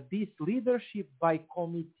this leadership by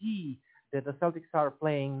committee that the Celtics are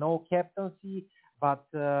playing, no captaincy, but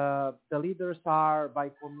the leaders are by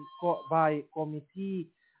committee,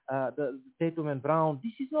 the Tatum and Brown.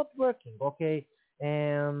 This is not working, okay?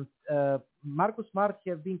 And Marcus Smart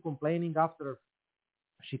have been complaining after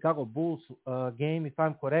Chicago Bulls game, if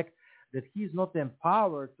I'm correct, that he's not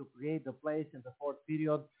empowered to create the plays in the fourth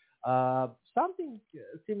period. Something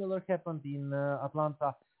similar happened in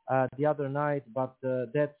Atlanta the other night, but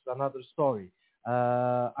that's another story.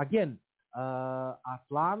 Again,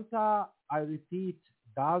 Atlanta, I repeat,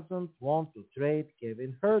 doesn't want to trade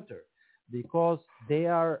Kevin Herter because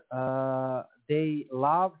they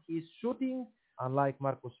love his shooting. Unlike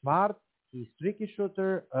Marcus Smart, he's tricky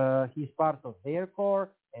shooter. He's part of their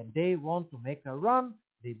core, and they want to make a run.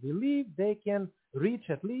 They believe they can reach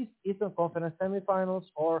at least Eastern Conference semifinals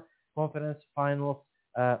or conference finals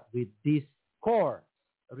with this core.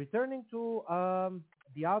 Returning to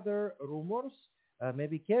the other rumors,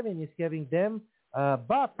 maybe Kevin is having them,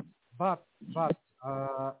 but Boston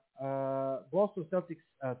Celtics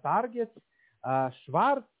targets.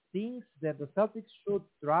 Schwartz thinks that the Celtics should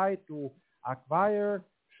try to acquire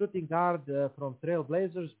shooting guard from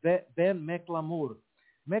Trailblazers, Ben McLemore.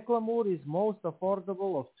 McLemore is most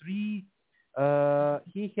affordable of three.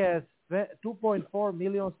 He has $2.4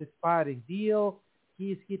 million expiring deal.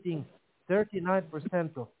 He is hitting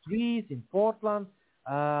 39% of threes in Portland.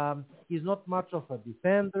 He's not much of a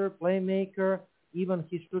defender, playmaker. Even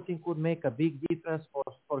his shooting could make a big difference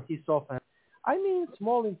for his offense. I mean,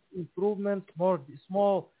 small improvement,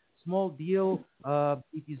 small deal.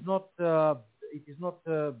 It is not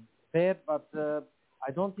bad, but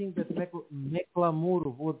I don't think that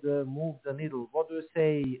McLemore would move the needle. What do you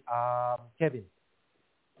say, Kevin?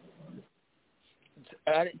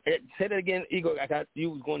 Say that again, Igor. I got you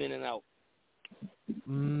was going in and out.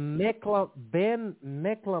 Ben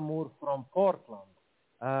McLemore from Portland.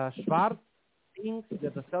 Schwartz thinks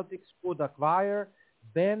that the Celtics could acquire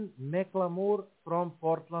Ben McLemore from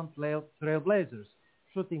Portland Trailblazers,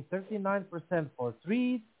 shooting 39% for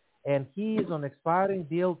threes, and he is on expiring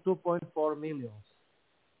deal, $2.4 million.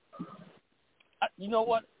 You know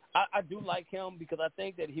what? I do like him because I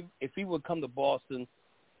think that if he would come to Boston,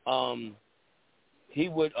 he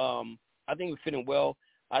would. I think he would fit in well.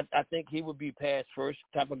 I think he would be pass first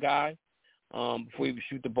type of guy before he would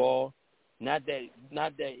shoot the ball. Not that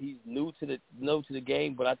he's new to the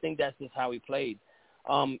game, but I think that's just how he played.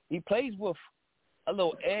 He plays with a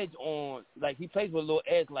little edge on, like he plays with a little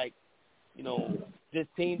edge, like this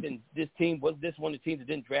team was this one of the teams that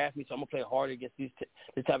didn't draft me, so I'm gonna play harder against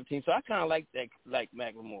this type of team. So I kind of like that, like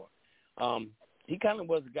McLemore. He kind of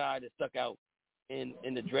was a guy that stuck out in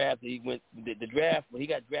the draft. The draft when he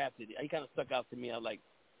got drafted, he kind of stuck out to me. I was like,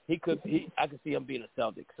 I could see him being a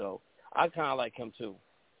Celtic, so I kind of like him too.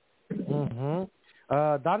 Mm-hmm.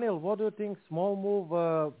 Daniel, what do you think? Small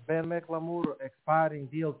move, Ben McLemore, expiring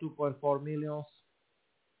deal, $2.4 million.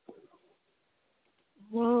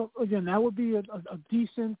 Well, again, that would be a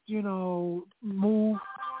decent, move.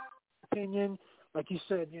 Opinion, like you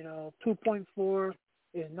said, 2.4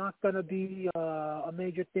 is not going to be a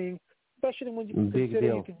major thing, especially when you can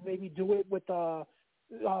consider you can maybe do it with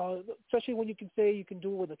especially when you can say you can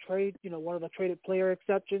do it with a trade, one of the traded player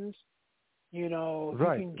exceptions. You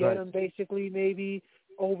can get him basically maybe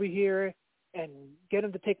over here and get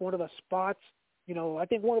him to take one of the spots. I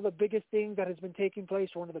think one of the biggest things that has been taking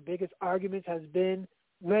place, one of the biggest arguments has been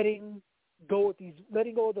letting go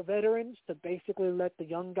of the veterans to basically let the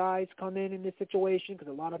young guys come in this situation, because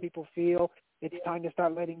a lot of people feel it's time to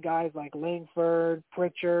start letting guys like Langford,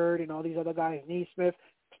 Pritchard, and all these other guys, Neesmith,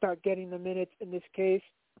 start getting the minutes in this case.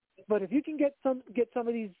 But if you can get some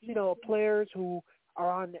of these players who are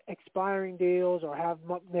on expiring deals or have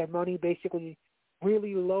their money basically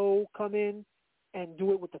really low come in and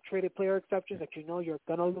do it with the traded player exceptions that you're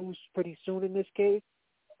going to lose pretty soon in this case,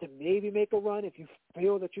 to maybe make a run if you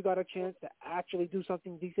feel that you got a chance to actually do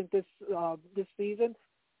something decent this season,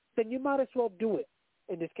 then you might as well do it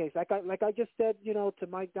in this case. Like I just said, to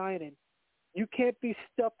Mike Dianen, you can't be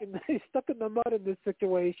stuck in the mud in this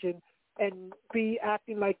situation and be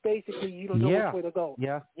acting like basically you don't know which way to go.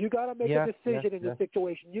 Yeah. You got to make a decision in this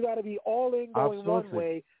situation. You got to be all in going one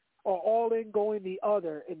way or all in going the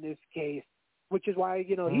other in this case, which is why,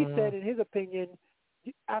 he said in his opinion,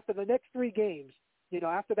 after the next 3 games,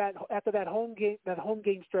 after that home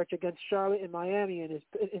game stretch against Charlotte and Miami, in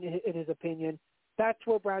his opinion, that's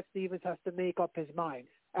where Brad Stevens has to make up his mind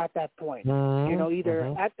at that point.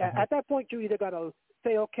 At that point, you either got to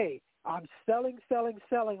say, okay, I'm selling,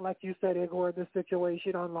 like you said, Igor, in this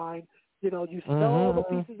situation online. You sell all the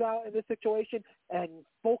pieces out in this situation and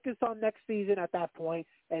focus on next season at that point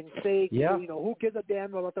and say, who gives a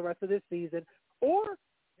damn about the rest of this season? Or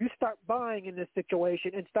you start buying in this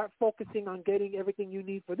situation and start focusing on getting everything you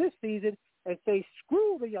need for this season and say,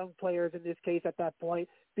 screw the young players in this case at that point,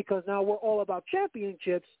 because now we're all about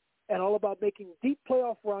championships and all about making deep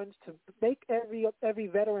playoff runs to make every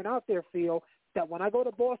veteran out there feel that when I go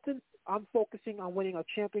to Boston, I'm focusing on winning a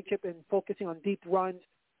championship and focusing on deep runs.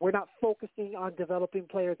 We're not focusing on developing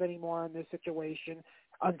players anymore in this situation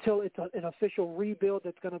until it's an official rebuild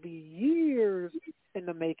that's going to be years in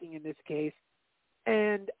the making in this case.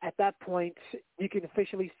 And at that point, you can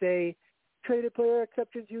officially say, traded player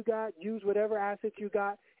exceptions you got, use whatever assets you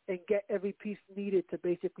got, and get every piece needed to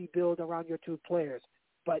basically build around your 2 players.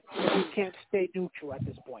 But you can't stay neutral at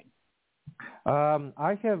this point.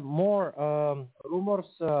 I have more rumors.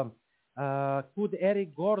 Could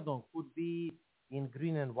Eric Gordon could be in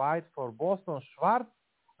green and white for Boston? Schwartz,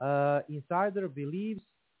 insider, believes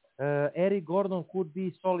Eric Gordon could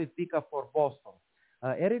be solid pickup for Boston.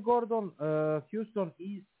 Eric Gordon, Houston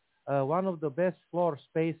is one of the best floor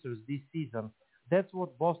spacers this season. That's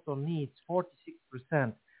what Boston needs,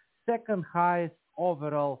 46%. Second highest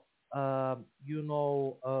overall, for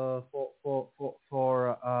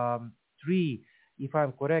 3, if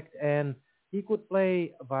I'm correct. And he could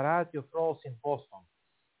play a variety of roles in Boston.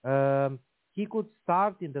 He could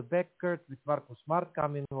start in the backcourt with Marcus Smart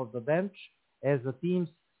coming off the bench as the team's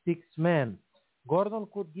 6th man. Gordon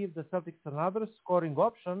could give the Celtics another scoring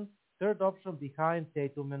option, 3rd option behind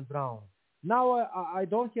Tatum and Brown. Now, I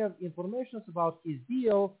don't have information about his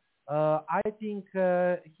deal. I think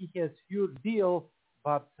he has huge deal,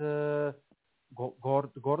 but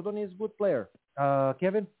Gordon is a good player.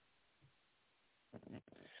 Kevin?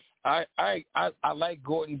 I like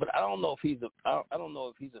Gordon, but I don't know if he's a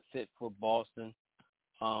fit for Boston.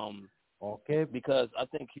 Okay. Because I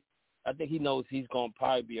think he knows he's going to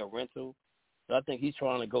probably be a rental. So I think he's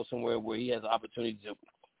trying to go somewhere where he has an opportunity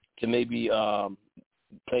to maybe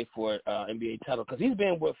play for an NBA title, because he's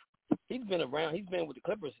been with the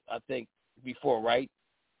Clippers, I think, before, right?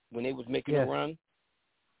 When they was making a run.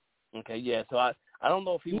 Okay, yeah. So I don't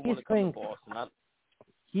know if he would want to come to Boston.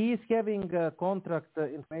 He is having contract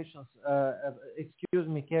information. Excuse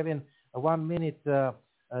me, Kevin, 1 minute.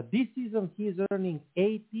 This season he is earning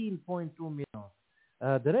 $18.2 million.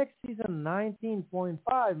 The next season,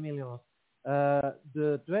 $19.5 million.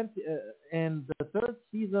 The 3rd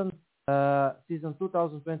season, season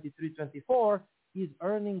 2023-24, he's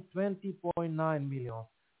earning $20.9 million.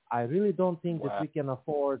 I really don't think that we can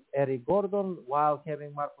afford Eric Gordon while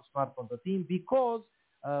having Marcus Smart on the team, because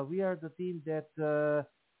we are the team that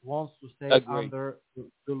wants to stay under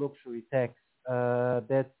the luxury tax.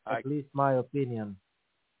 That's at least my opinion.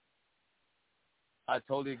 I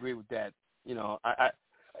totally agree with that. You know,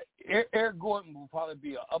 Eric Gordon will probably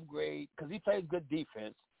be an upgrade because he plays good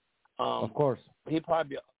defense. Of course. He'll probably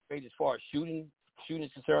be an upgrade as far as shooting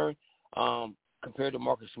is concerned compared to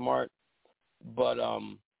Marcus Smart. But,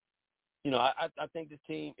 you know, I think this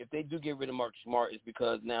team, if they do get rid of Marcus Smart, it's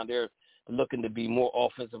because now they're looking to be more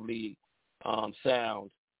offensively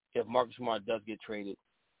sound if Marcus Smart does get traded.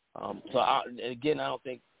 I don't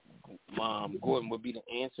think Gordon would be the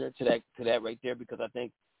answer to that right there, because I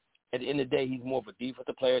think at the end of the day, he's more of a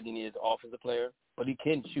defensive player than he is an offensive player. But he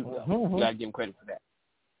can shoot, though. You got to give him credit for that.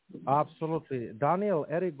 Absolutely. Daniel,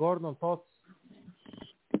 Eric Gordon, thoughts?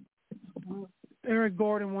 Eric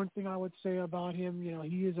Gordon, one thing I would say about him, you know,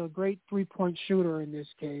 he is a great three-point shooter in this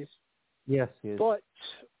case. Yes, he is. But,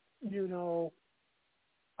 you know,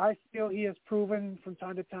 I feel he has proven from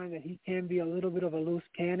time to time that he can be a little bit of a loose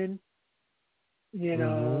cannon, you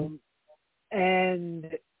know.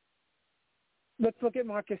 And let's look at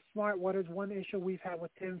Marcus Smart. What is one issue we've had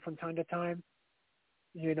with him from time to time?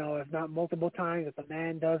 You know, if not multiple times, that the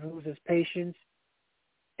man does lose his patience.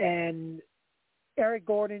 And Eric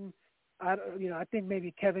Gordon, I think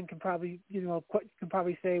maybe Kevin can probably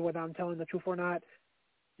say whether I'm telling the truth or not.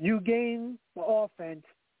 You gain the offense,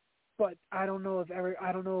 but I don't know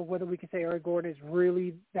whether we can say Eric Gordon is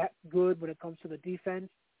really that good when it comes to the defense,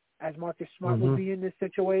 as Marcus Smart would be in this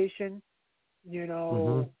situation. You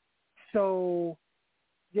know, so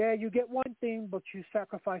yeah, you get one thing, but you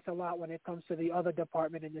sacrifice a lot when it comes to the other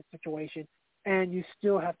department in this situation, and you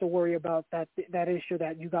still have to worry about that issue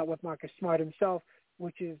that you got with Marcus Smart himself,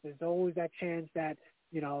 which is there's always that chance that,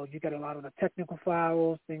 you know, you get a lot of the technical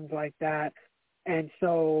fouls, things like that. And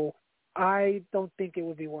so I don't think it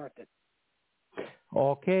would be worth it.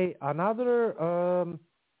 Okay, another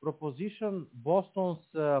proposition, Boston's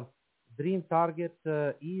dream target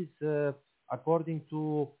is, according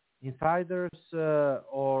to insiders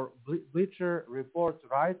or Bleacher Report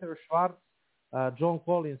writer Schwartz, John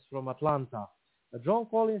Collins from Atlanta. John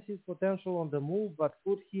Collins is potential on the move, but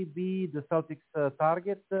could he be the Celtics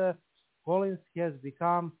target? Collins has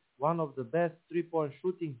become one of the best three-point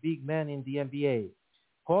shooting big men in the NBA.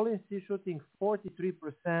 Collins is shooting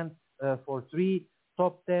 43% for three,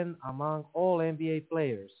 top 10 among all NBA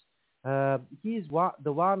players. He's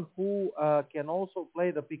the one who can also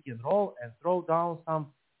play the pick and roll and throw down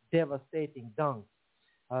some devastating dunks.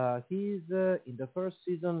 He's in the first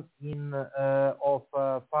season of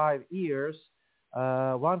 5 years,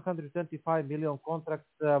 $125 million contract,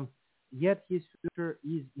 yet his future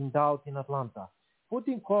is in doubt in Atlanta.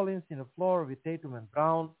 Putting Collins in the floor with Tatum and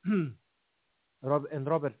Brown and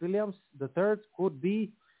Robert Williams, the third, could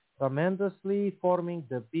be tremendously forming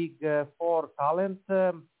the big four talent,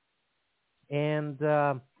 and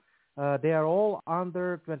they are all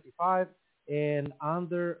under 25 and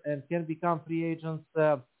can become free agents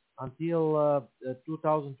until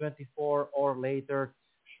 2024 or later,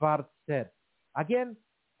 Schwartz said. Again,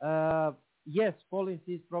 yes, Collins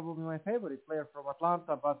is probably my favorite player from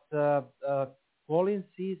Atlanta, but Collins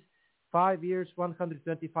is 5 years,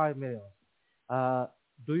 $125 million.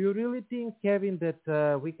 Do you really think, Kevin,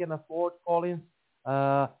 that we can afford Collins?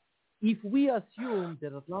 If we assume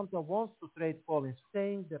that Atlanta wants to trade Collins,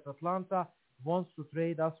 saying that Atlanta wants to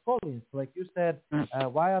trade us Collins, like you said,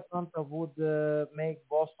 why Atlanta would make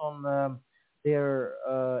Boston their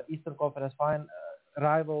Eastern Conference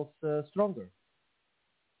rivals stronger?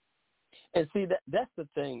 And see, that's the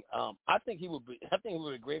thing. I think he would be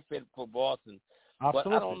a great fit for Boston.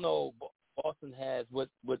 Absolutely. But I don't know. Boston has what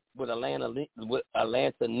Atlanta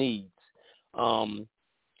needs, and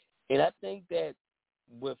I think that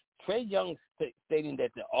with Trae Young stating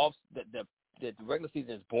that the regular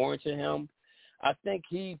season is boring to him, I think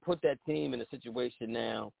he put that team in a situation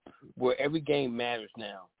now where every game matters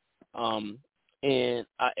now. And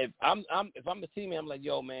if I'm a teammate, I'm like,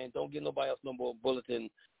 yo, man, don't give nobody else no more bulletin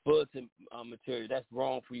material. That's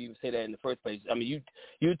wrong for you to say that in the first place. I mean,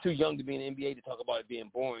 you're too young to be in the NBA to talk about it being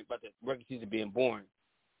boring, about the regular season being boring.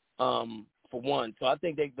 For one, so I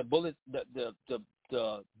think the bull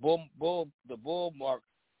mark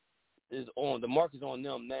is on. The mark is on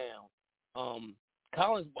them now.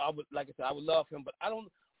 Collins, like I said, I would love him, but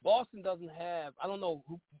Boston doesn't have. I don't know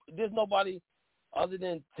who. There's nobody other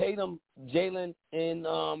than Tatum, Jaylen, and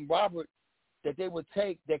Robert that they would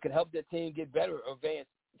take that could help their team get better or advance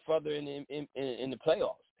further in the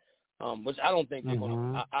playoffs. which I don't think they're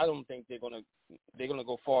gonna. I don't think they're gonna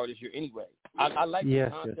go far this year anyway. I like the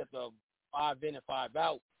concept of 5 in and 5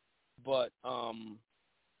 out, but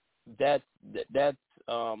that's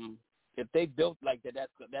if they built like that,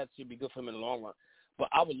 that should be good for them in the long run. But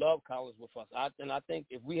I would love Collins with us. I think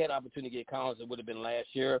if we had an opportunity to get Collins, it would have been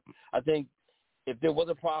last year. I think if there was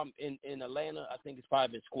a problem in Atlanta, I think it's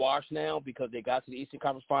probably been squashed now because they got to the Eastern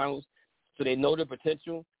Conference Finals, so they know their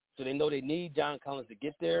potential. So they know they need John Collins to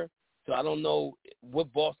get there. So I don't know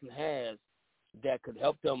what Boston has that could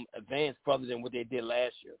help them advance further than what they did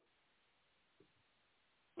last year.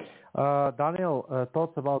 Daniel,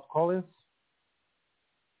 thoughts about Collins?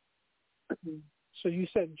 So you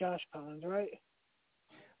said Josh Collins, right?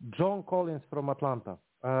 John Collins from Atlanta.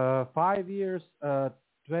 5 years,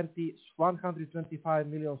 125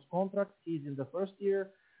 million contract. He's in the first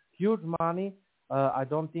year. Huge money. I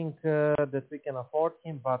don't think that we can afford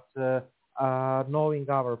him, but knowing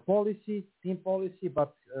our policy, team policy,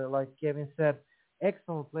 but like Kevin said,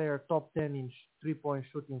 excellent player, top 10 in three-point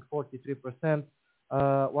shooting, 43%.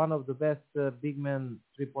 One of the best big men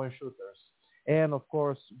three-point shooters. And, of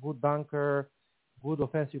course, good dunker, good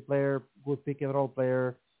offensive player, good pick-and-roll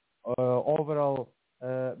player. Overall,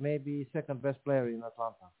 maybe second best player in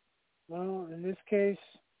Atlanta. Well, in this case,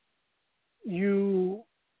 you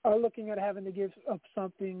are looking at having to give up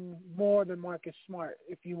something more than Marcus Smart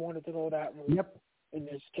if you wanted to go that route. Yep. In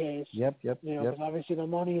this case. Yep. Because obviously the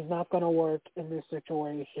money is not going to work in this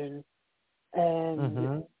situation.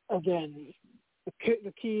 And, again,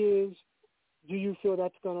 the key is, do you feel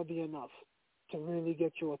that's going to be enough to really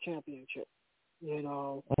get you a championship?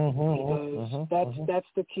 Because that's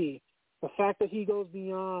the key. The fact that he goes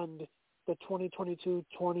beyond the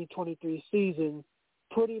 2022-2023 season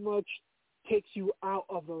pretty much takes you out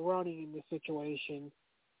of the running in this situation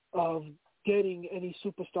of getting any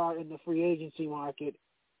superstar in the free agency market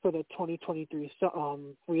for the 2023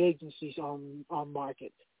 free agency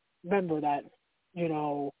market. Remember that,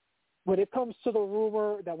 when it comes to the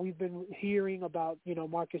rumor that we've been hearing about,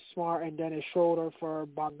 Marcus Smart and Dennis Schroeder for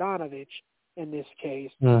Bogdanovich in this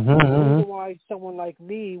case, the reason why someone like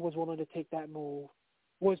me was willing to take that move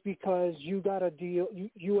was because you got a deal,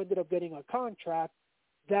 you ended up getting a contract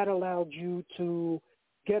that allowed you to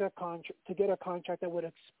get a contract that would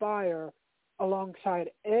expire alongside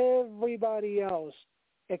everybody else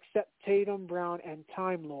except Tatum, Brown, and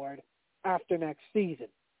Time Lord after next season.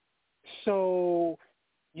 So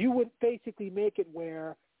you would basically make it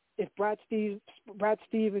where if Brad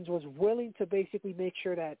Stevens was willing to basically make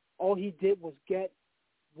sure that all he did was get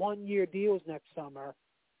 1-year deals next summer,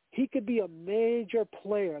 he could be a major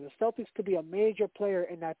player. The Celtics could be a major player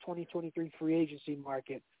in that 2023 free agency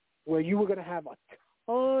market where you were going to have a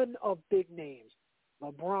ton of big names.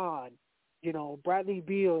 LeBron, Bradley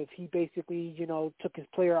Beal, if he basically, took his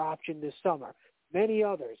player option this summer, many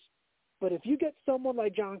others. But if you get someone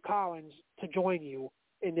like John Collins to join you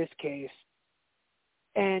in this case,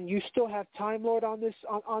 and you still have Time Lord on this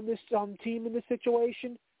team in this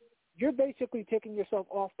situation, you're basically taking yourself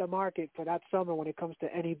off the market for that summer when it comes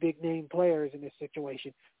to any big name players in this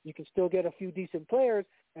situation. You can still get a few decent players,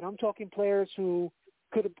 and I'm talking players who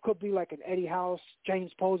could be like an Eddie House,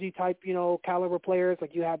 James Posey type, caliber players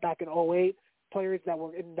like you had back in 2008, players that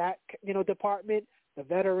were in that, department, the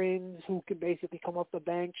veterans who can basically come off the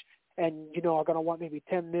bench and, are going to want maybe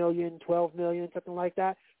 $10 million, $12 million, something like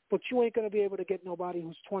that. But you ain't going to be able to get nobody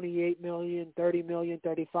who's $28 million, $30 million,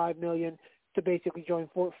 $35 million to basically join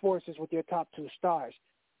forces with your top 2 stars.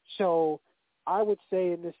 So I would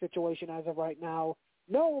say in this situation as of right now,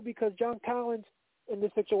 no, because John Collins in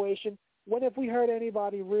this situation, when have we heard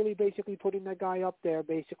anybody really basically putting that guy up there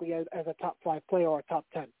basically as a top 5 player or a top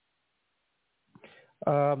 10?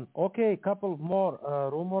 Okay, a couple more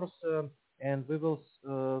rumors, and we will,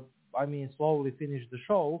 slowly finish the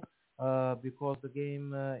show because the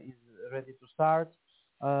game is ready to start.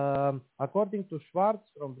 According to Schwartz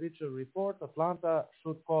from Bleacher Report, Atlanta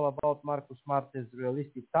should call about Marcus Smart as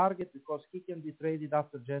realistic target because he can be traded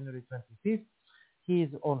after January 25th. He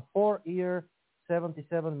is on 4-year,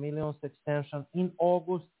 $77 million extension in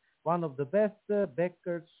August. One of the best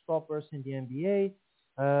backcourt stoppers in the NBA.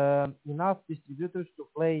 Enough distributors to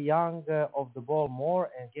play Young off the ball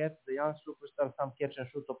more and get the young superstar some catch and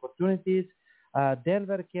shoot opportunities.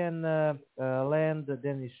 Denver can land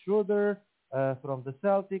Dennis Schroeder from the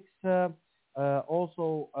Celtics.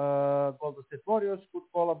 Also, Golden State Warriors could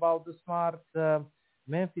call about the Smart.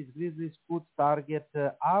 Memphis Grizzlies could target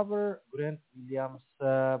our Grant Williams.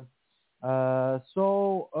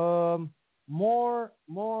 More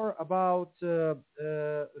about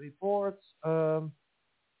reports.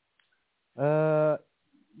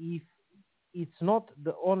 it's not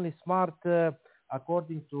the only smart,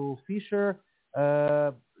 according to Fisher.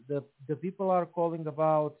 The people are calling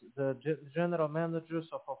about the general managers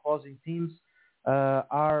of opposing teams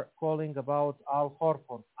are calling about Al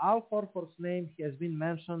Horford. Al Horford's name has been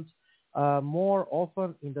mentioned more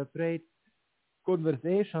often in the trade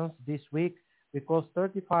conversations this week because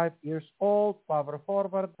 35 years old, power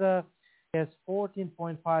forward, has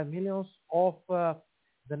 $14.5 million of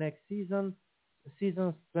the next season's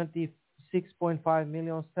 $26.5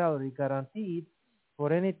 million salary guaranteed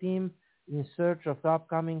for any team in search of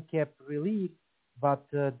upcoming cap relief, but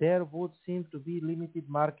there would seem to be limited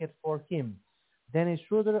market for him. Dennis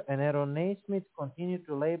Schroeder and Aaron Naismith continue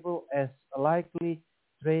to label as likely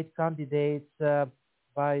trade candidates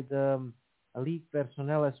by the league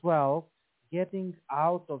personnel as well. Getting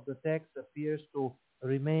out of the tax appears to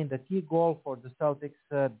remain the key goal for the Celtics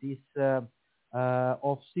this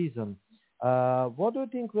off-season. What do you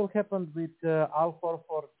think will happen with Al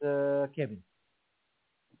Horford, Kevin?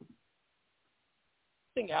 I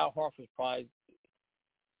think Al Horford's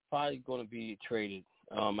probably going to be traded.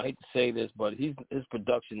 I hate to say this, but his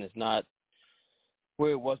production is not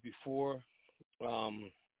where it was before.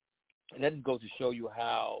 And that just goes to show you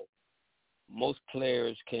how most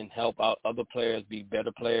players can help out other players be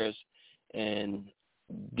better players, and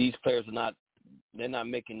these players they're not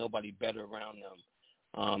making nobody better around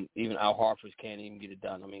them. Even Al Horford can't even get it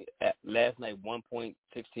done. I mean, last night, 1.16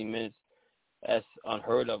 minutes, that's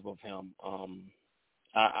unheard of him.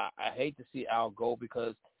 I hate to see Al go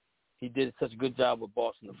because he did such a good job with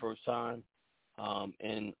Boston the first time.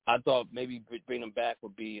 And I thought maybe bringing him back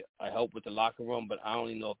would be a help with the locker room, but I don't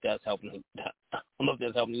even know if that's helping. I don't know if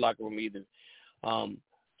that's helping the locker room either.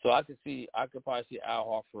 So I could probably see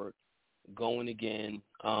Al Horford going again,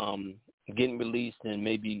 getting released, and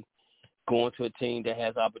maybe going to a team that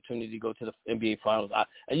has opportunity to go to the NBA Finals.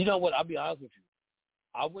 And you know what? I'll be honest with you.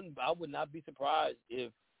 I would not be surprised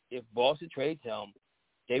if Boston trades him,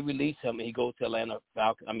 they release him, and he goes to Atlanta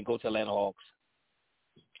Hawks.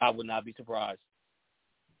 I would not be surprised.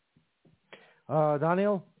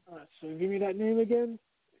 Daniel? So give me that name again.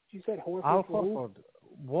 You said Horford. Al Horford.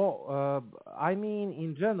 Well, I mean,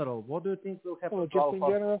 in general, what do you think will happen to Al Horford? In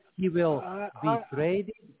general? He will be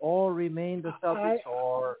traded or remain the Celtics,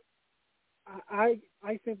 or? I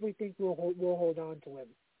simply think we'll hold on to him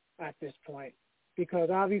at this point because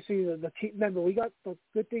obviously the team. Remember, we got the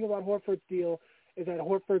good thing about Horford's deal is that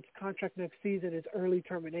Horford's contract next season is early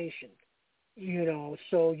termination. You know,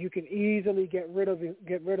 so you can easily get rid of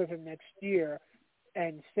him next year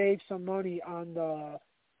and save some money on the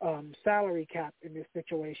salary cap in this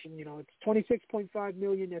situation. You know, it's $26.5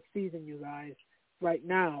 million next season, you guys, right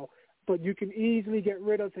now. But you can easily get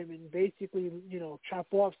rid of him and basically, chop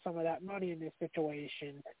off some of that money in this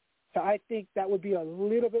situation. So I think that would be a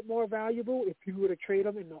little bit more valuable if you were to trade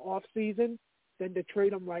him in the off season than to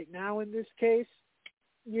trade him right now in this case.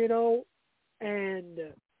 And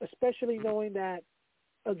especially knowing that,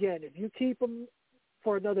 again, if you keep him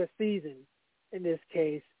for another season in this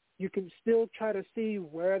case, you can still try to see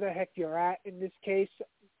where the heck you're at in this case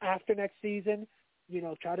after next season.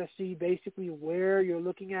 Try to see basically where you're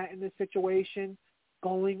looking at in this situation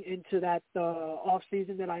going into that off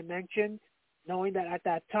season that I mentioned, knowing that at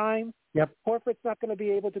that time, Horford's not going to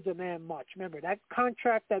be able to demand much. Remember, that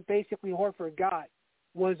contract that basically Horford got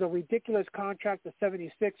was a ridiculous contract the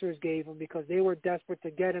 76ers gave him because they were desperate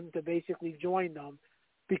to get him to basically join them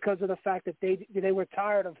because of the fact that they were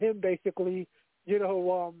tired of him basically,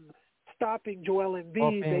 stopping Joel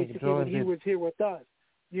Embiid basically when he was here with us.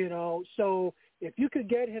 So if you could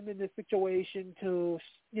get him in this situation to,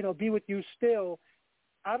 be with you still,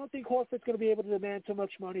 I don't think Horford's going to be able to demand too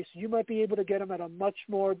much money. So you might be able to get him at a much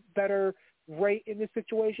more better rate in this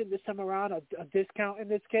situation this time around, a discount in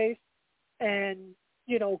this case, and,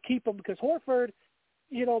 keep him because Horford,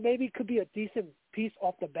 maybe could be a decent piece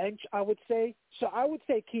off the bench, I would say. So I would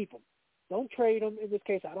say keep him. Don't trade him in this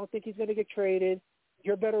case. I don't think he's going to get traded.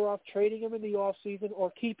 You're better off trading him in the offseason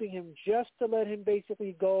or keeping him just to let him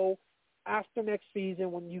basically go after next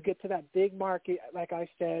season when you get to that big market, like I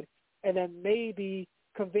said, and then maybe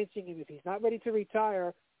convincing him if he's not ready to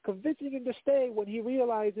retire, convincing him to stay when he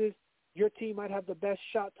realizes your team might have the best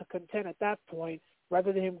shot to contend at that point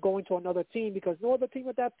rather than him going to another team because no other team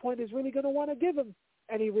at that point is really going to want to give him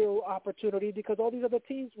any real opportunity because all these other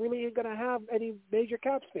teams really ain't going to have any major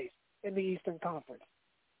cap space in the Eastern Conference.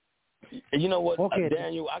 And you know what,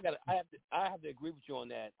 Daniel, I have to agree with you on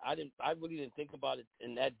that. I really didn't think about it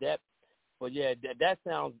in that depth, but yeah, that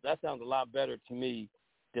sounds a lot better to me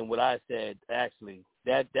than what I said. Actually,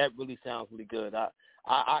 that really sounds really good. I'm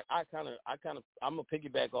gonna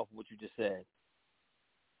piggyback off of what you just said.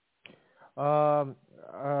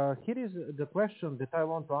 Here is the question that I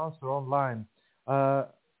want to answer online.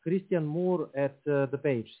 Christian Moore at the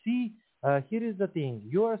page. See, here is the thing.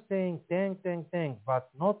 You are saying tank, but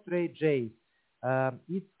not trade Jays.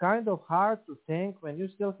 It's kind of hard to tank when you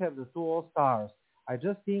still have the 2 All-Stars. I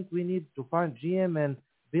just think we need to find GM and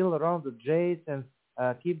build around the Jays and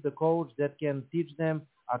keep the coach that can teach them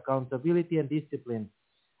accountability and discipline.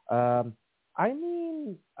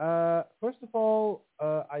 First of all,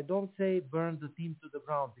 I don't say burn the team to the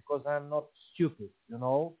ground because I'm not stupid, you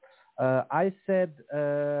know. I said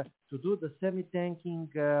to do the semi-tanking,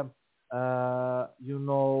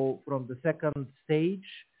 from the second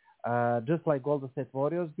stage, just like Golden State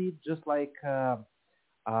Warriors did, just like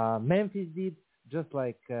Memphis did, just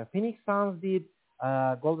like Phoenix Suns did.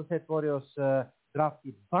 Golden State Warriors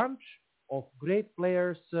drafted bunch of great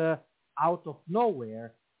players out of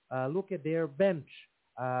nowhere. Look at their bench.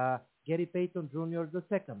 Gary Payton Jr.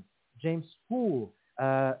 II, James Poole,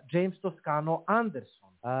 James Toscano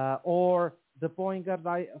Anderson, or the point guard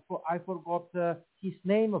I forgot his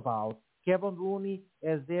name about, Kevin Looney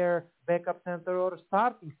as their backup center or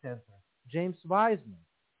starting center, James Wiseman.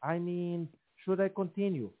 I mean, should I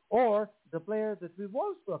continue? Or the player that we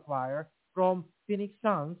want to acquire from Phoenix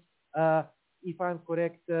Suns, if I'm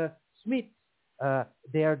correct, Smith.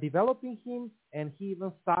 They are developing him, and he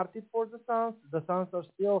even started for the Suns. The Suns are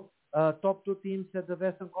still top 2 teams at the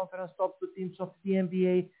Western Conference, top 2 teams of the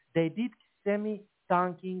NBA. They did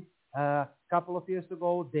semi-tanking a couple of years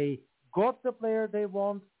ago. They got the player they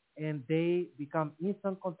want, and they become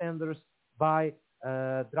instant contenders by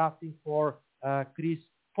drafting for Chris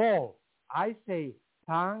Paul. I say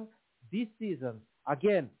tank this season.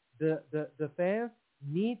 Again, the fans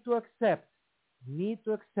need to accept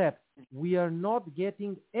we are not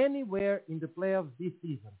getting anywhere in the playoffs this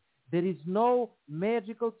season. There is no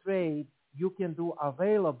magical trade you can do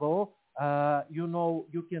available.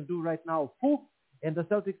 You can do right now, and the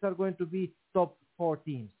Celtics are going to be top 4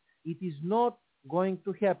 teams. It is not going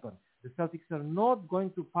to happen. The Celtics are not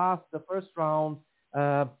going to pass the first round.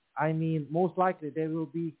 Most likely they will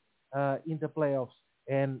be in the playoffs,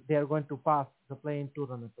 and they are going to pass the play-in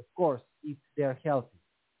tournament, of course, if they are healthy.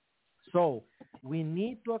 So we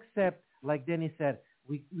need to accept, like Dennis said,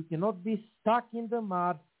 we cannot be stuck in the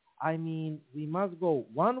mud. We must go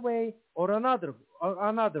one way or another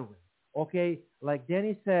way. Okay, like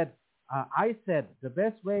Dennis said, I said the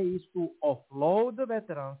best way is to offload the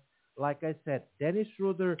veterans. Like I said, Dennis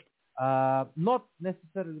Schroeder, not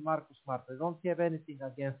necessarily Marcus Smart. I don't have anything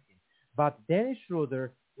against him. But Dennis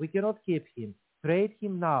Schroeder, we cannot keep him. Trade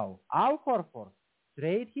him now. Al Horford,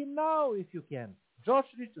 trade him now if you can. Josh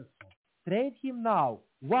Richardson, trade him now.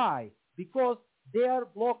 Why? Because they are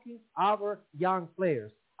blocking our young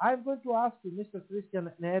players. I'm going to ask you, Mr.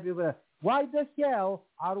 Christian and everywhere, why the hell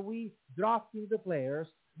are we drafting the players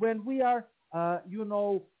when we are,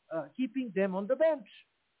 keeping them on the bench?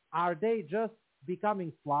 Are they just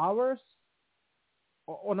becoming flowers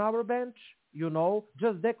on our bench?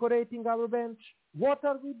 Just decorating our bench? What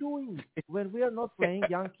are we doing when we are not playing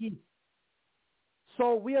young kids?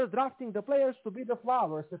 So we are drafting the players to be the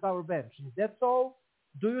flowers at our bench. Is that so?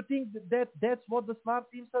 Do you think that's what the smart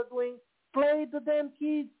teams are doing? Play the damn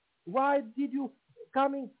kids. Why did you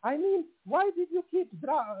why did you keep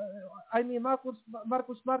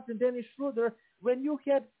Marcus Smart and Dennis Schroeder when you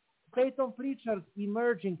had Peyton Pritchard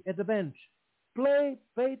emerging at the bench? Play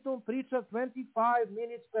Peyton Pritchard 25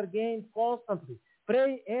 minutes per game constantly.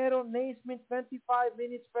 Play Aaron Naismith 25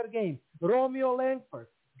 minutes per game. Romeo Langford,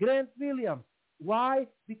 Grant Williams. Why?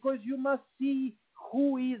 Because you must see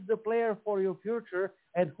who is the player for your future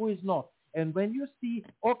and who is not. And when you see,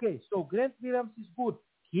 okay, so Grant Williams is good,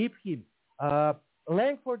 keep him.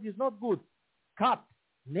 Langford is not good, cut.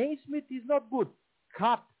 Naismith is not good,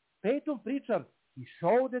 cut. Peyton Pritchard, he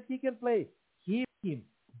showed that he can play, keep him.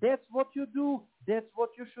 That's what you do. That's what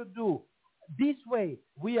you should do. This way,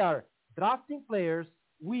 we are drafting players,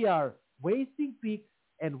 we are wasting picks,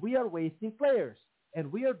 and we are wasting players.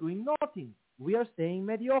 And we are doing nothing. We are staying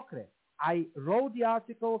mediocre. I wrote the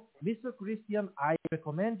article, Mr. Christian. I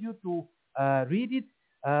recommend you to read it.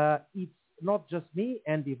 It's not just me,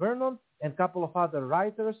 Andy Vernon, and a couple of other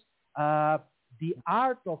writers. The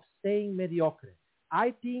art of staying mediocre.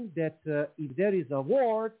 I think that if there is an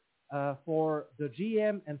award for the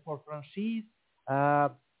GM and for franchise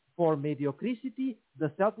for mediocrity, the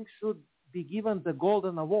Celtics should be given the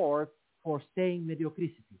Golden Award for staying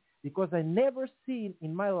mediocrity. Because I never seen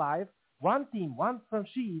in my life one team, one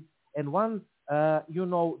franchise, and one,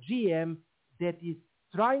 GM that is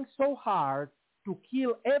trying so hard to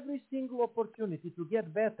kill every single opportunity to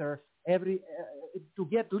get better, to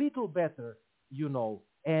get little better,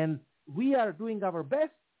 And we are doing our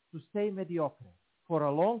best to stay mediocre for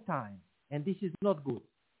a long time, and this is not good.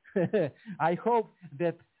 I hope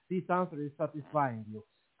that this answer is satisfying you.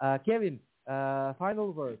 Kevin,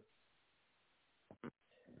 final word.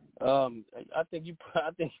 I think you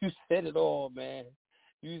said it all, man.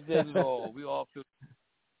 You said it all. We all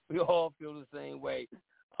feel the same way.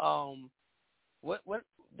 What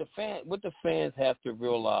the fans have to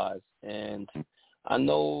realize, and I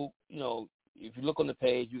know, if you look on the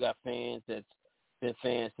page, you got fans that's been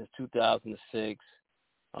fans since 2006,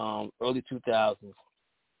 early 2000s.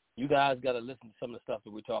 You guys got to listen to some of the stuff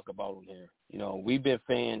that we talk about on here. We've been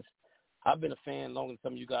fans. I've been a fan longer than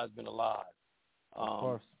some of you guys have been alive. Of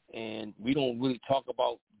course. And we don't really talk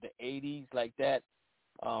about the 80s like that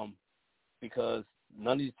because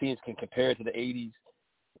none of these teams can compare to the 80s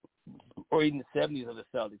or even the 70s of the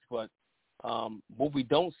Celtics. But what we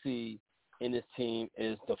don't see in this team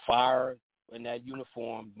is the fire in that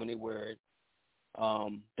uniform when they wear it,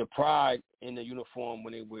 the pride in the uniform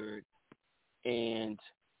when they wear it, and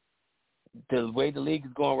the way the league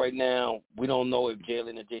is going right now, we don't know if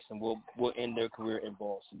Jaylen and Jayson will end their career in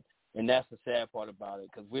Boston. And that's the sad part about it,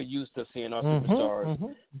 because we're used to seeing our superstars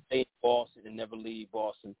stay in Boston and never leave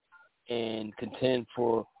Boston and contend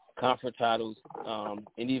for conference titles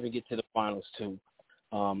and even get to the finals too.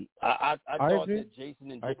 I thought that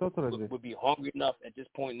Jayson and Jaylen would be hungry enough at this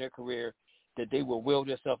point in their career that they will will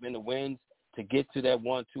themselves in the wins to get to that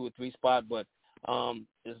 1, 2, or 3 spot. But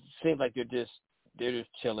it seems like they're just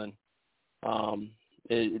chilling.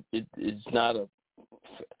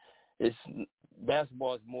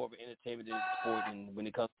 Basketball is more of an entertainment than a sport, and when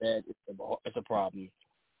it comes to that, it's a problem.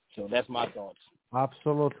 So that's my thoughts.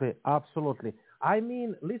 Absolutely. I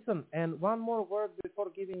mean, listen, and one more word before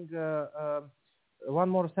giving, one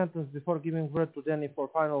more sentence before giving word to Danny for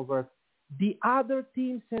final word. The other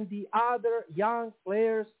teams and the other young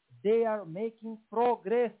players, they are making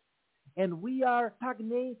progress, and we are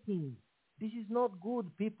stagnating. This is not good,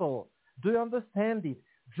 people. Do you understand it?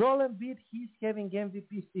 Joel Embiid, he's having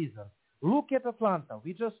MVP season. Look at Atlanta.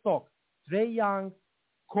 We just talked. Trae Young,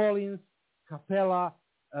 Collins, Capella,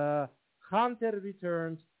 Hunter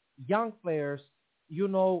returns, young players.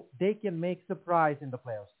 They can make surprise in the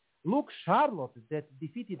playoffs. Look, Charlotte that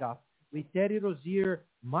defeated us with Terry Rozier,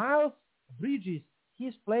 Miles Bridges.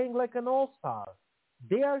 He's playing like an all-star.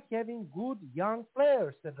 They are having good young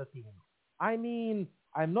players at the team. I mean,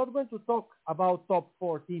 I'm not going to talk about top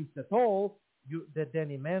 4 teams at all that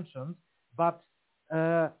Danny mentioned, but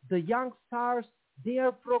the young stars, they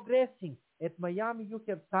are progressing. At Miami, you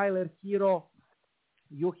have Tyler Hero.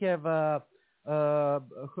 You have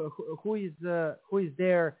who is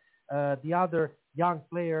there? The other young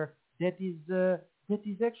player that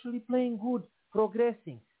is actually playing good,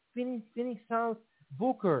 progressing. Phoenix Suns,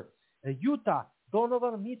 Booker, Utah,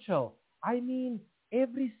 Donovan Mitchell. I mean,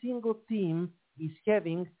 every single team is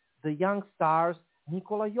having the young stars.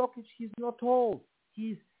 Nikola Jokic, he's not old.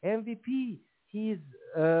 He's MVP. He's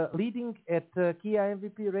leading at Kia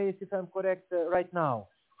MVP race, if I'm correct, right now.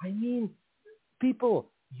 I mean,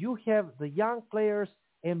 people, you have the young players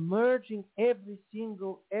emerging every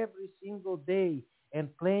single day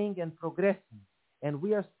and playing and progressing, and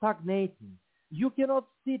we are stagnating. You cannot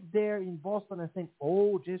sit there in Boston and think,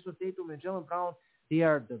 oh, Jayson Tatum and Jaylen Brown, they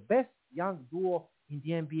are the best young duo in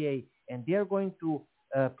the NBA, and they are going to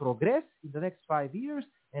progress in the next 5 years,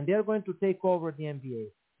 and they are going to take over the NBA.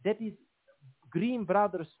 That is Green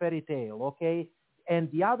Brothers fairy tale, okay? And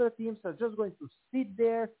the other teams are just going to sit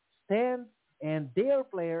there, stand, and their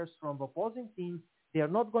players from opposing teams, they are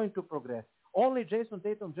not going to progress. Only Jayson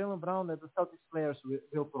Tatum, Jaylen Brown, and the Celtics players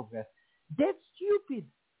will progress. That's stupid.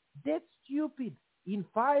 In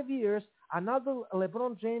 5 years, another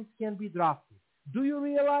LeBron James can be drafted. Do you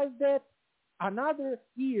realize that? Another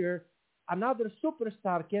year, another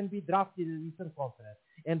superstar can be drafted in the Eastern Conference.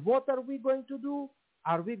 And what are we going to do?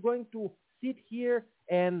 Are we going to sit here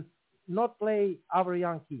and not play our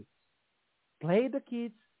young kids? Play the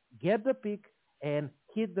kids, get the pick, and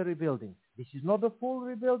hit the rebuilding. This is not a full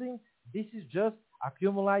rebuilding. This is just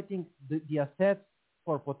accumulating the assets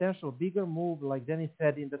for potential bigger move, like Dennis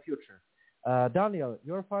said, in the future. Daniel,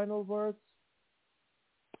 your final words?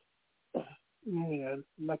 Yeah,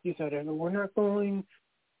 like you said, we're not going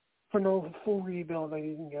for no full rebuild,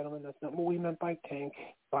 ladies and gentlemen. That's not what we meant by tank,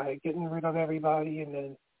 by getting rid of everybody and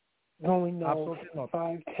then going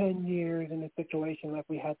 5-10 years in a situation like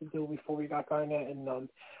we had to do before we got Garnett. And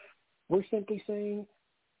we're simply saying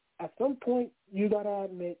at some point you got to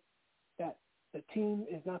admit that the team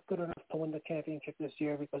is not good enough to win the championship this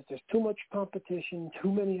year because there's too much competition,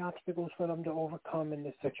 too many obstacles for them to overcome in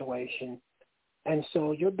this situation. And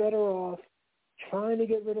so you're better off trying to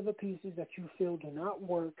get rid of the pieces that you feel do not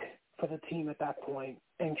work for the team at that point,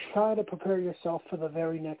 and try to prepare yourself for the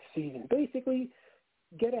very next season. Basically,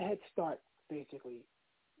 get a head start, basically.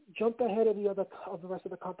 Jump ahead of the rest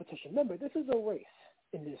of the competition. Remember, this is a race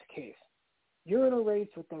in this case. You're in a race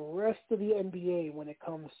with the rest of the NBA when it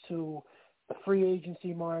comes to the free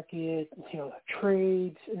agency market,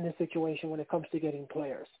 trades in this situation when it comes to getting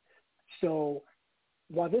players. So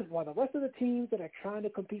while the rest of the teams that are trying to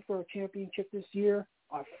compete for a championship this year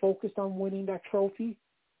are focused on winning that trophy,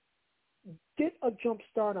 get a jump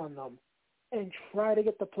start on them and try to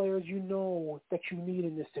get the players you know that you need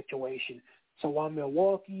in this situation. So while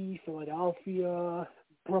Milwaukee, Philadelphia,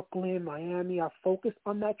 Brooklyn, Miami are focused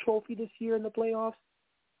on that trophy this year in the playoffs,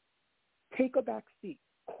 take a back seat.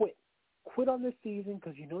 Quit on this season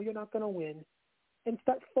because you know you're not going to win, and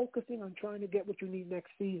start focusing on trying to get what you need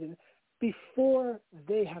next season before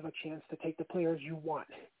they have a chance to take the players you want.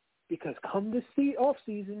 Because come this off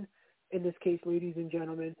season, in this case, ladies and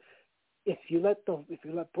gentlemen, if you let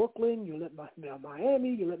Brooklyn, you let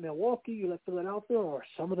Miami, you let Milwaukee, you let Philadelphia, or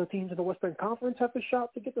some of the teams in the Western Conference have a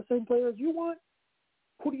shot to get the same players you want,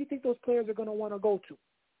 who do you think those players are going to want to go to?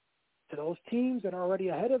 To those teams that are already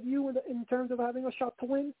ahead of you in terms of having a shot to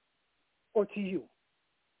win, or to you?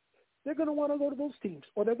 They're going to want to go to those teams,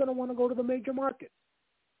 or they're going to want to go to the major markets.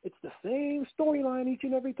 It's the same storyline each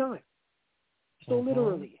and every time. So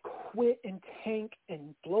literally, quit and tank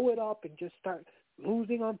and blow it up and just start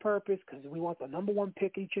losing on purpose because we want the number one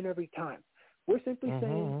pick each and every time. We're simply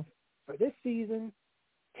saying, for this season,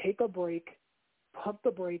 take a break, pump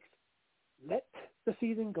the brakes, let the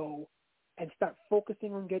season go, and start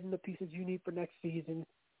focusing on getting the pieces you need for next season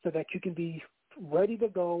so that you can be ready to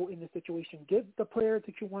go in the situation. Get the players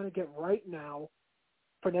that you want to get right now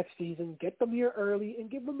for next season. Get them here early and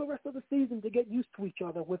give them the rest of the season to get used to each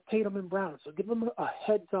other with Tatum and Brown. So give them a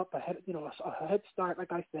heads up, a head start,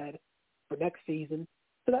 like I said, for next season.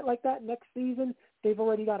 So that next season, they've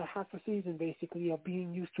already got a half a season basically of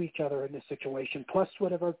being used to each other in this situation, plus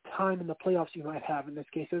whatever time in the playoffs you might have in this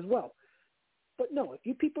case as well. But no, if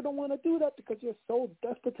you people don't want to do that because you're so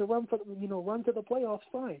desperate to run to the playoffs,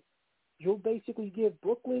 fine. You'll basically give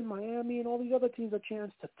Brooklyn, Miami, and all these other teams a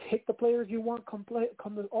chance to take the players you want come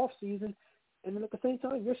the off season, and then at the same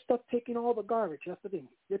time you're stuck taking all the garbage. That's the thing.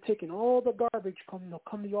 You're taking all the garbage come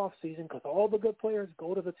the off season because all the good players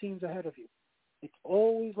go to the teams ahead of you. It's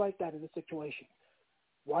always like that in this situation.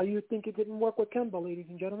 Why do you think it didn't work with Kemba, ladies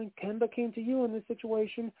and gentlemen? Kemba came to you in this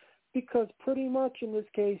situation because pretty much in this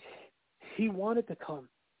case he wanted to come,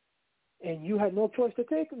 and you had no choice to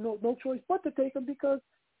take him, no choice but to take him because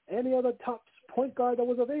any other top point guard that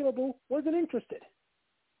was available wasn't interested.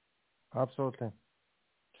 Absolutely.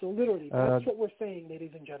 So literally, that's what we're saying,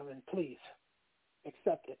 ladies and gentlemen. Please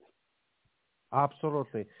accept it.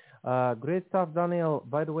 Absolutely. Great stuff, Daniel.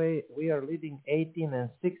 By the way, we are leading 18-6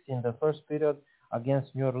 in the first period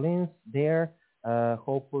against New Orleans there.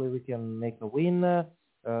 Hopefully we can make a win.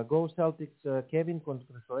 Go Celtics. Kevin,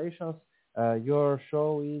 congratulations. Your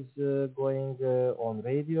show is going on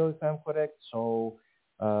radio, if I'm correct. So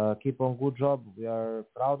keep on good job. We are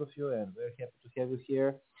proud of you and we're happy to have you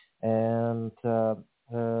here. And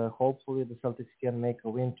hopefully the Celtics can make a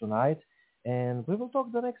win tonight. And we will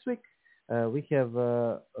talk the next week. We have,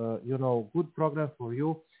 good program for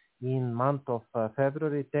you in month of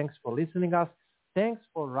February. Thanks for listening us. Thanks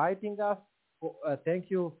for writing us. Thank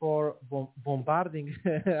you for bombarding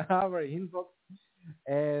our inbox.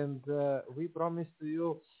 And we promise to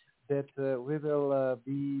you that we will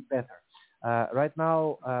be better. Right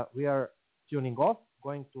now, we are tuning off,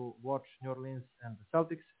 going to watch New Orleans and the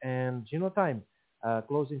Celtics. And Gino time,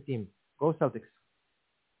 closing team. Go Celtics.